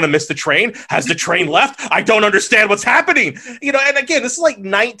people going to miss the train? Has the train left? I don't understand what's happening. And again, this is like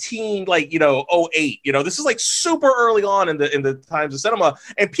 08, this is like super early on in the times of cinema,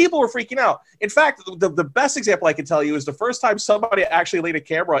 and people were freaking out. In fact, the best example I can tell you is the first time somebody actually laid a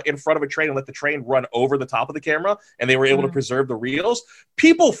camera in front of a train and let the train run over the top of the camera, and they were able to preserve the reels.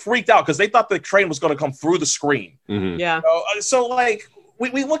 People freaked out because they thought the train was going to come through the screen. Yeah. So like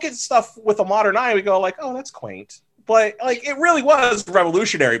we look at stuff with a modern eye, we go like, oh, that's quaint, but like it really was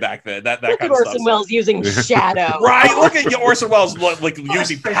revolutionary back then. That look kind at of Orson stuff. Welles using shadow. Right, look at Orson Welles like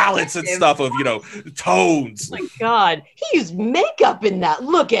using palettes and stuff of tones. Oh my God, he used makeup in that.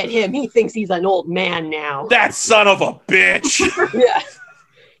 Look at him. He thinks he's an old man now. That son of a bitch. Yeah,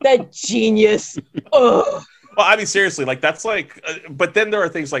 that genius. Ugh. Well, I mean, seriously, like that's like, but then there are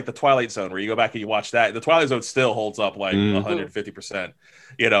things like the Twilight Zone where you go back and you watch that. The Twilight Zone still holds up like 150%.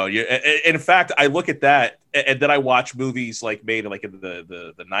 In fact, I look at that and then I watch movies like made like in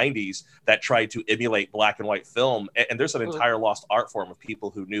the 90s that tried to emulate black and white film. And there's an entire lost art form of people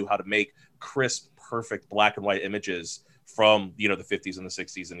who knew how to make crisp, perfect black and white images from the 50s and the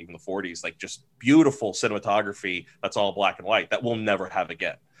 60s and even the 40s, like just beautiful cinematography that's all black and white that we'll never have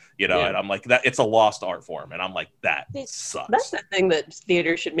again. And I'm like, that it's a lost art form, and I'm like, that sucks. That's the thing that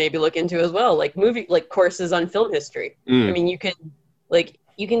theater should maybe look into as well, like courses on film history. I mean, you can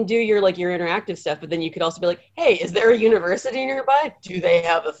do your interactive stuff, but then you could also be like, hey, is there a university nearby? Do they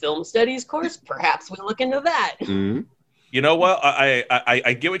have a film studies course? Perhaps we look into that. You know what?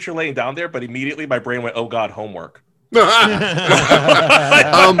 I get what you're laying down there, but immediately my brain went, oh God, homework. Let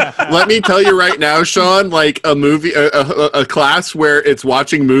me tell you right now, Sean, like a movie, a class where it's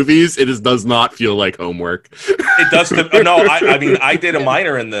watching movies, does not feel like homework. It does. No, I mean, I did a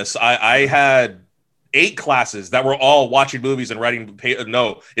minor in this. I had 8 classes that were all watching movies and writing.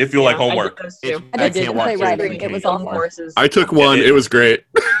 No, it feel like homework. I did play writing. It was all courses. I took one. It was great.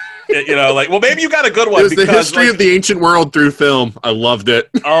 Well, maybe you got a good one. It was the history of the ancient world through film. I loved it.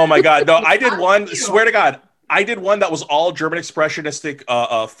 Oh my God. No, I did one. Swear to God. I did one that was all German expressionistic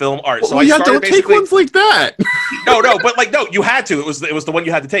film art. So don't take ones like that. No, you had to. It was the one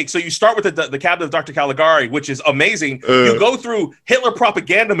you had to take. So you start with the Cabinet of Dr. Caligari, which is amazing. You go through Hitler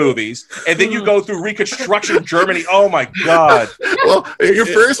propaganda movies, and then you go through Reconstruction of Germany. Oh my God! Well, your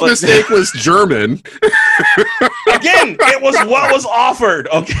first mistake was German. Again, it was what was offered.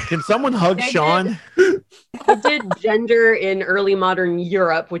 Okay, can someone hug Sean? I did gender in early modern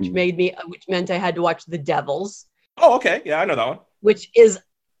Europe, which meant I had to watch The Devils. Oh, okay. Yeah, I know that one. Which is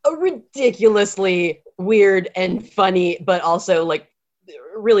a ridiculously weird and funny, but also like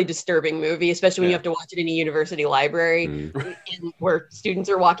really disturbing movie, especially when you have to watch it in a university library where students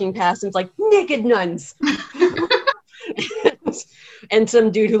are walking past and it's like naked nuns. And some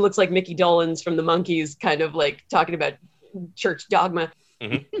dude who looks like Mickey Dolenz from the Monkees kind of like talking about church dogma.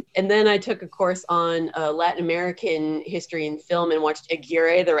 And then I took a course on Latin American history and film and watched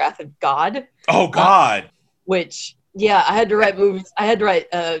Aguirre, The Wrath of God. Oh God! Which, I had to write movies. I had to write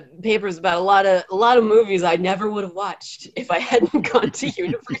papers about a lot of movies I never would have watched if I hadn't gone to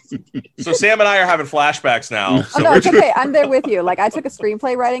university. So Sam and I are having flashbacks now. Oh no, it's okay. I'm there with you. Like I took a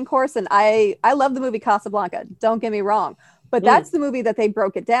screenplay writing course, and I love the movie Casablanca. Don't get me wrong, but that's the movie that they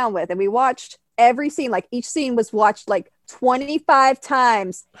broke it down with, and we watched every scene. Like each scene was watched like 25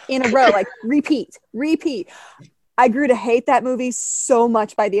 times in a row, like repeat. I grew to hate that movie so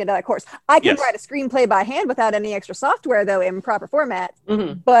much by the end of that course. I can write a screenplay by hand without any extra software, though, in proper format.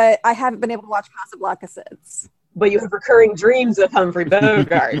 But I haven't been able to watch Casablanca since. But you have recurring dreams of Humphrey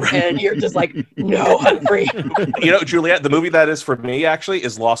Bogart, and you're just like, no, Humphrey. Juliet, the movie that is for me actually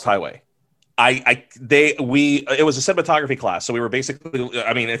is Lost Highway. It was a cinematography class, so we were basically,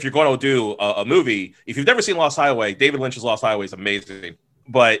 I mean, if you're going to do a movie, if you've never seen Lost Highway, David Lynch's Lost Highway is amazing.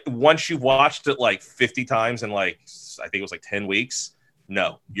 But once you've watched it like 50 times in like, I think it was like 10 weeks,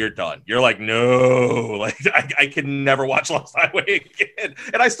 no, you're done. You're like, no, like I can never watch Lost Highway again.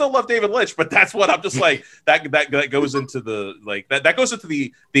 And I still love David Lynch, but that's what I'm just like, that goes into the, like, that goes into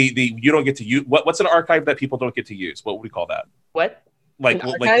the you don't get to use, what's an archive that people don't get to use? What would we call that? What? Like,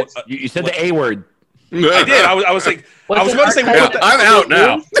 You said the A word. I did. I was like, I was going to say, I'm out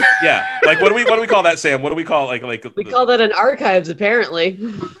now. Yeah. Like, what do we call that, Sam? What do we call we call that an archives, apparently.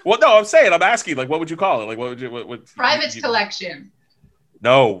 Well, no, I'm asking, like, what would you call it? Like, what would you, Private collection.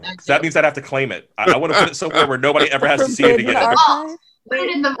 No, that means I'd have to claim it. I want to put it somewhere where nobody ever has to see it again. Put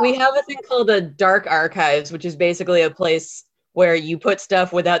it in the We have a thing called a dark archives, which is basically a place where you put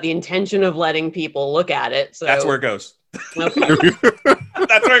stuff without the intention of letting people look at it. So That's where it goes. Okay.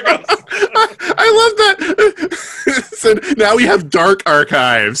 That's where it goes. I love that. So now we have dark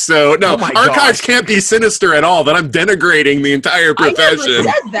archives. So no, archives can't be sinister at all. That I'm denigrating the entire profession. I never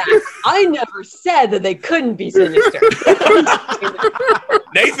said that. I never said that they couldn't be sinister.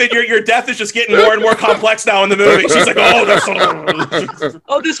 Nathan, your death is just getting more and more complex now in the movie. She's like, oh, that's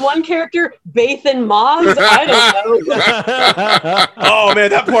oh, this one character, Bathan Moggs? I don't know. Oh man,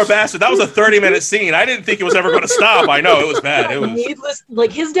 that poor bastard. That was a 30-minute scene. I didn't think it was ever going to stop. I know it was bad. It was needless.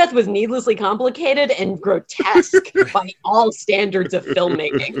 Like his death was needlessly complicated and grotesque by all standards of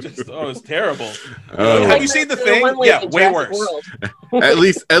filmmaking. it was terrible. Oh. Have you seen The Thing? Yeah, way worse. At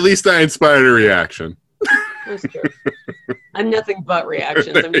least I inspired a reaction. That's true. I'm nothing but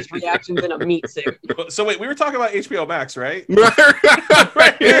reactions. I'm just reactions in a meat suit. So wait, we were talking about HBO Max, right?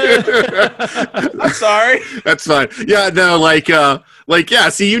 I'm sorry. That's fine. Yeah, no, yeah.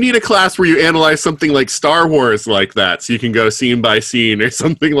 See, you need a class where you analyze something like Star Wars like that, so you can go scene by scene or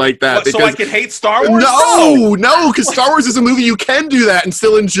something like that. So I can hate Star Wars? No, because Star Wars is a movie you can do that and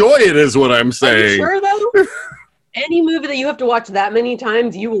still enjoy it. Is what I'm saying. Are you sure though? Any movie that you have to watch that many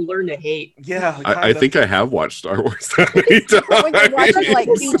times, you will learn to hate. Yeah, I think I have watched Star Wars that many times. When you watch it, like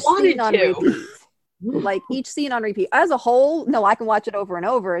each scene on repeat, like each scene on repeat. As a whole, no, I can watch it over and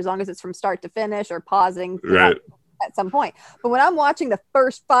over as long as it's from start to finish or pausing right at some point. But when I'm watching the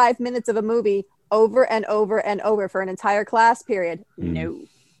first 5 minutes of a movie over and over and over for an entire class period, no.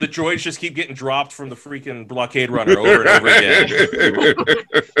 The droids just keep getting dropped from the freaking blockade runner over and over again.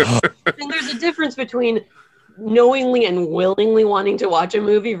 And there's a difference between knowingly and willingly wanting to watch a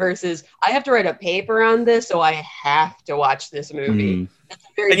movie versus I have to write a paper on this, so I have to watch this movie. That's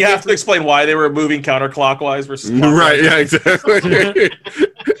and you have to explain why they were moving counterclockwise versus clockwise. Right, yeah, exactly.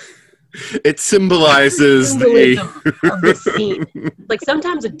 It symbolizes the scene. Like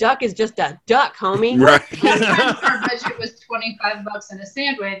sometimes a duck is just a duck, homie. Right. Our budget was $25 and a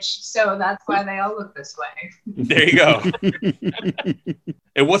sandwich, so that's why they all look this way. There you go.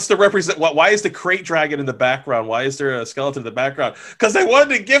 And what's the why is the crate dragon in the background? Why is there a skeleton in the background? Because they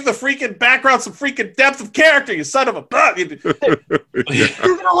wanted to give the freaking background some freaking depth of character, you son of a butt. You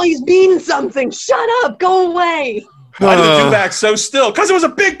can always mean something. Shut up. Go away. Why did the do-bag so still? Because it was a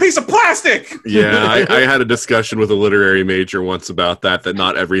big piece of plastic! Yeah, I had a discussion with a literary major once about that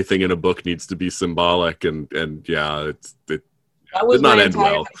not everything in a book needs to be symbolic, and yeah, it that was did not my end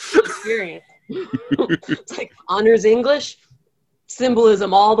entire well. experience. It's like honors English,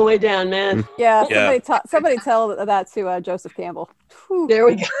 symbolism all the way down, man. Yeah, somebody tell that to Joseph Campbell. Whew. There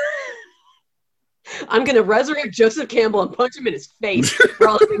we go. I'm going to resurrect Joseph Campbell and punch him in his face for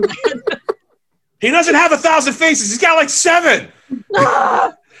all the things I had. He doesn't have 1,000 faces. He's got like 7.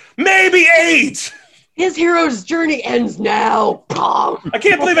 Maybe 8. His hero's journey ends now. I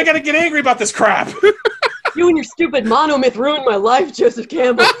can't believe I got to get angry about this crap. You and your stupid monomyth ruined my life, Joseph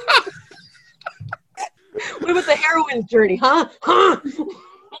Campbell. What about the heroine's journey, huh?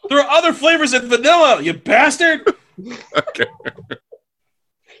 There are other flavors than vanilla, you bastard. Okay.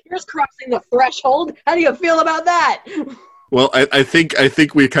 You're just crossing the threshold. How do you feel about that? Well, I think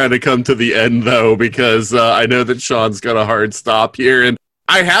we kind of come to the end, though, because I know that Sean's got a hard stop here, and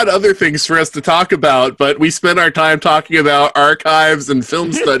I had other things for us to talk about, but we spent our time talking about archives and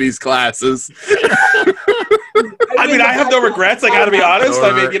film studies classes. I mean, I have no regrets. I got to be honest.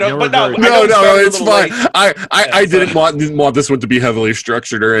 I mean, but no, it's fine. I didn't want this one to be heavily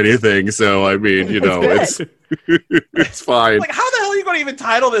structured or anything. So I mean, it's fine. Like, how the hell are you going to even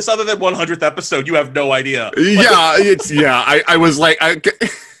title this other than 100th episode? You have no idea. I was like,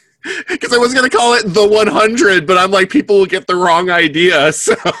 because I was going to call it the 100, but I'm like, people will get the wrong idea.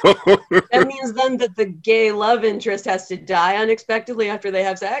 So that means then that the gay love interest has to die unexpectedly after they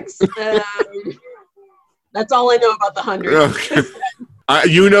have sex. That's all I know about the 100. Okay.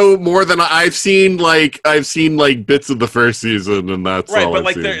 You know more than I've seen. I've seen bits of the first season, and that's right. all But I've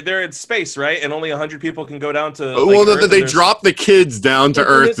like seen. they're in space, right? And only 100 people can go down to. Well, Earth, they and drop the kids down to It's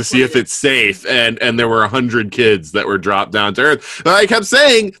Earth this to see if planet. it's safe, and there were 100 kids that were dropped down to Earth. But I kept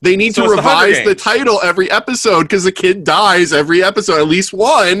saying they need So to it's the Hunger revise the Games. title every episode because the kid dies every episode, at least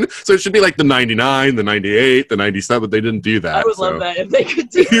one. So it should be like the 99, the 98, the 97. They didn't do that. I would love that if they could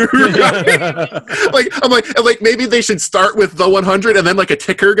do I'm like maybe they should start with the 100 and then like a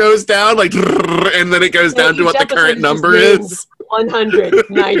ticker goes down and then it goes down to each what the episode current is number just named is. 100,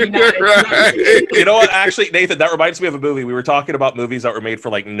 99. Right. You know what? Actually, Nathan, that reminds me of a movie. We were talking about movies that were made for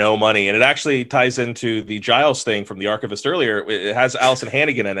like no money, and it actually ties into the Giles thing from The Archivist earlier. It has Allison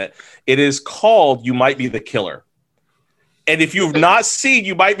Hannigan in it. It is called "You Might Be the Killer." And if you've not seen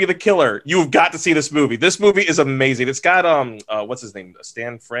 "You Might Be the Killer," you've got to see this movie. This movie is amazing. It's got what's his name?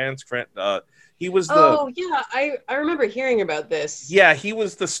 Stan France. He was the I remember hearing about this. yeah, he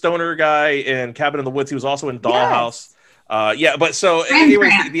was the stoner guy in Cabin in the Woods. He was also in Dollhouse. But so Fran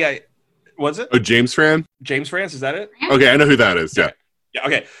anyways, Fran. was it Oh, James Fran? James France? Is that it? Okay, I know who that is. Yeah. Yeah,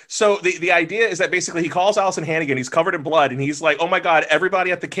 okay. So the idea is that basically he calls Allison Hannigan, he's covered in blood, and he's like, oh my God,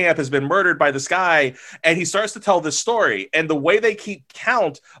 everybody at the camp has been murdered by this guy. And he starts to tell this story. And the way they keep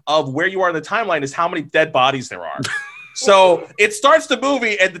count of where you are in the timeline is how many dead bodies there are. So it starts the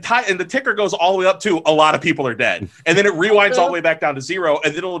movie and the ticker goes all the way up to a lot of people are dead. And then it rewinds all the way back down to 0,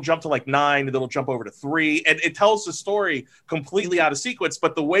 and then it'll jump to like 9, and then it'll jump over to 3. And it tells the story completely out of sequence.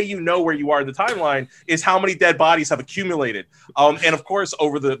 But the way you know where you are in the timeline is how many dead bodies have accumulated. And of course,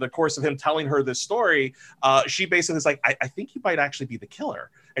 over the course of him telling her this story, she basically is like, I think you might actually be the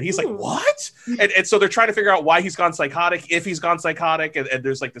killer. And he's like, what? And so they're trying to figure out why he's gone psychotic, if he's gone psychotic, and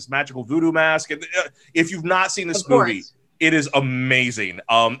there's like this magical voodoo mask. And if you've not seen this movie, it is amazing.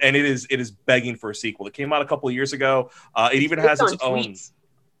 And it is begging for a sequel. It came out a couple of years ago. It even has its own. Tweets.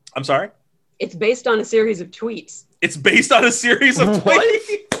 I'm sorry? It's based on a series of tweets. It's based on a series of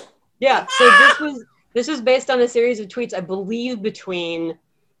tweets. Yeah, so this was based on a series of tweets, I believe, between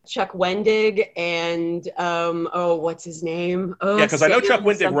Chuck Wendig and what's his name? Yeah, because I know Chuck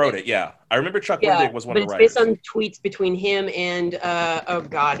Wendig something. wrote it. Yeah, I remember Chuck Wendig was one of the But writers. it's based on tweets between him and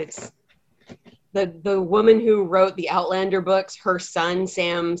it's the woman who wrote the Outlander books, her son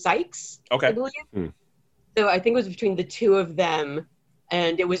Sam Sykes. Okay. I believe. So I think it was between the two of them,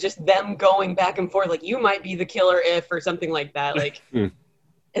 and it was just them going back and forth, like, you might be the killer if, or something like that, like.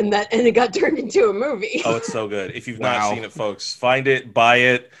 And it got turned into a movie. Oh, it's so good. If you've not seen it, folks, find it, buy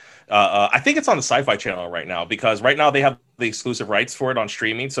it. I think it's on the Sci-Fi Channel right now, because right now they have the exclusive rights for it on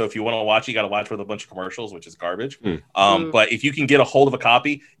streaming. So if you want to watch it, you got to watch with a bunch of commercials, which is garbage. But if you can get a hold of a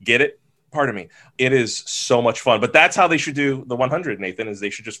copy, get it. Pardon me. It is so much fun. But that's how they should do the 100, Nathan, is they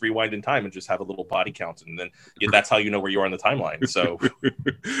should just rewind in time and just have a little body count. And then that's how you know where you are in the timeline. So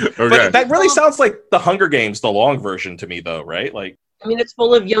Okay. But that really sounds like the Hunger Games, the long version to me, though, right? Like, I mean, it's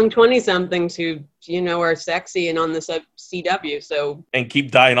full of young 20-somethings who, are sexy and on the CW, so... And keep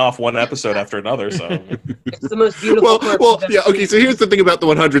dying off one episode after another, so... It's the most beautiful so here's the thing about the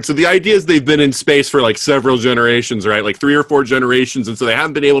 100. So the idea is they've been in space for like several generations, right? Like 3 or 4 generations, and so they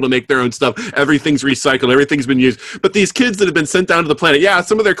haven't been able to make their own stuff. Everything's recycled, everything's been used. But these kids that have been sent down to the planet, yeah,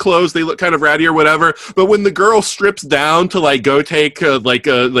 some of their clothes, they look kind of ratty or whatever, but when the girl strips down to like go take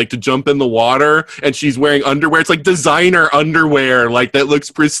to jump in the water, and she's wearing underwear, it's like designer underwear, like that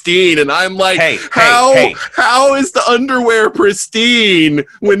looks pristine, and I'm like, how is the underwear pristine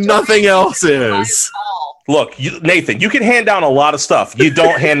when nothing else is? Look, Nathan, you can hand down a lot of stuff. You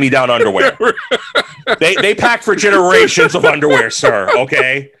don't hand me down underwear. They pack for generations of underwear, sir,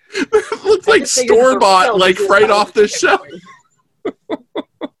 okay? Looks like store-bought, like right off the shelf.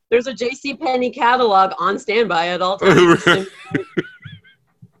 There's a JCPenney catalog on standby at all times. You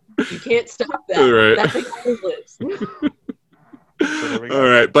can't stop that. Right. That thing always lives. All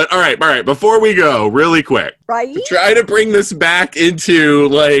right. Before we go, really quick, Right? try to bring this back into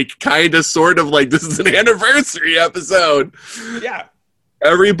like kind of sort of like this is an anniversary episode. Yeah.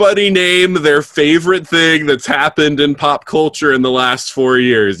 Everybody name their favorite thing that's happened in pop culture in the last 4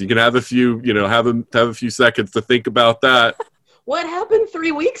 years. You can have a few, have a few seconds to think about that. What happened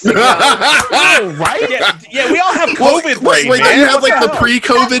 3 weeks ago? Oh, right? Yeah, we all have COVID brain, Wait, man. you have like the That's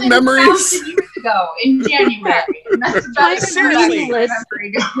pre-COVID been memories? 1,000 years ago in January. And that's about as far as I Seriously. remember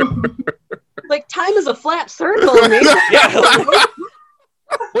ago. Like, time is a flat circle, man. Yeah,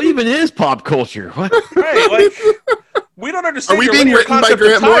 What even is pop culture? What? right. Like, we don't understand. Are we your being linear written by concept of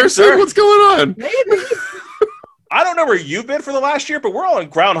Grant time, Morrison? sir. What's going on? Maybe. I don't know where you've been for the last year, but we're all on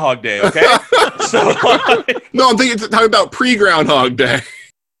Groundhog Day, okay? So, No, I'm talking about pre-Groundhog Day.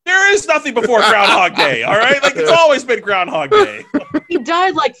 There is nothing before Groundhog Day, all right? Like, it's always been Groundhog Day. He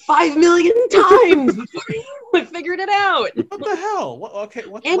died like 5 million times before he figured it out. What the hell?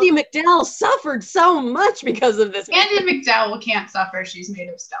 Andy McDowell suffered so much because of this. Andy McDowell can't suffer. She's made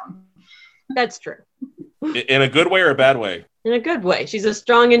of stone. That's true. In a good way or a bad way? In a good way. She's a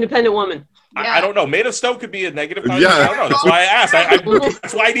strong, independent woman. Yeah. I don't know. Made of stone could be a negative. Yeah. I don't know. That's why I asked.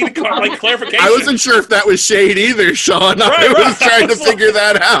 That's why I need clarification. I wasn't sure if that was shade either, Sean. I was trying to figure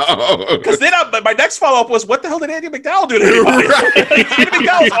that out. Because then my next follow-up was, what the hell did Andy McDowell do to anybody? Andy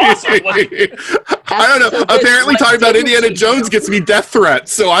McDowell's awesome. I don't know. Apparently talking about Indiana Jones gets me death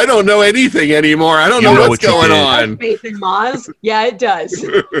threats, so I don't know anything anymore. I don't know what's going on. Faith in Maz? Yeah, it does.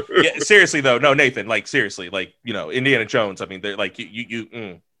 Yeah, seriously, though. No, Nathan, like, seriously. Like, Indiana Jones, I mean, they're like,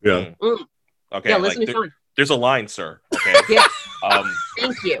 Yeah. Okay, Yeah, like, listen to Sean. there's a line, sir. Okay. Yeah.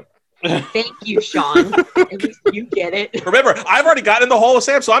 Thank you. Thank you, Sean. At least you get it. Remember, I've already gotten in the Hall of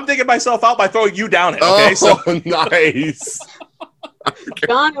Sam, so I'm digging myself out by throwing you down it. Okay, Nice.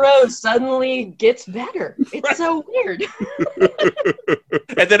 John Rose suddenly gets better. It's so weird.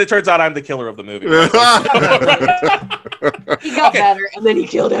 And then it turns out I'm the killer of the movie. He got better, and then he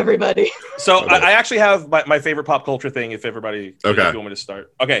killed everybody. So I actually have my favorite pop culture thing. If everybody, if you want me to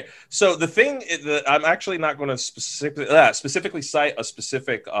start, okay. So the thing is that I'm actually not going to specifically cite a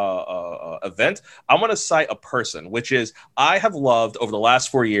specific event. I'm going to cite a person, which is I have loved over the last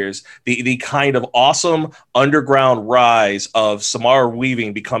 4 years the kind of awesome underground rise of Samara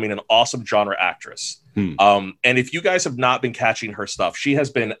Weaving becoming an awesome genre actress. And if you guys have not been catching her stuff, she has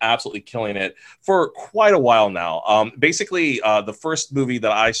been absolutely killing it for quite a while now. Basically, the first movie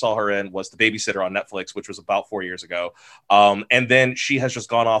that I saw her in was The Babysitter on Netflix, which was about 4 years ago. And then she has just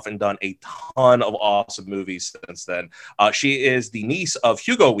gone off and done a ton of awesome movies since then. She is the niece of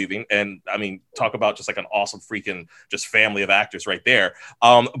Hugo Weaving. And I mean, talk about just like an awesome freaking just family of actors right there.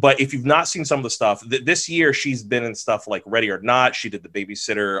 But if you've not seen some of the stuff, this year she's been in stuff like Ready or Not. She did The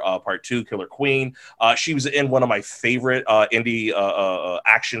Babysitter Part 2, Killer Queen. She was in one of my favorite indie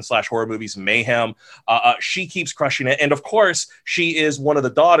action/horror movies, Mayhem. She keeps crushing it. And of course, she is one of the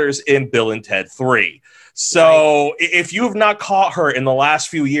daughters in Bill and Ted 3. So if you have not caught her in the last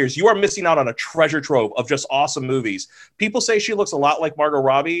few years, you are missing out on a treasure trove of just awesome movies. People say she looks a lot like Margot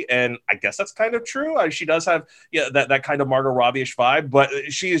Robbie, and I guess that's kind of true. She does have that kind of Margot Robbie-ish vibe, but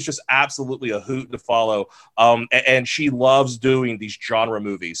she is just absolutely a hoot to follow. And she loves doing these genre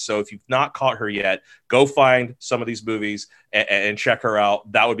movies. So if you've not caught her yet, go find some of these movies and check her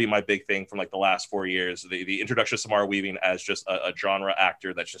out. That would be my big thing from like the last 4 years. The introduction of Samara Weaving as just a genre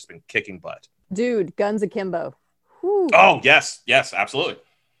actor that's just been kicking butt. Dude, Guns Akimbo. Whew. Oh, yes, absolutely.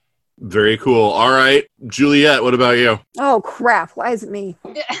 Very cool. All right. Juliet, what about you? Oh, crap. Why is it me?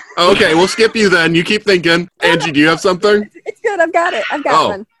 Okay, we'll skip you then. You keep thinking. Angie, do you have something? It's good. I've got it. I've got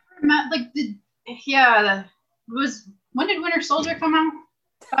one. Like, when did Winter Soldier come out?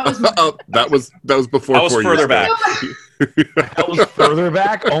 That was before. That was further back. That was further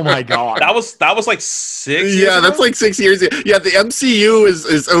back. Oh my god. That was like 6 years Yeah, ago? that's like 6 years. Yeah, the MCU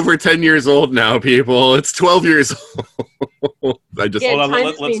is over 10 years old now, people. It's 12 years old. I just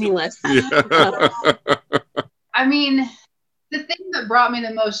Time's meaningless. Yeah. I mean, the thing that brought me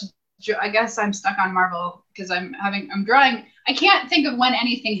the most joy, I guess I'm stuck on Marvel because I'm drawing. I can't think of when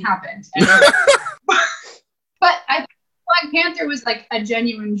anything happened. But Black Panther was like a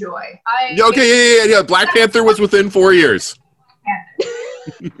genuine joy. Yeah. Black Panther was within 4 years.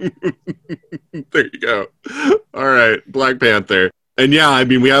 There you go. All right, Black Panther. And yeah, I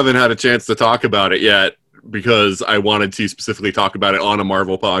mean, we haven't had a chance to talk about it yet because I wanted to specifically talk about it on a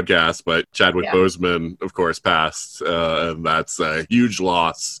Marvel podcast, but Chadwick Boseman, of course, passed, and that's a huge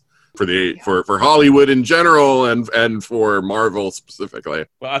loss for Hollywood in general and for Marvel specifically.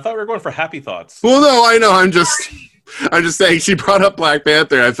 Well, I thought we were going for happy thoughts. Well, no, I know. I'm just saying she brought up Black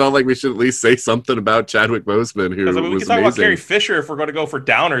Panther. I felt like we should at least say something about Chadwick Boseman, who we was can talk amazing. about Carrie Fisher if we're going to go for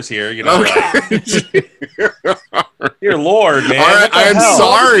downers here. You know, Okay. dear Lord, man. All right, I'm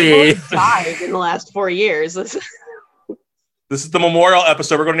sorry. Died in the last 4 years. This is the memorial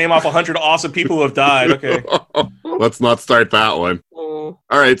episode. We're going to name off 100 awesome people who have died. Okay. Let's not start that one. All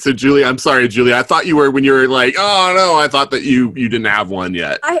right, so Julie, I'm sorry, Julie. I thought you were, when you were like, oh no, I thought that you didn't have one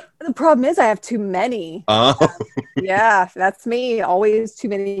yet. The problem is I have too many. Yeah, that's me. Always too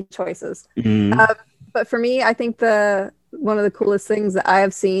many choices. Mm-hmm. But for me, I think one of the coolest things that I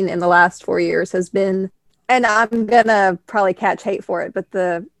have seen in the last 4 years has been, and I'm gonna probably catch hate for it, but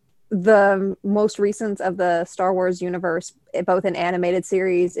the the most recent of the Star Wars universe, both in animated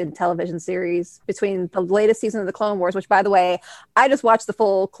series and television series, between the latest season of the Clone Wars, which, by the way, I just watched the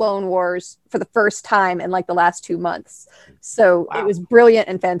full Clone Wars for the first time in like the last 2 months. So It was brilliant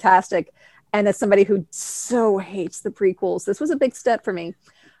and fantastic. And as somebody who so hates the prequels, this was a big step for me.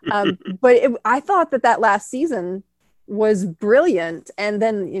 But I thought that last season was brilliant. And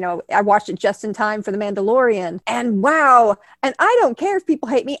then, I watched it just in time for The Mandalorian. And wow. And I don't care if people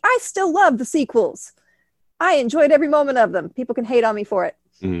hate me. I still love the sequels. I enjoyed every moment of them. People can hate on me for it.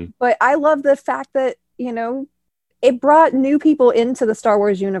 Mm-hmm. But I love the fact that, it brought new people into the Star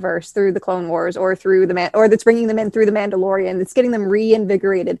Wars universe through the Clone Wars or through or that's bringing them in through The Mandalorian. It's getting them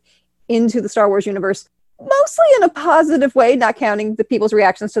reinvigorated into the Star Wars universe, mostly in a positive way, not counting the people's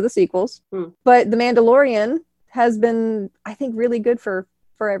reactions to the sequels. But The Mandalorian has been, I think, really good for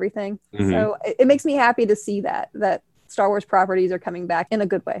everything. Mm-hmm. So it makes me happy to see that Star Wars properties are coming back in a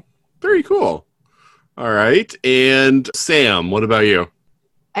good way. Very cool. All right. And Sam, what about you?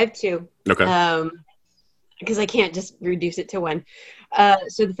 I have two. Okay. Because I can't just reduce it to one.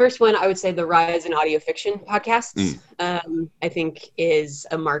 So the first one, I would say the rise in audio fiction podcasts, I think is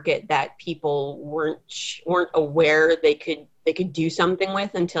a market that people weren't aware they could do something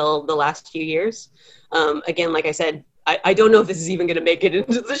with until the last few years. Again, like I said, I don't know if this is even going to make it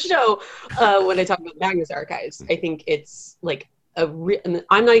into the show when I talk about Magnus Archives. I think it's like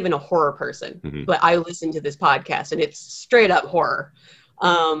I'm not even a horror person, but I listen to this podcast and it's straight up horror.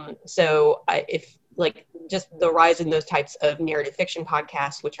 So if like just the rise in those types of narrative fiction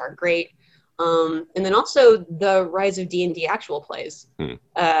podcasts, which are great. And then also the rise of D&D actual plays.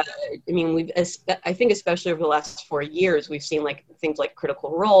 I mean, I think especially over the last 4 years, we've seen like things like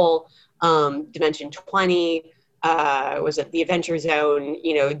Critical Role, Dimension 20, was it The Adventure Zone?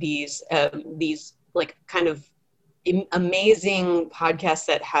 These like kind of amazing podcasts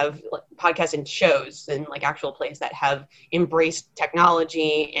that have podcasts and shows and like actual plays that have embraced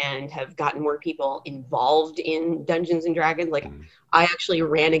technology and have gotten more people involved in Dungeons and Dragons. Like I actually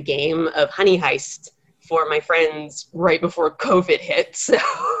ran a game of Honey Heist for my friends right before COVID hit. So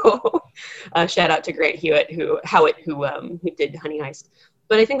shout out to Grant Howitt who did Honey Heist.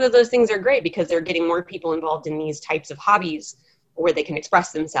 But I think that those things are great because they're getting more people involved in these types of hobbies where they can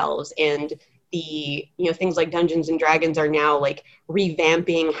express themselves. And the things like Dungeons and Dragons are now like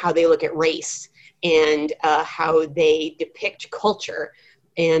revamping how they look at race and how they depict culture,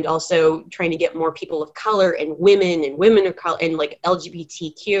 and also trying to get more people of color and women of color and like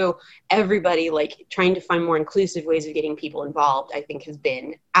LGBTQ, everybody like trying to find more inclusive ways of getting people involved. I think has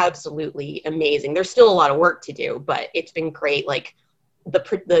been absolutely amazing. There's still a lot of work to do, but it's been great. Like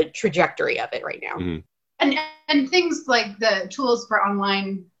the trajectory of it right now. And things like the tools for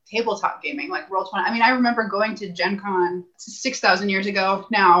online tabletop gaming like Roll20. I mean, I remember going to Gen Con 6,000 years ago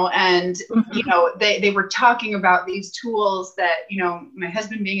now, and they were talking about these tools that my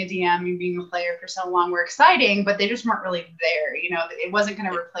husband being a DM and being a player for so long were exciting, but they just weren't really there. It wasn't going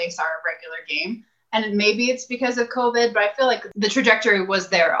to replace our regular game. And maybe it's because of COVID, but I feel like the trajectory was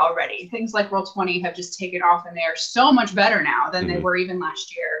there already. Things like Roll20 have just taken off, and they are so much better now than they were even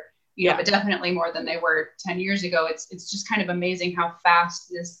last year. But definitely more than they were 10 years ago. It's just kind of amazing how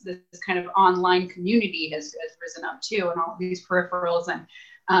fast this kind of online community has risen up too, and all of these peripherals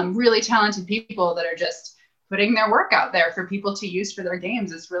and really talented people that are just putting their work out there for people to use for their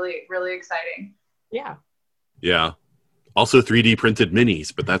games. It's really, really exciting. Yeah. Yeah. Also 3D printed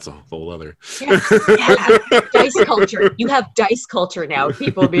minis, but that's a whole other. Yeah. Dice culture. You have dice culture now.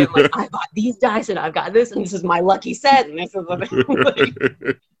 People being like, I bought these dice and I've got this and this is my lucky set and this is like,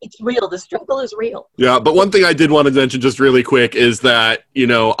 it's real. The struggle is real. Yeah, but one thing I did want to mention just really quick is that,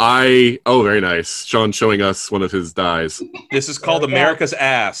 very nice. Sean showing us one of his dies. This is called America's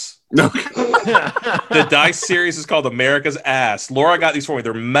Ass. No. The dice series is called America's Ass. Laura got these for me.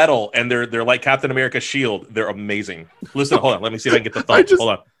 They're metal and they're like Captain America's shield. They're amazing. Listen, hold on. Let me see if I can get the thumb.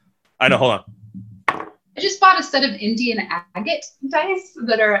 Hold on. Hold on. I just bought a set of Indian agate dice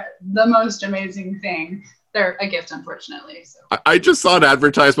that are the most amazing thing. They're a gift, unfortunately. So. I just saw an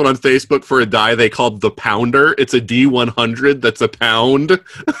advertisement on Facebook for a die they called the Pounder. It's a D100 that's a pound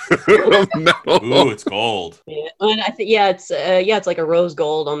of metal. Ooh, it's gold. Yeah, and I think it's like a rose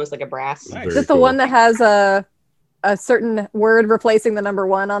gold, almost like a brass. Nice. Is it the one that has a certain word replacing the number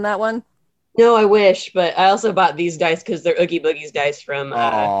 1 on that one? No, I wish, but I also bought these dice because they're Oogie Boogie's dice from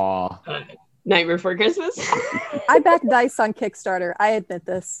Nightmare Before Christmas. I back dice on Kickstarter. I admit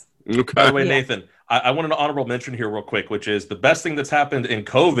this. Okay. By the way, Nathan, I want an honorable mention here real quick, which is the best thing that's happened in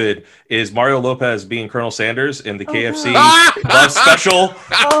COVID is Mario Lopez being Colonel Sanders in the KFC Love Special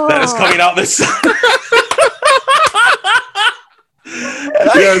that is coming out this. And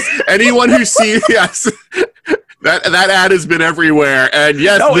Yes, anyone who sees, yes. That ad has been everywhere, and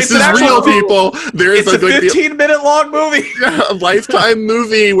yes, No, this it's is an real, actual- people. There is It's a 15-minute long movie. a Lifetime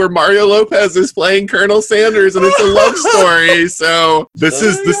movie where Mario Lopez is playing Colonel Sanders, and it's a love story. So this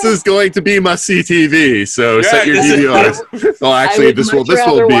is going to be must-see TV. So set your this is- DVRs. Well, actually, would this will much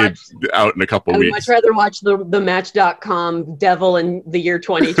rather be watch- out in a couple I would weeks. much rather watch the Match.com Devil in the year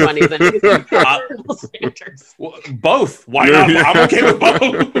 2020 than Colonel Sanders. Well, both. Why not? I'm okay with both.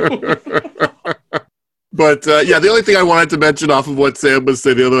 But yeah, the only thing I wanted to mention off of what Sam was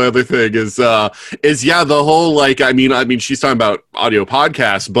saying, the other thing is yeah, the whole like I mean she's talking about audio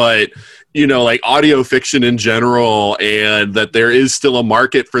podcasts, but you know, like audio fiction in general, and that there is still a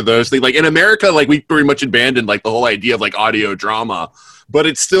market for those things. Like in America, like we pretty much abandoned like the whole idea of like audio drama, but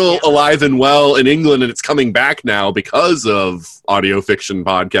it's still alive and well in England, and it's coming back now because of audio fiction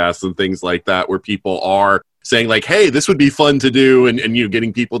podcasts and things like that, where people are saying like, hey, this would be fun to do, and you know,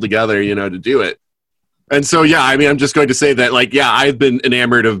 getting people together, you know, to do it. And so, yeah, I mean, I'm just going to say that, like, yeah, I've been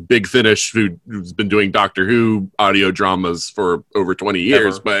enamored of Big Finish, who's been doing Doctor Who audio dramas for over 20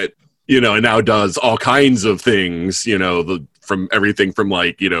 years, but, you know, and now does all kinds of things, you know, from everything from,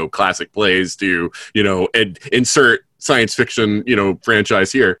 like, you know, classic plays to, you know, insert science fiction, you know,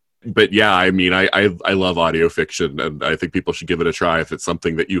 franchise here. But, yeah, I mean, I love audio fiction, and I think people should give it a try if it's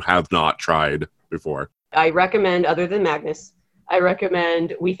something that you have not tried before. I recommend, other than Magnus, I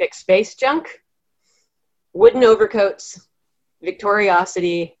recommend We Fix Space Junk, Wooden Overcoats,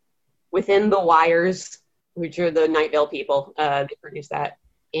 Victoriosity, Within the Wires, which are the Night Vale people. They produce that.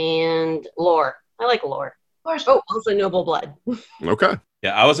 And Lore. I like Lore. Oh, also Noble Blood. Okay.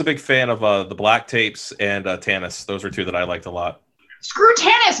 Yeah, I was a big fan of the Black Tapes and Tanis. Those were two that I liked a lot. Screw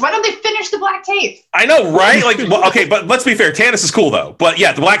Tanis. Why don't they finish the Black Tape? I know, right? Like, well, okay, but let's be fair. Tanis is cool, though. But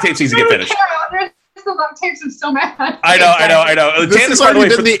yeah, the Black Tapes needs to get finished. The Black Tapes is so mad. I know. This Tanis, has by the way,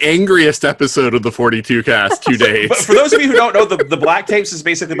 already been the angriest episode of the 42 cast to date. But for those of you who don't know, the Black Tapes is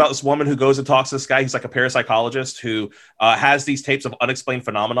basically about this woman who goes and talks to this guy. He's like a parapsychologist who has these tapes of unexplained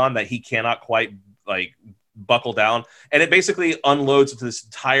phenomenon that he cannot quite like buckle down, and it basically unloads into this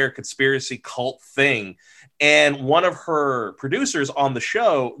entire conspiracy cult thing. And one of her producers on the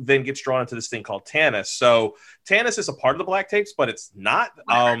show then gets drawn into this thing called Tanis. So Tanis is a part of the Black Tapes, but it's not.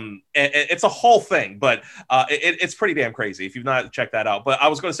 It's a whole thing, but it's pretty damn crazy if you've not checked that out. But I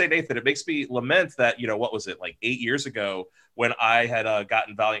was going to say, Nathan, it makes me lament that, you know, what was it, like 8 years ago when I had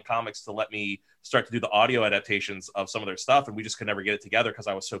gotten Valiant Comics to let me start to do the audio adaptations of some of their stuff, and we just could never get it together because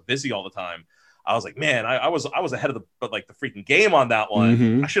I was so busy all the time. I was like, man, I was ahead of the freaking game on that one.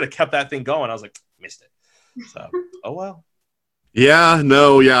 Mm-hmm. I should have kept that thing going. I was like, missed it. So, oh well. Yeah,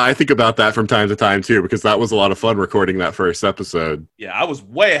 no, yeah, I think about that from time to time too, because that was a lot of fun recording that first episode. Yeah, I was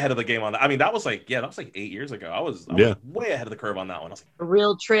way ahead of the game on that. I mean, that was like 8 years ago. I was way ahead of the curve on that one. I was A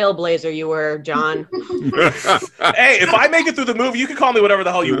real trailblazer you were, John. like, hey, if I make it through the movie, you can call me whatever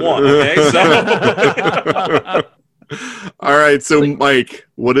the hell you want. Okay, so. All right, so Mike,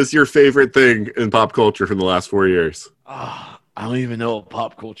 what is your favorite thing in pop culture from the last 4 years? I don't even know what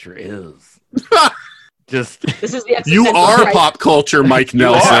pop culture is. Just This is the You existential are crisis. pop culture, Mike I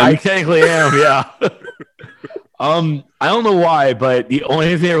Nelson. technically am, yeah. I don't know why, but the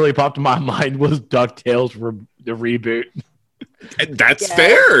only thing that really popped in my mind was DuckTales the reboot. That's Yeah.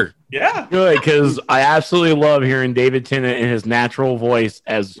 fair. Yeah. Good, because I absolutely love hearing David Tennant in his natural voice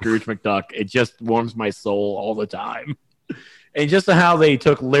as Scrooge McDuck. It just warms my soul all the time. And just how they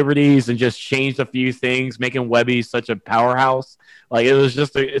took liberties and just changed a few things, making Webby such a powerhouse. Like it's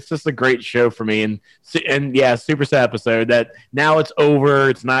just a great show for me. And yeah, super sad episode that now it's over.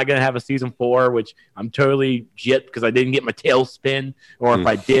 It's not going to have a season 4, which I'm totally jit because I didn't get my tail spin, or if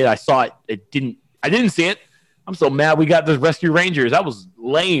I did, I saw it. I didn't see it. I'm so mad we got the Rescue Rangers. That was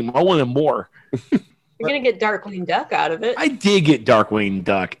lame. I wanted more. You're going to get Darkwing Duck out of it. I did get Darkwing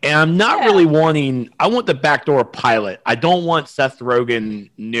Duck, and I'm not really wanting. I want the backdoor pilot. I don't want Seth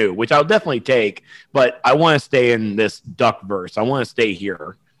Rogen new, which I'll definitely take, but I want to stay in this Duck verse. I want to stay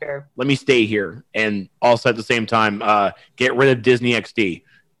here. Sure. Let me stay here, and also at the same time, get rid of Disney XD.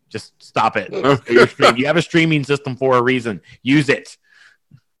 Just stop it. You have a streaming system for a reason. Use it.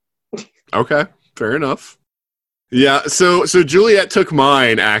 Okay, fair enough. Yeah, so Juliet took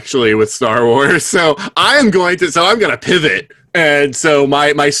mine actually with Star Wars. So I'm going to pivot. And so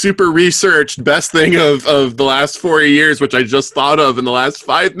my super researched best thing of the last 4 years, which I just thought of in the last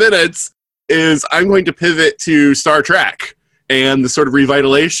 5 minutes, is I'm going to pivot to Star Trek and the sort of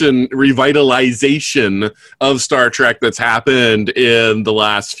revitalization of Star Trek that's happened in the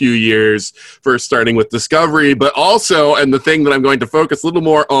last few years, first starting with Discovery, but also, and the thing that I'm going to focus a little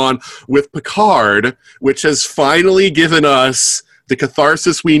more on with Picard, which has finally given us the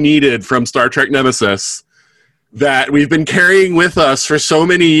catharsis we needed from Star Trek Nemesis that we've been carrying with us for so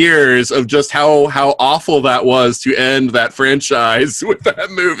many years of just how awful that was to end that franchise with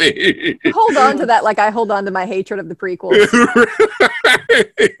that movie. Hold on to that like I hold on to my hatred of the prequels.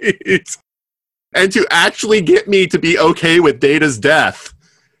 Right. And to actually get me to be okay with Data's death,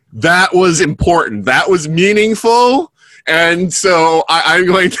 that was important. That was meaningful. And so I'm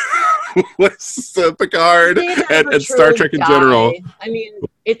going to with Picard and Star Trek in general. I mean,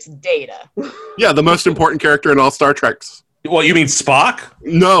 it's Data. Yeah, the most important character in all Star Treks. Well, you mean Spock?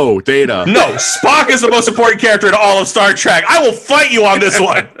 No, Data. No, Spock is the most important character in all of Star Trek. I will fight you on this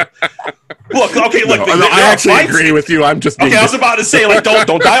one. Look, okay, look. I actually agree with you. I'm just okay. I was about to say, like,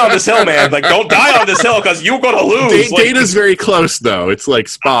 don't die on this hill, man. Like, don't die on this hill because you're going to lose. Data's very close, though. It's like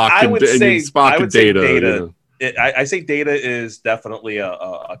Spock and Data. You know. I say Data is definitely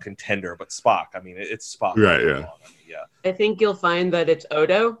a contender, but Spock. I mean, it's Spock. Right. Yeah. I think you'll find that it's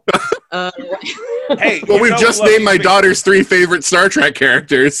Odo. Hey, well, we've just named my daughter's 3 favorite Star Trek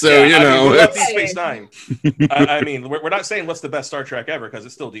characters, so yeah, you know. We love Deep Space Nine. I mean, we're not saying what's the best Star Trek ever because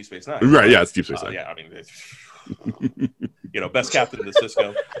it's still Deep Space Nine. Right? Yeah, it's Deep Space Nine. Yeah, I mean, it's, best captain in the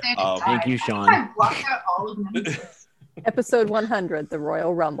Cisco. Thank you, Sean. I blocked out all of them. Episode 100, the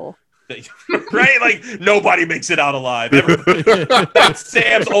Royal Rumble. Right? Like, nobody makes it out alive. That's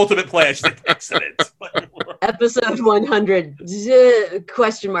Sam's ultimate plan. She's like, excellent. Episode 100,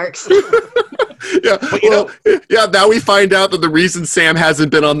 question marks. Yeah, yeah. Now we find out that the reason Sam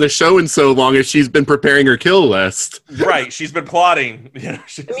hasn't been on the show in so long is she's been preparing her kill list. Right, she's been plotting. I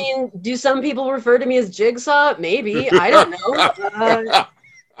mean, do some people refer to me as Jigsaw? Maybe, I don't know. And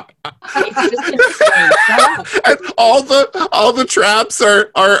all the traps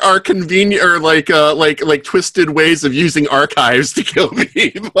are convenient or like twisted ways of using archives to kill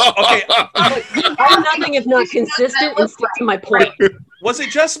people. Okay, I'm nothing if not consistent and stick to my point. Was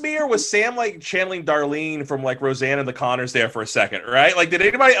it just me or was Sam like channeling Darlene from like Roseanne and the Connors there for a second? Right? Like, did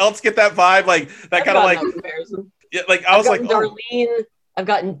anybody else get that vibe? Like that kind of like comparison. Yeah, like I was like Darlene. I've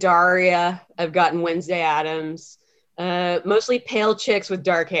gotten Daria. I've gotten Wednesday Addams. Mostly pale chicks with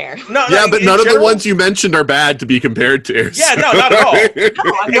dark hair. No, but none of the ones you mentioned are bad to be compared to. Yeah, no, not at all.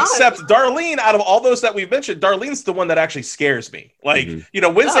 No, except Darlene, out of all those that we've mentioned, Darlene's the one that actually scares me. Like,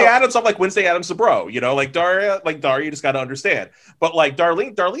 Wednesday Addams, I'm like, Wednesday Addams the bro. Like Daria, you just got to understand. But like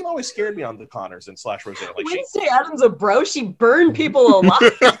Darlene always scared me on the Connors and / Roseanne. Like, Wednesday Addams a bro? She burned people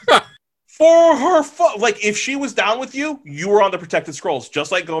alive. For her like if she was down with you, you were on the Protected Scrolls,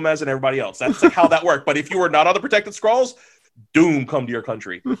 just like Gomez and everybody else. That's like how that worked. But if you were not on the Protected Scrolls, doom come to your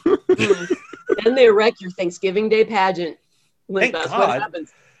country. Then they wreck your Thanksgiving Day pageant. Thank That's God. what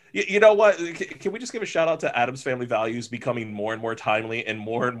happens. You know what? Can we just give a shout out to Addams Family Values becoming more and more timely and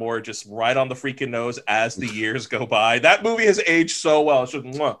more just right on the freaking nose as the years go by? That movie has aged so well. It's just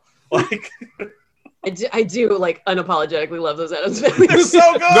like. I do like unapologetically love those Addams Family. They're so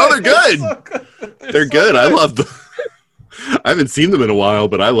good. No, they're good. So good. They're good. I love them. I haven't seen them in a while,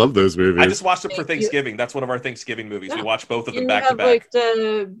 but I love those movies. I just watched them for Thanksgiving. That's one of our Thanksgiving movies. We watched both of them back to back.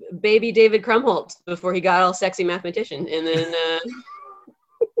 Like baby David Krumholtz before he got all sexy mathematician, and then.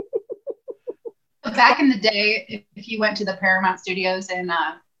 Back in the day, if you went to the Paramount Studios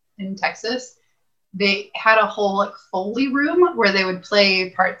in Texas, they had a whole like Foley room where they would play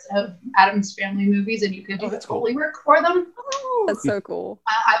parts of Addams Family movies, and you could do the Foley work for them. That's so cool.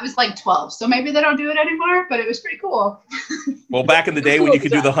 I was like 12, so maybe they don't do it anymore, but it was pretty cool. Well, back in the day when you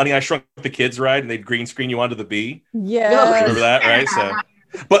could do the Honey I Shrunk the Kids ride, and they'd green screen you onto the bee. Yeah, remember that, right? So.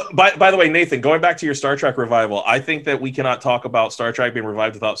 But by the way, Nathan, going back to your Star Trek revival, I think that we cannot talk about Star Trek being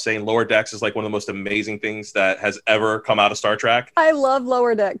revived without saying Lower Decks is like one of the most amazing things that has ever come out of Star Trek. I love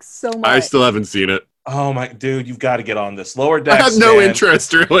Lower Decks so much. I still haven't seen it. Oh my dude, you've got to get on this. Lower Decks. I have no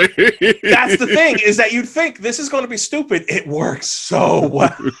interest, really. That's the thing, is that you'd think this is going to be stupid. It works so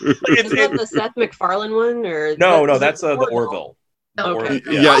well. Is that the Seth MacFarlane one, or no? That's the Orville. Okay.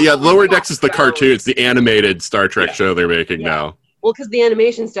 Yeah. Lower Decks is the cartoon. It's the animated Star Trek show they're making now. Well, because the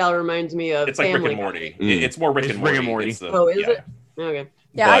animation style reminds me of it's like Family Rick and Morty. Guy. It's more Rick and Morty. Is it? Okay.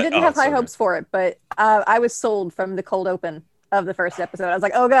 Yeah, I didn't have high hopes for it, but I was sold from the cold open of the first episode. I was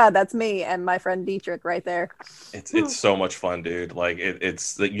like, oh god, that's me and my friend Dietrich right there. It's so much fun, dude. Like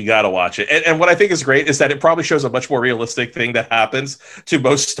it's you got to watch it. And what I think is great is that it probably shows a much more realistic thing that happens to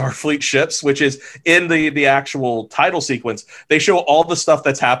most Starfleet ships, which is in the actual title sequence, they show all the stuff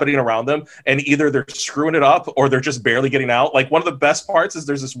that's happening around them, and either they're screwing it up or they're just barely getting out. Like one of the best parts is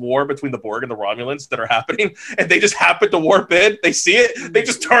there's this war between the Borg and the Romulans that are happening, and they just happen to warp in. They see it, they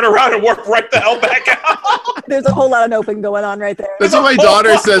just turn around and warp right the hell back out. There's a whole lot of noping going on right there. That's what my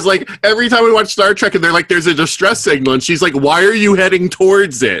daughter says. Like every time we watch Star Trek, and they're like, "There's a distress signal," and she's like, "Why are you heading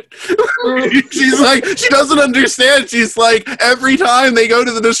towards it?" She's like, she doesn't understand. She's like, every time they go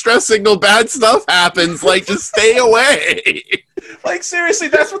to the distress signal, bad stuff happens. Like, just stay away. Like, seriously,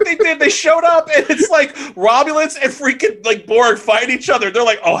 that's what they did. They showed up, and it's like Romulans and freaking like Borg fight each other. They're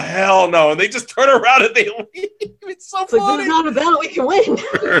like, "Oh hell no!" And they just turn around and they leave. It's so It's like, funny. this is not a battle we can win.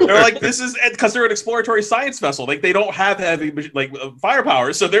 They're like, this is because they're an exploratory science vessel. Like, they don't have heavy like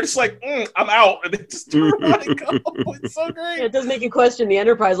firepower, so they're just like, I'm out, and they just turn around and go. It's so great. It does make you question the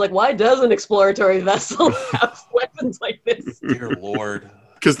Enterprise. Like, why does an exploratory vessel have weapons like this? Dear Lord.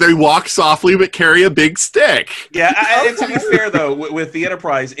 Because they walk softly but carry a big stick. Yeah, and to be fair though, with the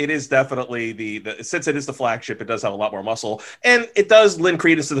Enterprise, it is definitely the since it is the flagship, it does have a lot more muscle, and it does lend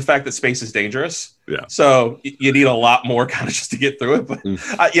credence to the fact that space is dangerous. Yeah. So you need a lot more kind of just to get through it. But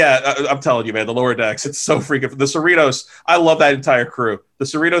I'm telling you, man, the lower decks, it's so freaking. The Cerritos, I love that entire crew. The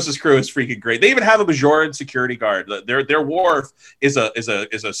Cerritos' crew is freaking great. They even have a Bajoran security guard. Their Worf is a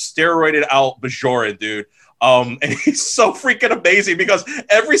steroided out Bajoran dude. And he's so freaking amazing because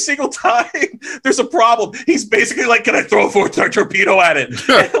every single time there's a problem, he's basically like, "Can I throw a 4-star torpedo at it?" And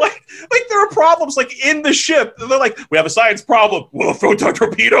like there are problems like in the ship. They're like, "We have a science problem. Will a 4-star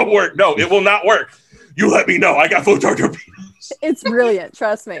torpedo work?" "No, it will not work. You let me know. I got 4-star torpedoes." It's brilliant.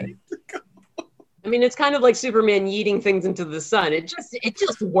 Trust me. I mean, it's kind of like Superman yeeting things into the sun. It just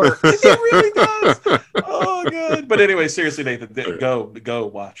works. It really does. Oh, good. But anyway, seriously, Nathan, go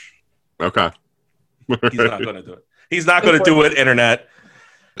watch. Okay. He's not going to do it. He's not going to do it, internet.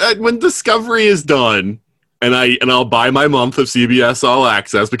 When Discovery is done, and I'll buy my month of CBS All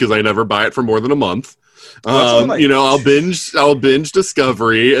Access because I never buy it for more than a month. I'll binge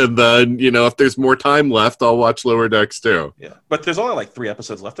Discovery, and then if there's more time left, I'll watch Lower Decks too. Yeah, but there's only like 3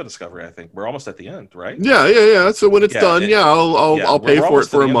 episodes left of Discovery. I think we're almost at the end, right? Yeah. So when it's done, I'll pay for it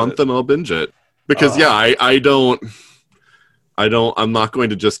for a month and I'll binge it because I'm not going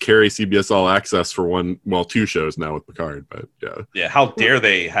to just carry CBS All Access for 2 shows now with Picard, but yeah. Yeah, how dare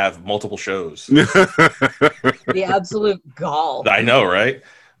they have multiple shows? The absolute gall. I know, right?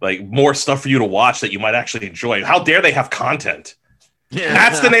 Like, more stuff for you to watch that you might actually enjoy. How dare they have content? Yeah.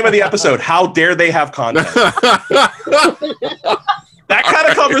 That's the name of the episode. How dare they have content? That kind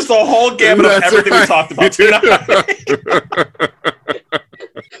of covers the whole gamut of everything we talked about tonight.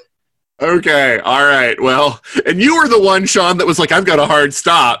 Okay, all right. Well, and you were the one, Sean, that was like, "I've got a hard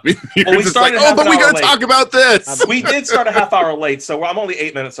stop." We started but we got to talk about this. We did start a half hour late, so I'm only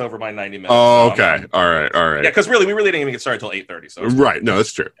 8 minutes over my 90 minutes. Oh, okay. All right. Yeah, because we really didn't even get started until 8:30. So right. No,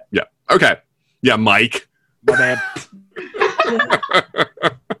 that's true. Yeah. Okay. Yeah, Mike. My bad.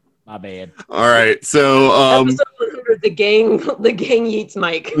 My bad. All right. So Episode 100, the gang eats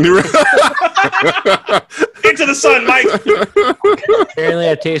Mike. Into the sun, Mike. Apparently,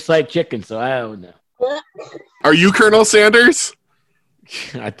 I taste like chicken, so I don't know. Are you Colonel Sanders?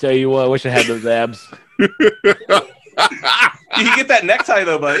 I tell you what, I wish I had those abs. You can get that necktie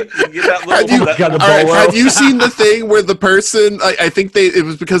though, buddy. You can get that little. Have you seen the thing where the person? I think it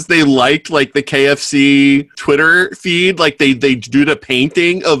was because they liked like the KFC Twitter feed. Like they did a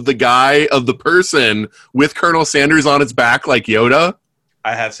painting of the person with Colonel Sanders on its back, like Yoda.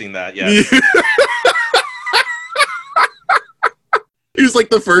 I have seen that. Yeah. He was like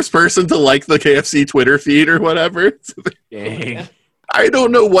the first person to like the KFC Twitter feed or whatever. Dang. I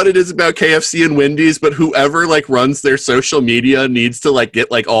don't know what it is about KFC and Wendy's, but whoever like runs their social media needs to like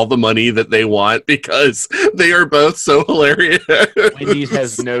get like all the money that they want because they are both so hilarious. Wendy's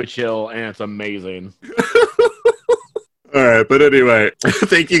has no chill and it's amazing. All right, but anyway,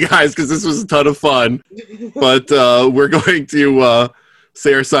 thank you guys because this was a ton of fun. But we're going to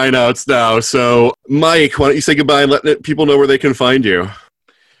say our sign outs now. So Mike, why don't you say goodbye and let people know where they can find you?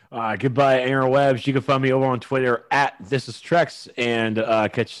 Goodbye, interwebs. You can find me over on Twitter at ThisIsTrex and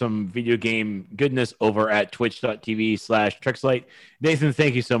catch some video game goodness over at twitch.tv/TrexLight. Nathan,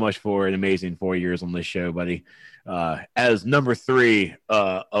 thank you so much for an amazing 4 years on this show, buddy. As number 3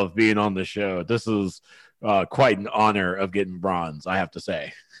 of being on the show, this is quite an honor of getting bronze, I have to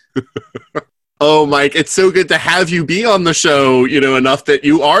say. Oh, Mike, it's so good to have you be on the show, enough that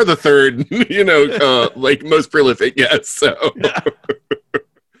you are the third, like most prolific guest. So.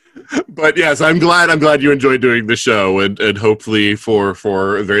 But yes, I'm glad you enjoyed doing the show and hopefully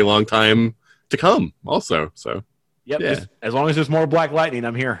for a very long time to come also. So yep, yeah. As long as there's more Black Lightning,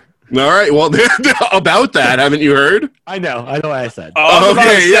 I'm here. All right. Well, about that, haven't you heard? I know what I said.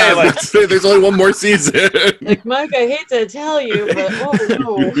 Okay, yeah. There's only one more season. Like, Mike, I hate to tell you, but oh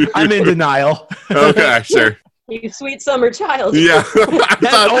no. I'm in denial. Okay, sure. You sweet summer child. Yeah. I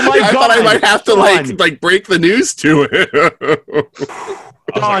thought I might have to like break the news to it.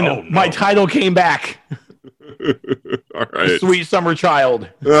 Sean, my title came back. All right. Sweet summer child.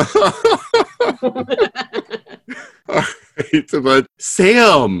 All right, but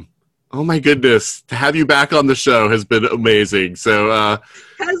Sam, oh my goodness, to have you back on the show has been amazing. So,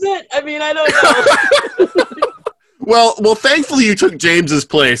 has it? I mean, I don't know. well, thankfully you took James's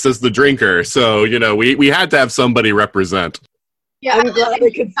place as the drinker, so we had to have somebody represent. Yeah, I'm glad I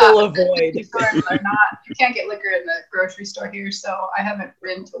could fill a void. You can't get liquor in the grocery store here, so I haven't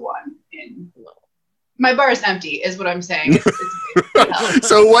been to one. My bar is empty, is what I'm saying.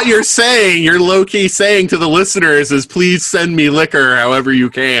 So what you're low-key saying to the listeners is, please send me liquor however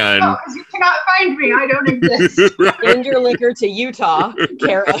you can. No, because you cannot find me. I don't exist. Send your liquor to Utah,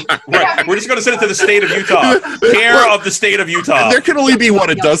 Kara. Right. We're just going to send it to the state of Utah. Care of the state of Utah. There can only be,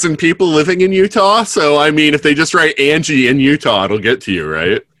 a dozen people living in Utah? So, I mean, if they just write Angie in Utah, it'll get to you,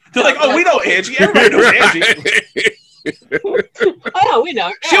 right? They're like, oh, we know Angie. Everybody knows Angie. Oh, we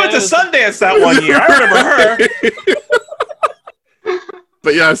know. She went to Sundance that one year. I remember her.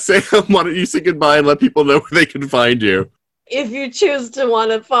 But yeah, Sam, why don't you say goodbye and let people know where they can find you? If you choose to want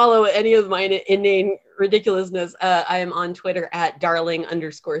to follow any of my inane ridiculousness, I am on Twitter at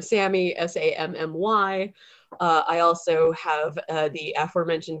darling_Sammy, SAMMY. I also have the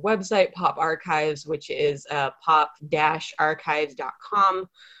aforementioned website, Pop Archives, which is pop-archives.com.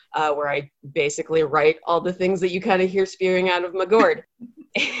 Where I basically write all the things that you kind of hear spewing out of my gourd.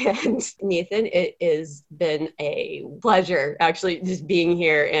 And Nathan, it has been a pleasure actually just being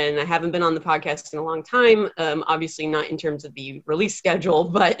here, and I haven't been on the podcast in a long time, obviously not in terms of the release schedule,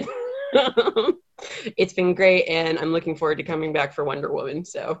 but it's been great, and I'm looking forward to coming back for Wonder Woman,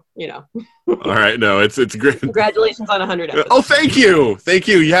 so All right, no, it's great. Congratulations on 100 episodes. Oh, thank you.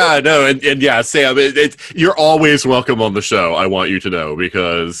 Yeah, no, and yeah, Sam, you're always welcome on the show. I want you to know,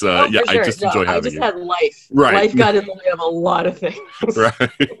 because sure. I just enjoy having you. I just had life. Right. Life got in the way of a lot of things.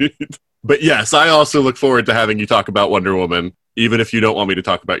 Right. But yes, I also look forward to having you talk about Wonder Woman, even if you don't want me to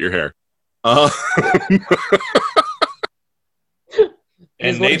talk about your hair.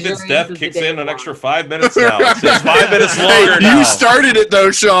 And Nathan's death kicks in an extra 5 minutes now. It's 5 minutes longer now. You started it,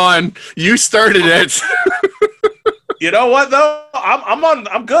 though, Sean. You started it. You know what, though?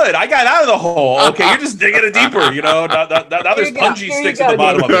 I'm good. I got out of the hole. Okay, you're just digging it deeper. Now there's bungee sticks at the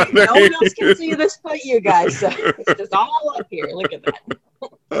bottom of it. No one else can see this but you guys. So it's just all up here. Look at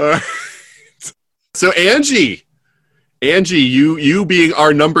that. So Angie, you being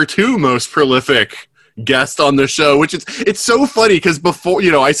our number 2 most prolific guest on the show, which it's so funny because before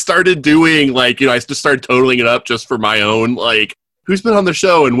I started doing I just started totaling it up just for my own who's been on the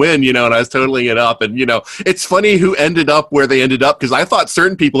show and when, and I was totaling it up, and it's funny who ended up where they ended up, because I thought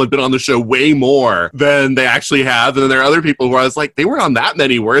certain people had been on the show way more than they actually have, and then there are other people where I was like, they weren't on that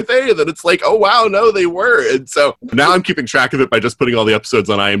many, were they? And then it's like, oh wow, no, they were. And so now I'm keeping track of it by just putting all the episodes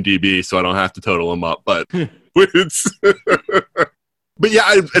on IMDb so I don't have to total them up, but it's But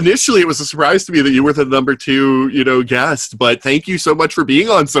yeah, initially it was a surprise to me that you were the number 2, guest. But thank you so much for being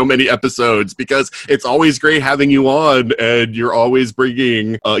on so many episodes, because it's always great having you on, and you're always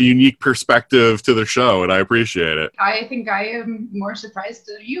bringing a unique perspective to the show, and I appreciate it. I think I am more surprised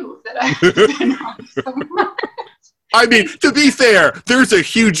than you that I've been on so much. I mean, to be fair, there's a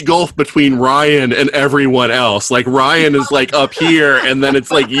huge gulf between Ryan and everyone else. Ryan is up here, and then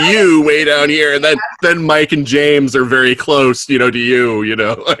it's you way down here, and then Mike and James are very close, to you,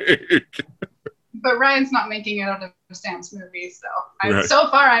 But Ryan's not making it out of Sam's movie, so Right. So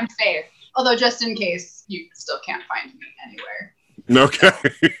far I'm safe. Although just in case, you still can't find me anywhere. Okay.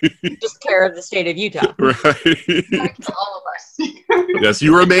 Just care of the state of Utah. Right. All of us. Yes,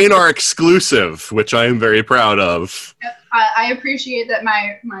 you remain our exclusive, which I am very proud of. Yep. I appreciate that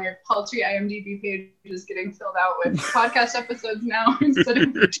my paltry IMDb page is getting filled out with podcast episodes now instead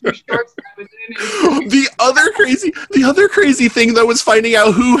of 2 shorts that I was in. The other crazy thing, though, was finding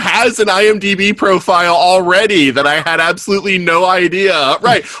out who has an IMDb profile already that I had absolutely no idea.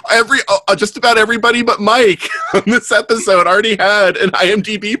 Right, just about everybody but Mike on this episode already had an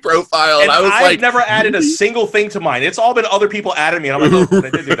IMDb profile, and I was I've never added a single thing to mine. It's all been other people adding me, and I'm like, oh, I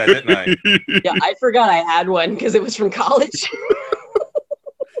did do that, didn't I? Yeah, I forgot I had one because it was from college.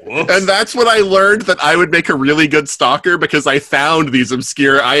 And that's when I learned that I would make a really good stalker, because I found these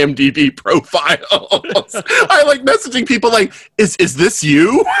obscure IMDb profiles. I like messaging people is this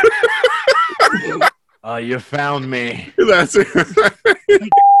you? You found me. That's it.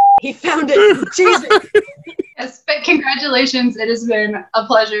 He found it. Jesus. Yes, but congratulations. It has been a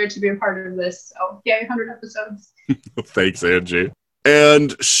pleasure to be a part of this. So, yay, 100 episodes. Thanks, Angie.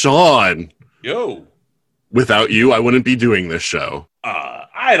 And Sean. Yo. Without you, I wouldn't be doing this show.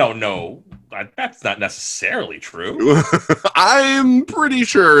 I don't know. That's not necessarily true. I'm pretty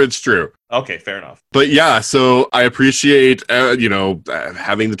sure it's true. Okay, fair enough. But yeah, so I appreciate,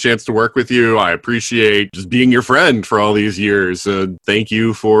 having the chance to work with you. I appreciate just being your friend for all these years. Thank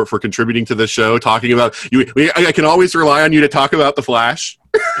you for contributing to the show, talking about you. I can always rely on you to talk about The Flash.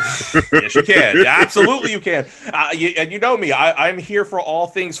 Yes, you can. Absolutely, you can. And you know me. I'm here for all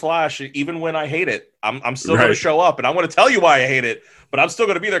things Flash, even when I hate it. I'm still going to show up, and I want to tell you why I hate it. But I'm still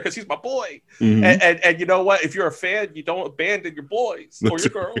going to be there because he's my boy. Mm-hmm. And you know what? If you're a fan, you don't abandon your boys or your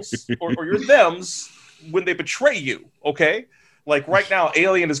girls or your thems when they betray you, okay? Like right now,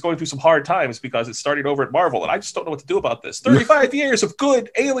 Alien is going through some hard times because it's starting over at Marvel, and I just don't know what to do about this. 35 years of good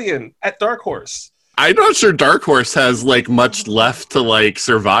Alien at Dark Horse. I'm not sure Dark Horse has much left to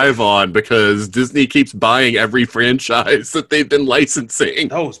survive on because Disney keeps buying every franchise that they've been licensing.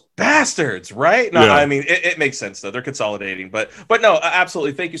 Those bastards, right? No, yeah. I mean it makes sense though. They're consolidating, but no,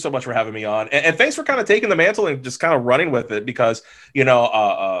 absolutely. Thank you so much for having me on, and thanks for kind of taking the mantle and just kind of running with it because I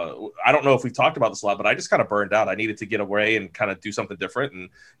don't know if we've talked about this a lot, but I just kind of burned out. I needed to get away and kind of do something different. And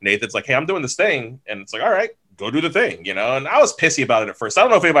Nathan's like, "Hey, I'm doing this thing," and it's like, "All right. Go do the thing," And I was pissy about it at first. I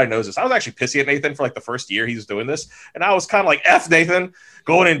don't know if anybody knows this. I was actually pissy at Nathan for the first year he was doing this. And I was kind of like, F Nathan,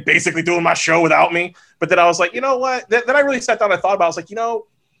 going and basically doing my show without me. But then I was like, you know what? Then I really sat down and thought about it. I was like,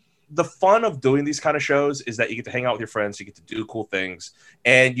 the fun of doing these kind of shows is that you get to hang out with your friends, you get to do cool things,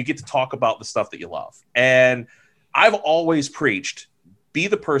 and you get to talk about the stuff that you love. And I've always preached, be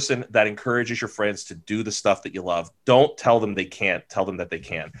the person that encourages your friends to do the stuff that you love. Don't tell them they can't. Tell them that they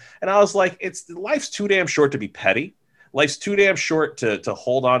can. And I was like, life's too damn short to be petty. Life's too damn short to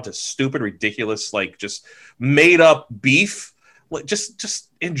hold on to stupid, ridiculous, just made up beef. Just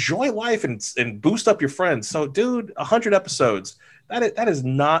enjoy life and boost up your friends. So, dude, 100 episodes. That is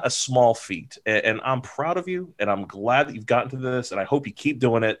not a small feat, and I'm proud of you, and I'm glad that you've gotten to this, and I hope you keep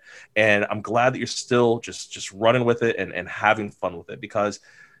doing it, and I'm glad that you're still just running with it and having fun with it, because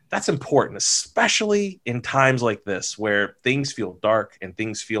that's important, especially in times like this where things feel dark and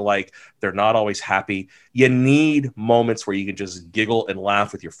things feel like they're not always happy. You need moments where you can just giggle and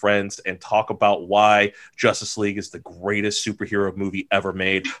laugh with your friends and talk about why Justice League is the greatest superhero movie ever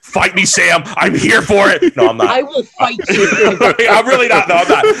made. Fight me, Sam. I'm here for it. No, I'm not. I will fight you. I'm really not. No, I'm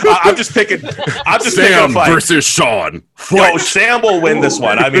not. I'm just picking. Sam versus Sean. No, Sam will win this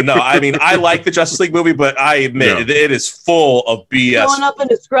one. I like the Justice League movie, but I admit it is full of BS. Going up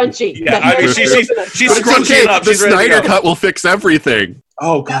in a scrunchie. Yeah, she's scrunching up. The Snyder Cut will fix everything.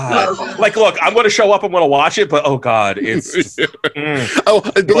 Oh God! Look, I'm going to show up. I'm going to watch it, but oh God, it's. Oh,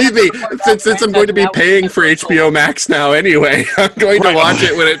 believe me, since I'm going to be paying for HBO Max now anyway, I'm going to watch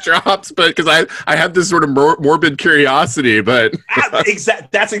it when it drops. But because I have this sort of morbid curiosity, but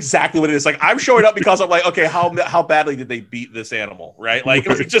that's exactly what it is. I'm showing up because I'm like, okay, how badly did they beat this animal, right?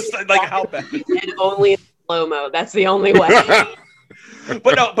 Just how bad? And only in slow-mo. That's the only way.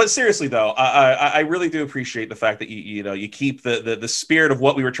 But seriously though, I really do appreciate the fact that you keep the spirit of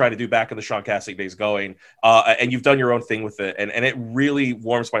what we were trying to do back in the Sean Cassidy days going, and you've done your own thing with it, and it really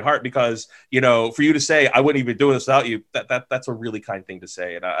warms my heart because for you to say I wouldn't even be doing this without you, that's a really kind thing to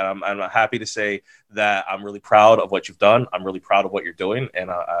say, and I'm happy to say that I'm really proud of what you've done. I'm really proud of what you're doing,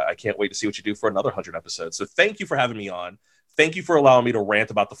 and I can't wait to see what you do for another 100 episodes. So thank you for having me on. Thank you for allowing me to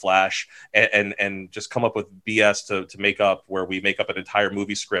rant about The Flash and just come up with BS to make up where we make up an entire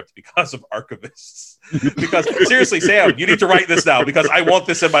movie script because of archivists. Because seriously, Sam, you need to write this now because I want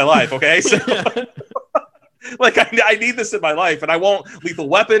this in my life, okay? So, I need this in my life, and I want Lethal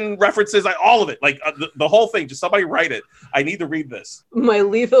Weapon references, all of it, the whole thing. Just somebody write it. I need to read this. My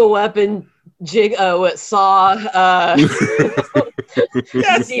Lethal Weapon Saw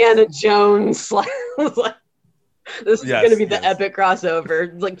Indiana Jones This is going to be the epic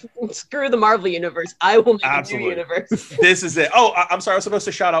crossover. Screw the Marvel universe. I will make a new universe. This is it. Oh, I'm sorry. I was supposed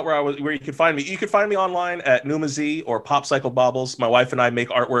to shout out where you can find me. You can find me online at Numa Z or Pop Cycle Bobbles. My wife and I make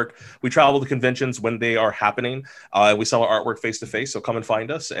artwork. We travel to conventions when they are happening. We sell our artwork face to face. So come and find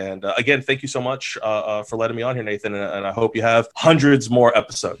us. And again, thank you so much for letting me on here, Nathan. And I hope you have hundreds more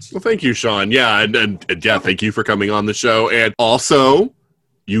episodes. Well, thank you, Sean. Yeah, and yeah, thank you for coming on the show. And also,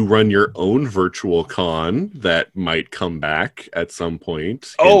 you run your own virtual con that might come back at some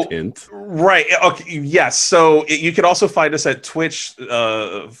point. Hint. Right. Okay. Yes. So you can also find us at Twitch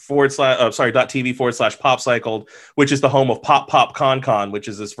 .tv/popcycled, which is the home of Pop Con, which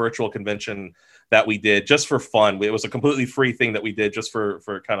is this virtual convention that we did just for fun. It was a completely free thing that we did just for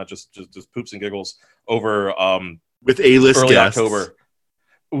kind of just poops and giggles over with A-list early guests. October.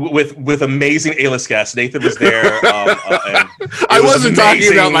 with amazing A-list guests. Nathan was there. I wasn't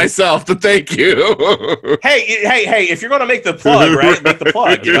talking about myself, but thank you. hey! If you're going to make the plug, right? Make the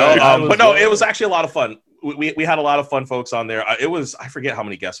plug. You know. But no, it was actually a lot of fun. We had a lot of fun folks on there. It was, I forget how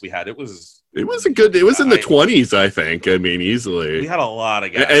many guests we had. It was in the 20s, I think. I mean, easily. We had a lot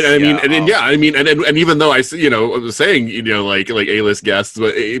of guests. And even though I was saying, like A-list guests,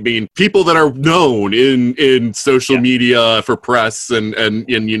 but I mean, people that are known in social media for press and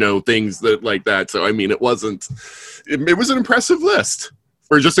things that like that. So I mean, it was an impressive list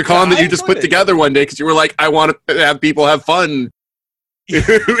for just a con that you just put together one day because you were like, I want to have people have fun.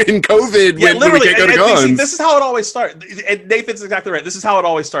 In COVID, when we can't go to cons. This is how it always starts. And Nathan's exactly right. This is how it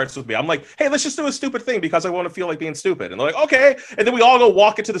always starts with me. I'm like, hey, let's just do a stupid thing because I want to feel like being stupid. And they're like, okay. And then we all go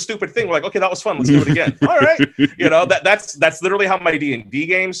walk into the stupid thing. We're like, okay, that was fun. Let's do it again. All right. That's literally how my D&D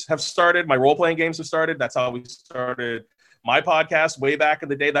games have started. My role-playing games have started. That's how we started my podcast way back in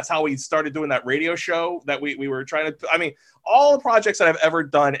the day. That's how we started doing that radio show that we were trying to, I mean, all the projects that I've ever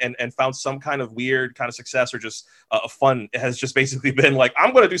done and found some kind of weird kind of success or just fun has just basically been like,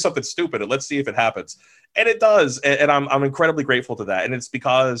 I'm going to do something stupid and let's see if it happens. And it does. And I'm incredibly grateful to that. And it's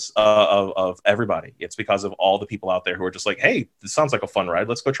because of everybody. It's because of all the people out there who are just like, hey, this sounds like a fun ride.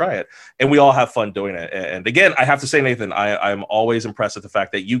 Let's go try it. And we all have fun doing it. And again, I have to say, Nathan, I'm always impressed with the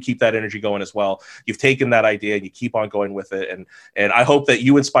fact that you keep that energy going as well. You've taken that idea and you keep on going with it. And I hope that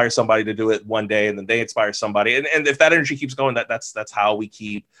you inspire somebody to do it one day and then they inspire somebody. And if that energy keeps going, that's how we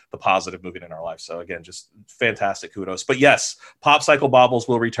keep the positive moving in our life. So again, just fantastic kudos. But yes, Pop Cycle Baubles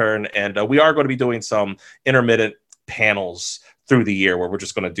will return. And we are going to be doing some intermittent panels through the year where we're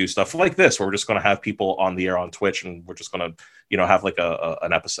just going to do stuff like this, where we're just going to have people on the air on Twitch and we're just going to, have like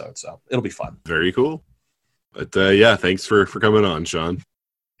an episode. So it'll be fun. Very cool. But thanks for coming on, Sean.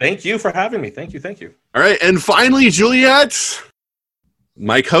 Thank you for having me. Thank you. All right. And finally, Juliet,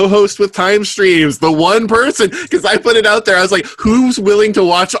 my co-host with Time Streams, the one person, because I put it out there, I was like, who's willing to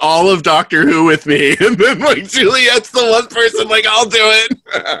watch all of Doctor Who with me? And then Juliet's the one person, I'll do it.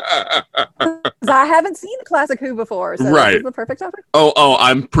 I haven't seen Classic Who before, so right. This is the perfect topic. Oh,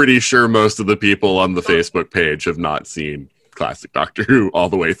 I'm pretty sure most of the people on the Facebook page have not seen Classic Doctor Who all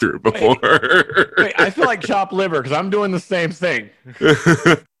the way through before. Wait, I feel like chopped liver because I'm doing the same thing.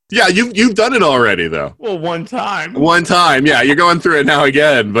 Yeah, you've done it already, though. Well, one time. Yeah. You're going through it now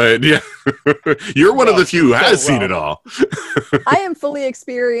again, but yeah. You're one of the few who has seen it all. I am fully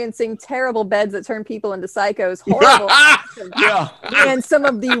experiencing terrible beds that turn people into psychos, horrible and some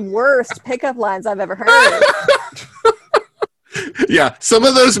of the worst pickup lines I've ever heard. Yeah, some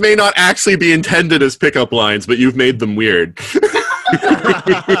of those may not actually be intended as pickup lines, but you've made them weird.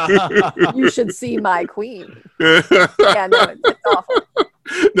 You should see my queen. Yeah, no, it's awful.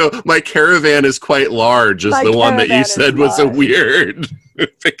 No, my caravan is quite large is the one that you said was a weird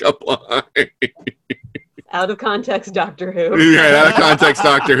pickup line. Out of context, Doctor Who. Yeah, out of context,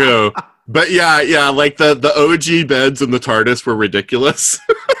 Doctor Who. But yeah, like the OG beds in the TARDIS were ridiculous.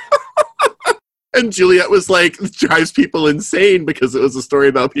 And Juliet was like, drives people insane because it was a story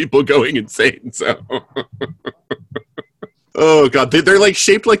about people going insane, so... Oh god, they're like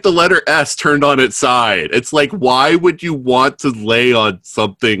shaped like the letter S turned on its side. It's like, why would you want to lay on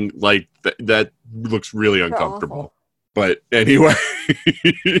something like that looks really uncomfortable? But anyway.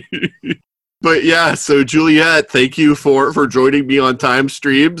 But yeah, so Juliet, thank you for joining me on Time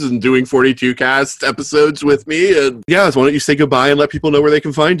Streams and doing 42 cast episodes with me. And yeah, why don't you say goodbye and let people know where they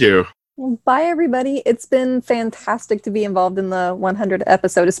can find you? Well, bye, everybody. It's been fantastic to be involved in the 100th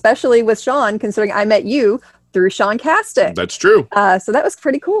episode, especially with Sean, considering I met you through Sean Castic. That's true. So that was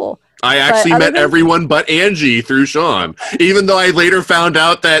pretty cool. I actually met everyone but Angie through Sean, even though I later found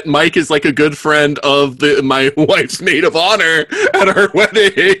out that Mike is like a good friend of my wife's maid of honor at our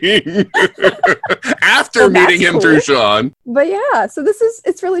wedding after meeting him through Sean. But yeah, so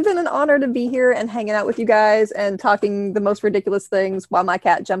it's really been an honor to be here and hanging out with you guys and talking the most ridiculous things while my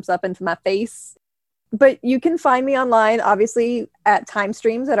cat jumps up into my face. But you can find me online, obviously, at Time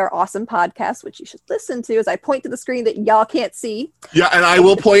Streams at our awesome podcast, which you should listen to as I point to the screen that y'all can't see. Yeah, and I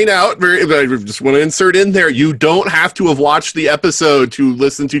will point out, I just want to insert in there, you don't have to have watched the episode to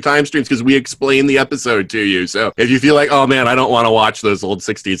listen to Time Streams because we explain the episode to you. So if you feel like, oh man, I don't want to watch those old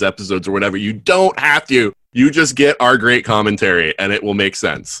 60s episodes or whatever, you don't have to. You just get our great commentary and it will make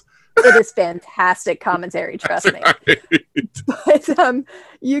sense. It is fantastic commentary, trust me. Right. But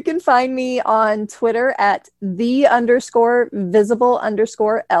you can find me on Twitter at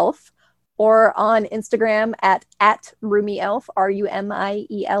 _visible_elf or on Instagram at RumiElf,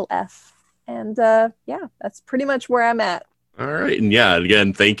 RUMIELF. And yeah, that's pretty much where I'm at. All right. And yeah,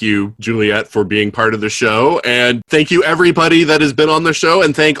 again, thank you, Juliet, for being part of the show. And thank you, everybody that has been on the show.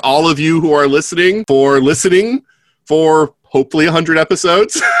 And thank all of you who are listening for hopefully 100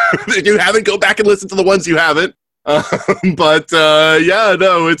 episodes. If you haven't, go back and listen to the ones you haven't. It's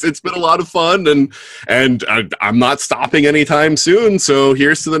been a lot of fun, and I'm not stopping anytime soon. So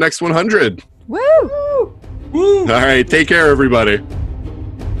here's to the next 100. Woo! Woo! All right. Take care, everybody.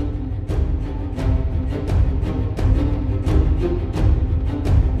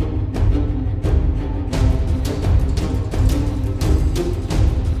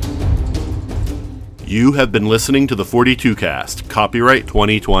 You have been listening to the 42 Cast, copyright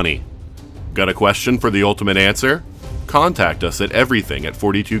 2020. Got a question for the ultimate answer? Contact us at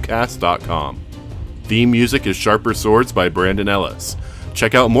everything@42cast.com. Theme music is Sharper Swords by Brandon Ellis.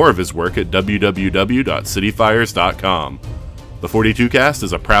 Check out more of his work at www.cityfires.com. The 42 Cast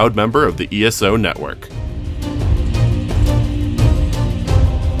is a proud member of the ESO Network.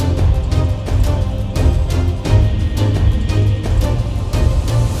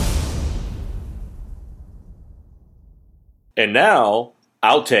 And now,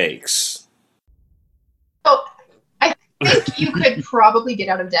 outtakes. Oh, I think you could probably get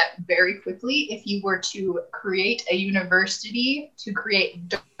out of debt very quickly if you were to create a university to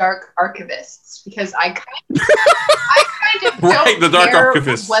create dark archivists, because I kind of Right, the don't dark care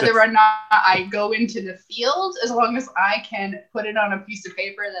archivists. whether or not I go into the field, as long as I can put it on a piece of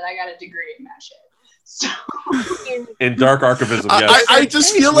paper that I got a degree in that shit. So, In dark archivism, yes. I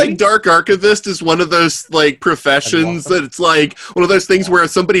just feel like dark archivist is one of those like professions that it's like one of those things where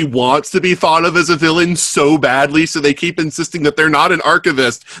somebody wants to be thought of as a villain so badly, so they keep insisting that they're not an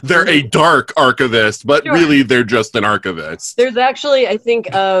archivist, they're a dark archivist, but really they're just an archivist. There's actually, I think,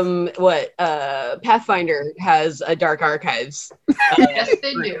 Pathfinder has a dark archives. yes,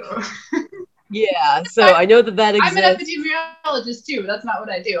 they do. Yeah, so I know that exists. I'm an epidemiologist too, but that's not what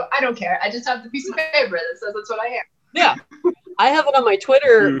I do. I don't care. I just have the piece of paper that says that's what I am. Yeah. I have it on my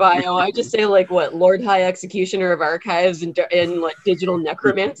Twitter bio. I just say like what Lord High Executioner of Archives and like digital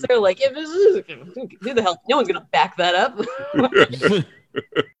necromancer. Like, who the hell? No one's gonna back that up.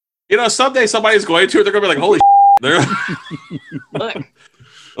 Someday somebody's going to. They're gonna be like, "Holy!" They're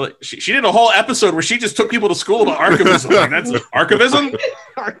Look, she did a whole episode where she just took people to school about archivism. Like, that's archivism.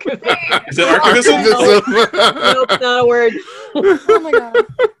 Is it archivism? Nope, not a word. Oh my god.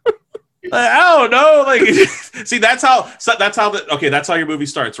 I don't know. Like, see, that's how your movie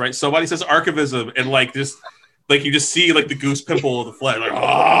starts, right? Somebody says archivism, and like just like you just see like the goose pimple of the flesh, like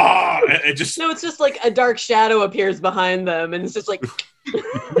it just No, it's just like a dark shadow appears behind them, and it's just like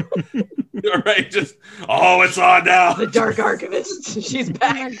right, just it's on now. the dark archivist. She's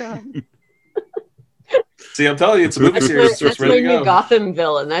back. Oh my god. See, I'm telling you, it's a movie series. That's It's my ready to new go. Gotham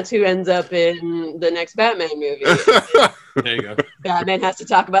villain. That's who ends up in the next Batman movie. There you go. Batman has to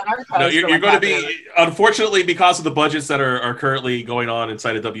talk about archives. No, you're for going to half an be, unfortunately, because of the budgets that are currently going on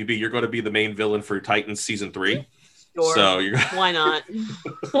inside of WB, you're going to be the main villain for Titans Season 3. Sure. So you're Why not?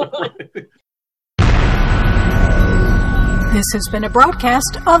 This has been a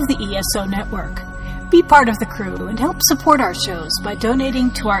broadcast of the ESO Network. Be part of the crew and help support our shows by donating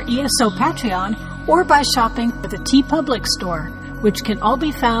to our ESO Patreon or by shopping at the TeePublic store, which can all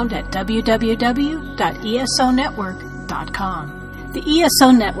be found at www.esonetwork.com. The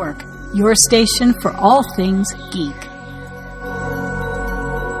ESO Network, your station for all things geek.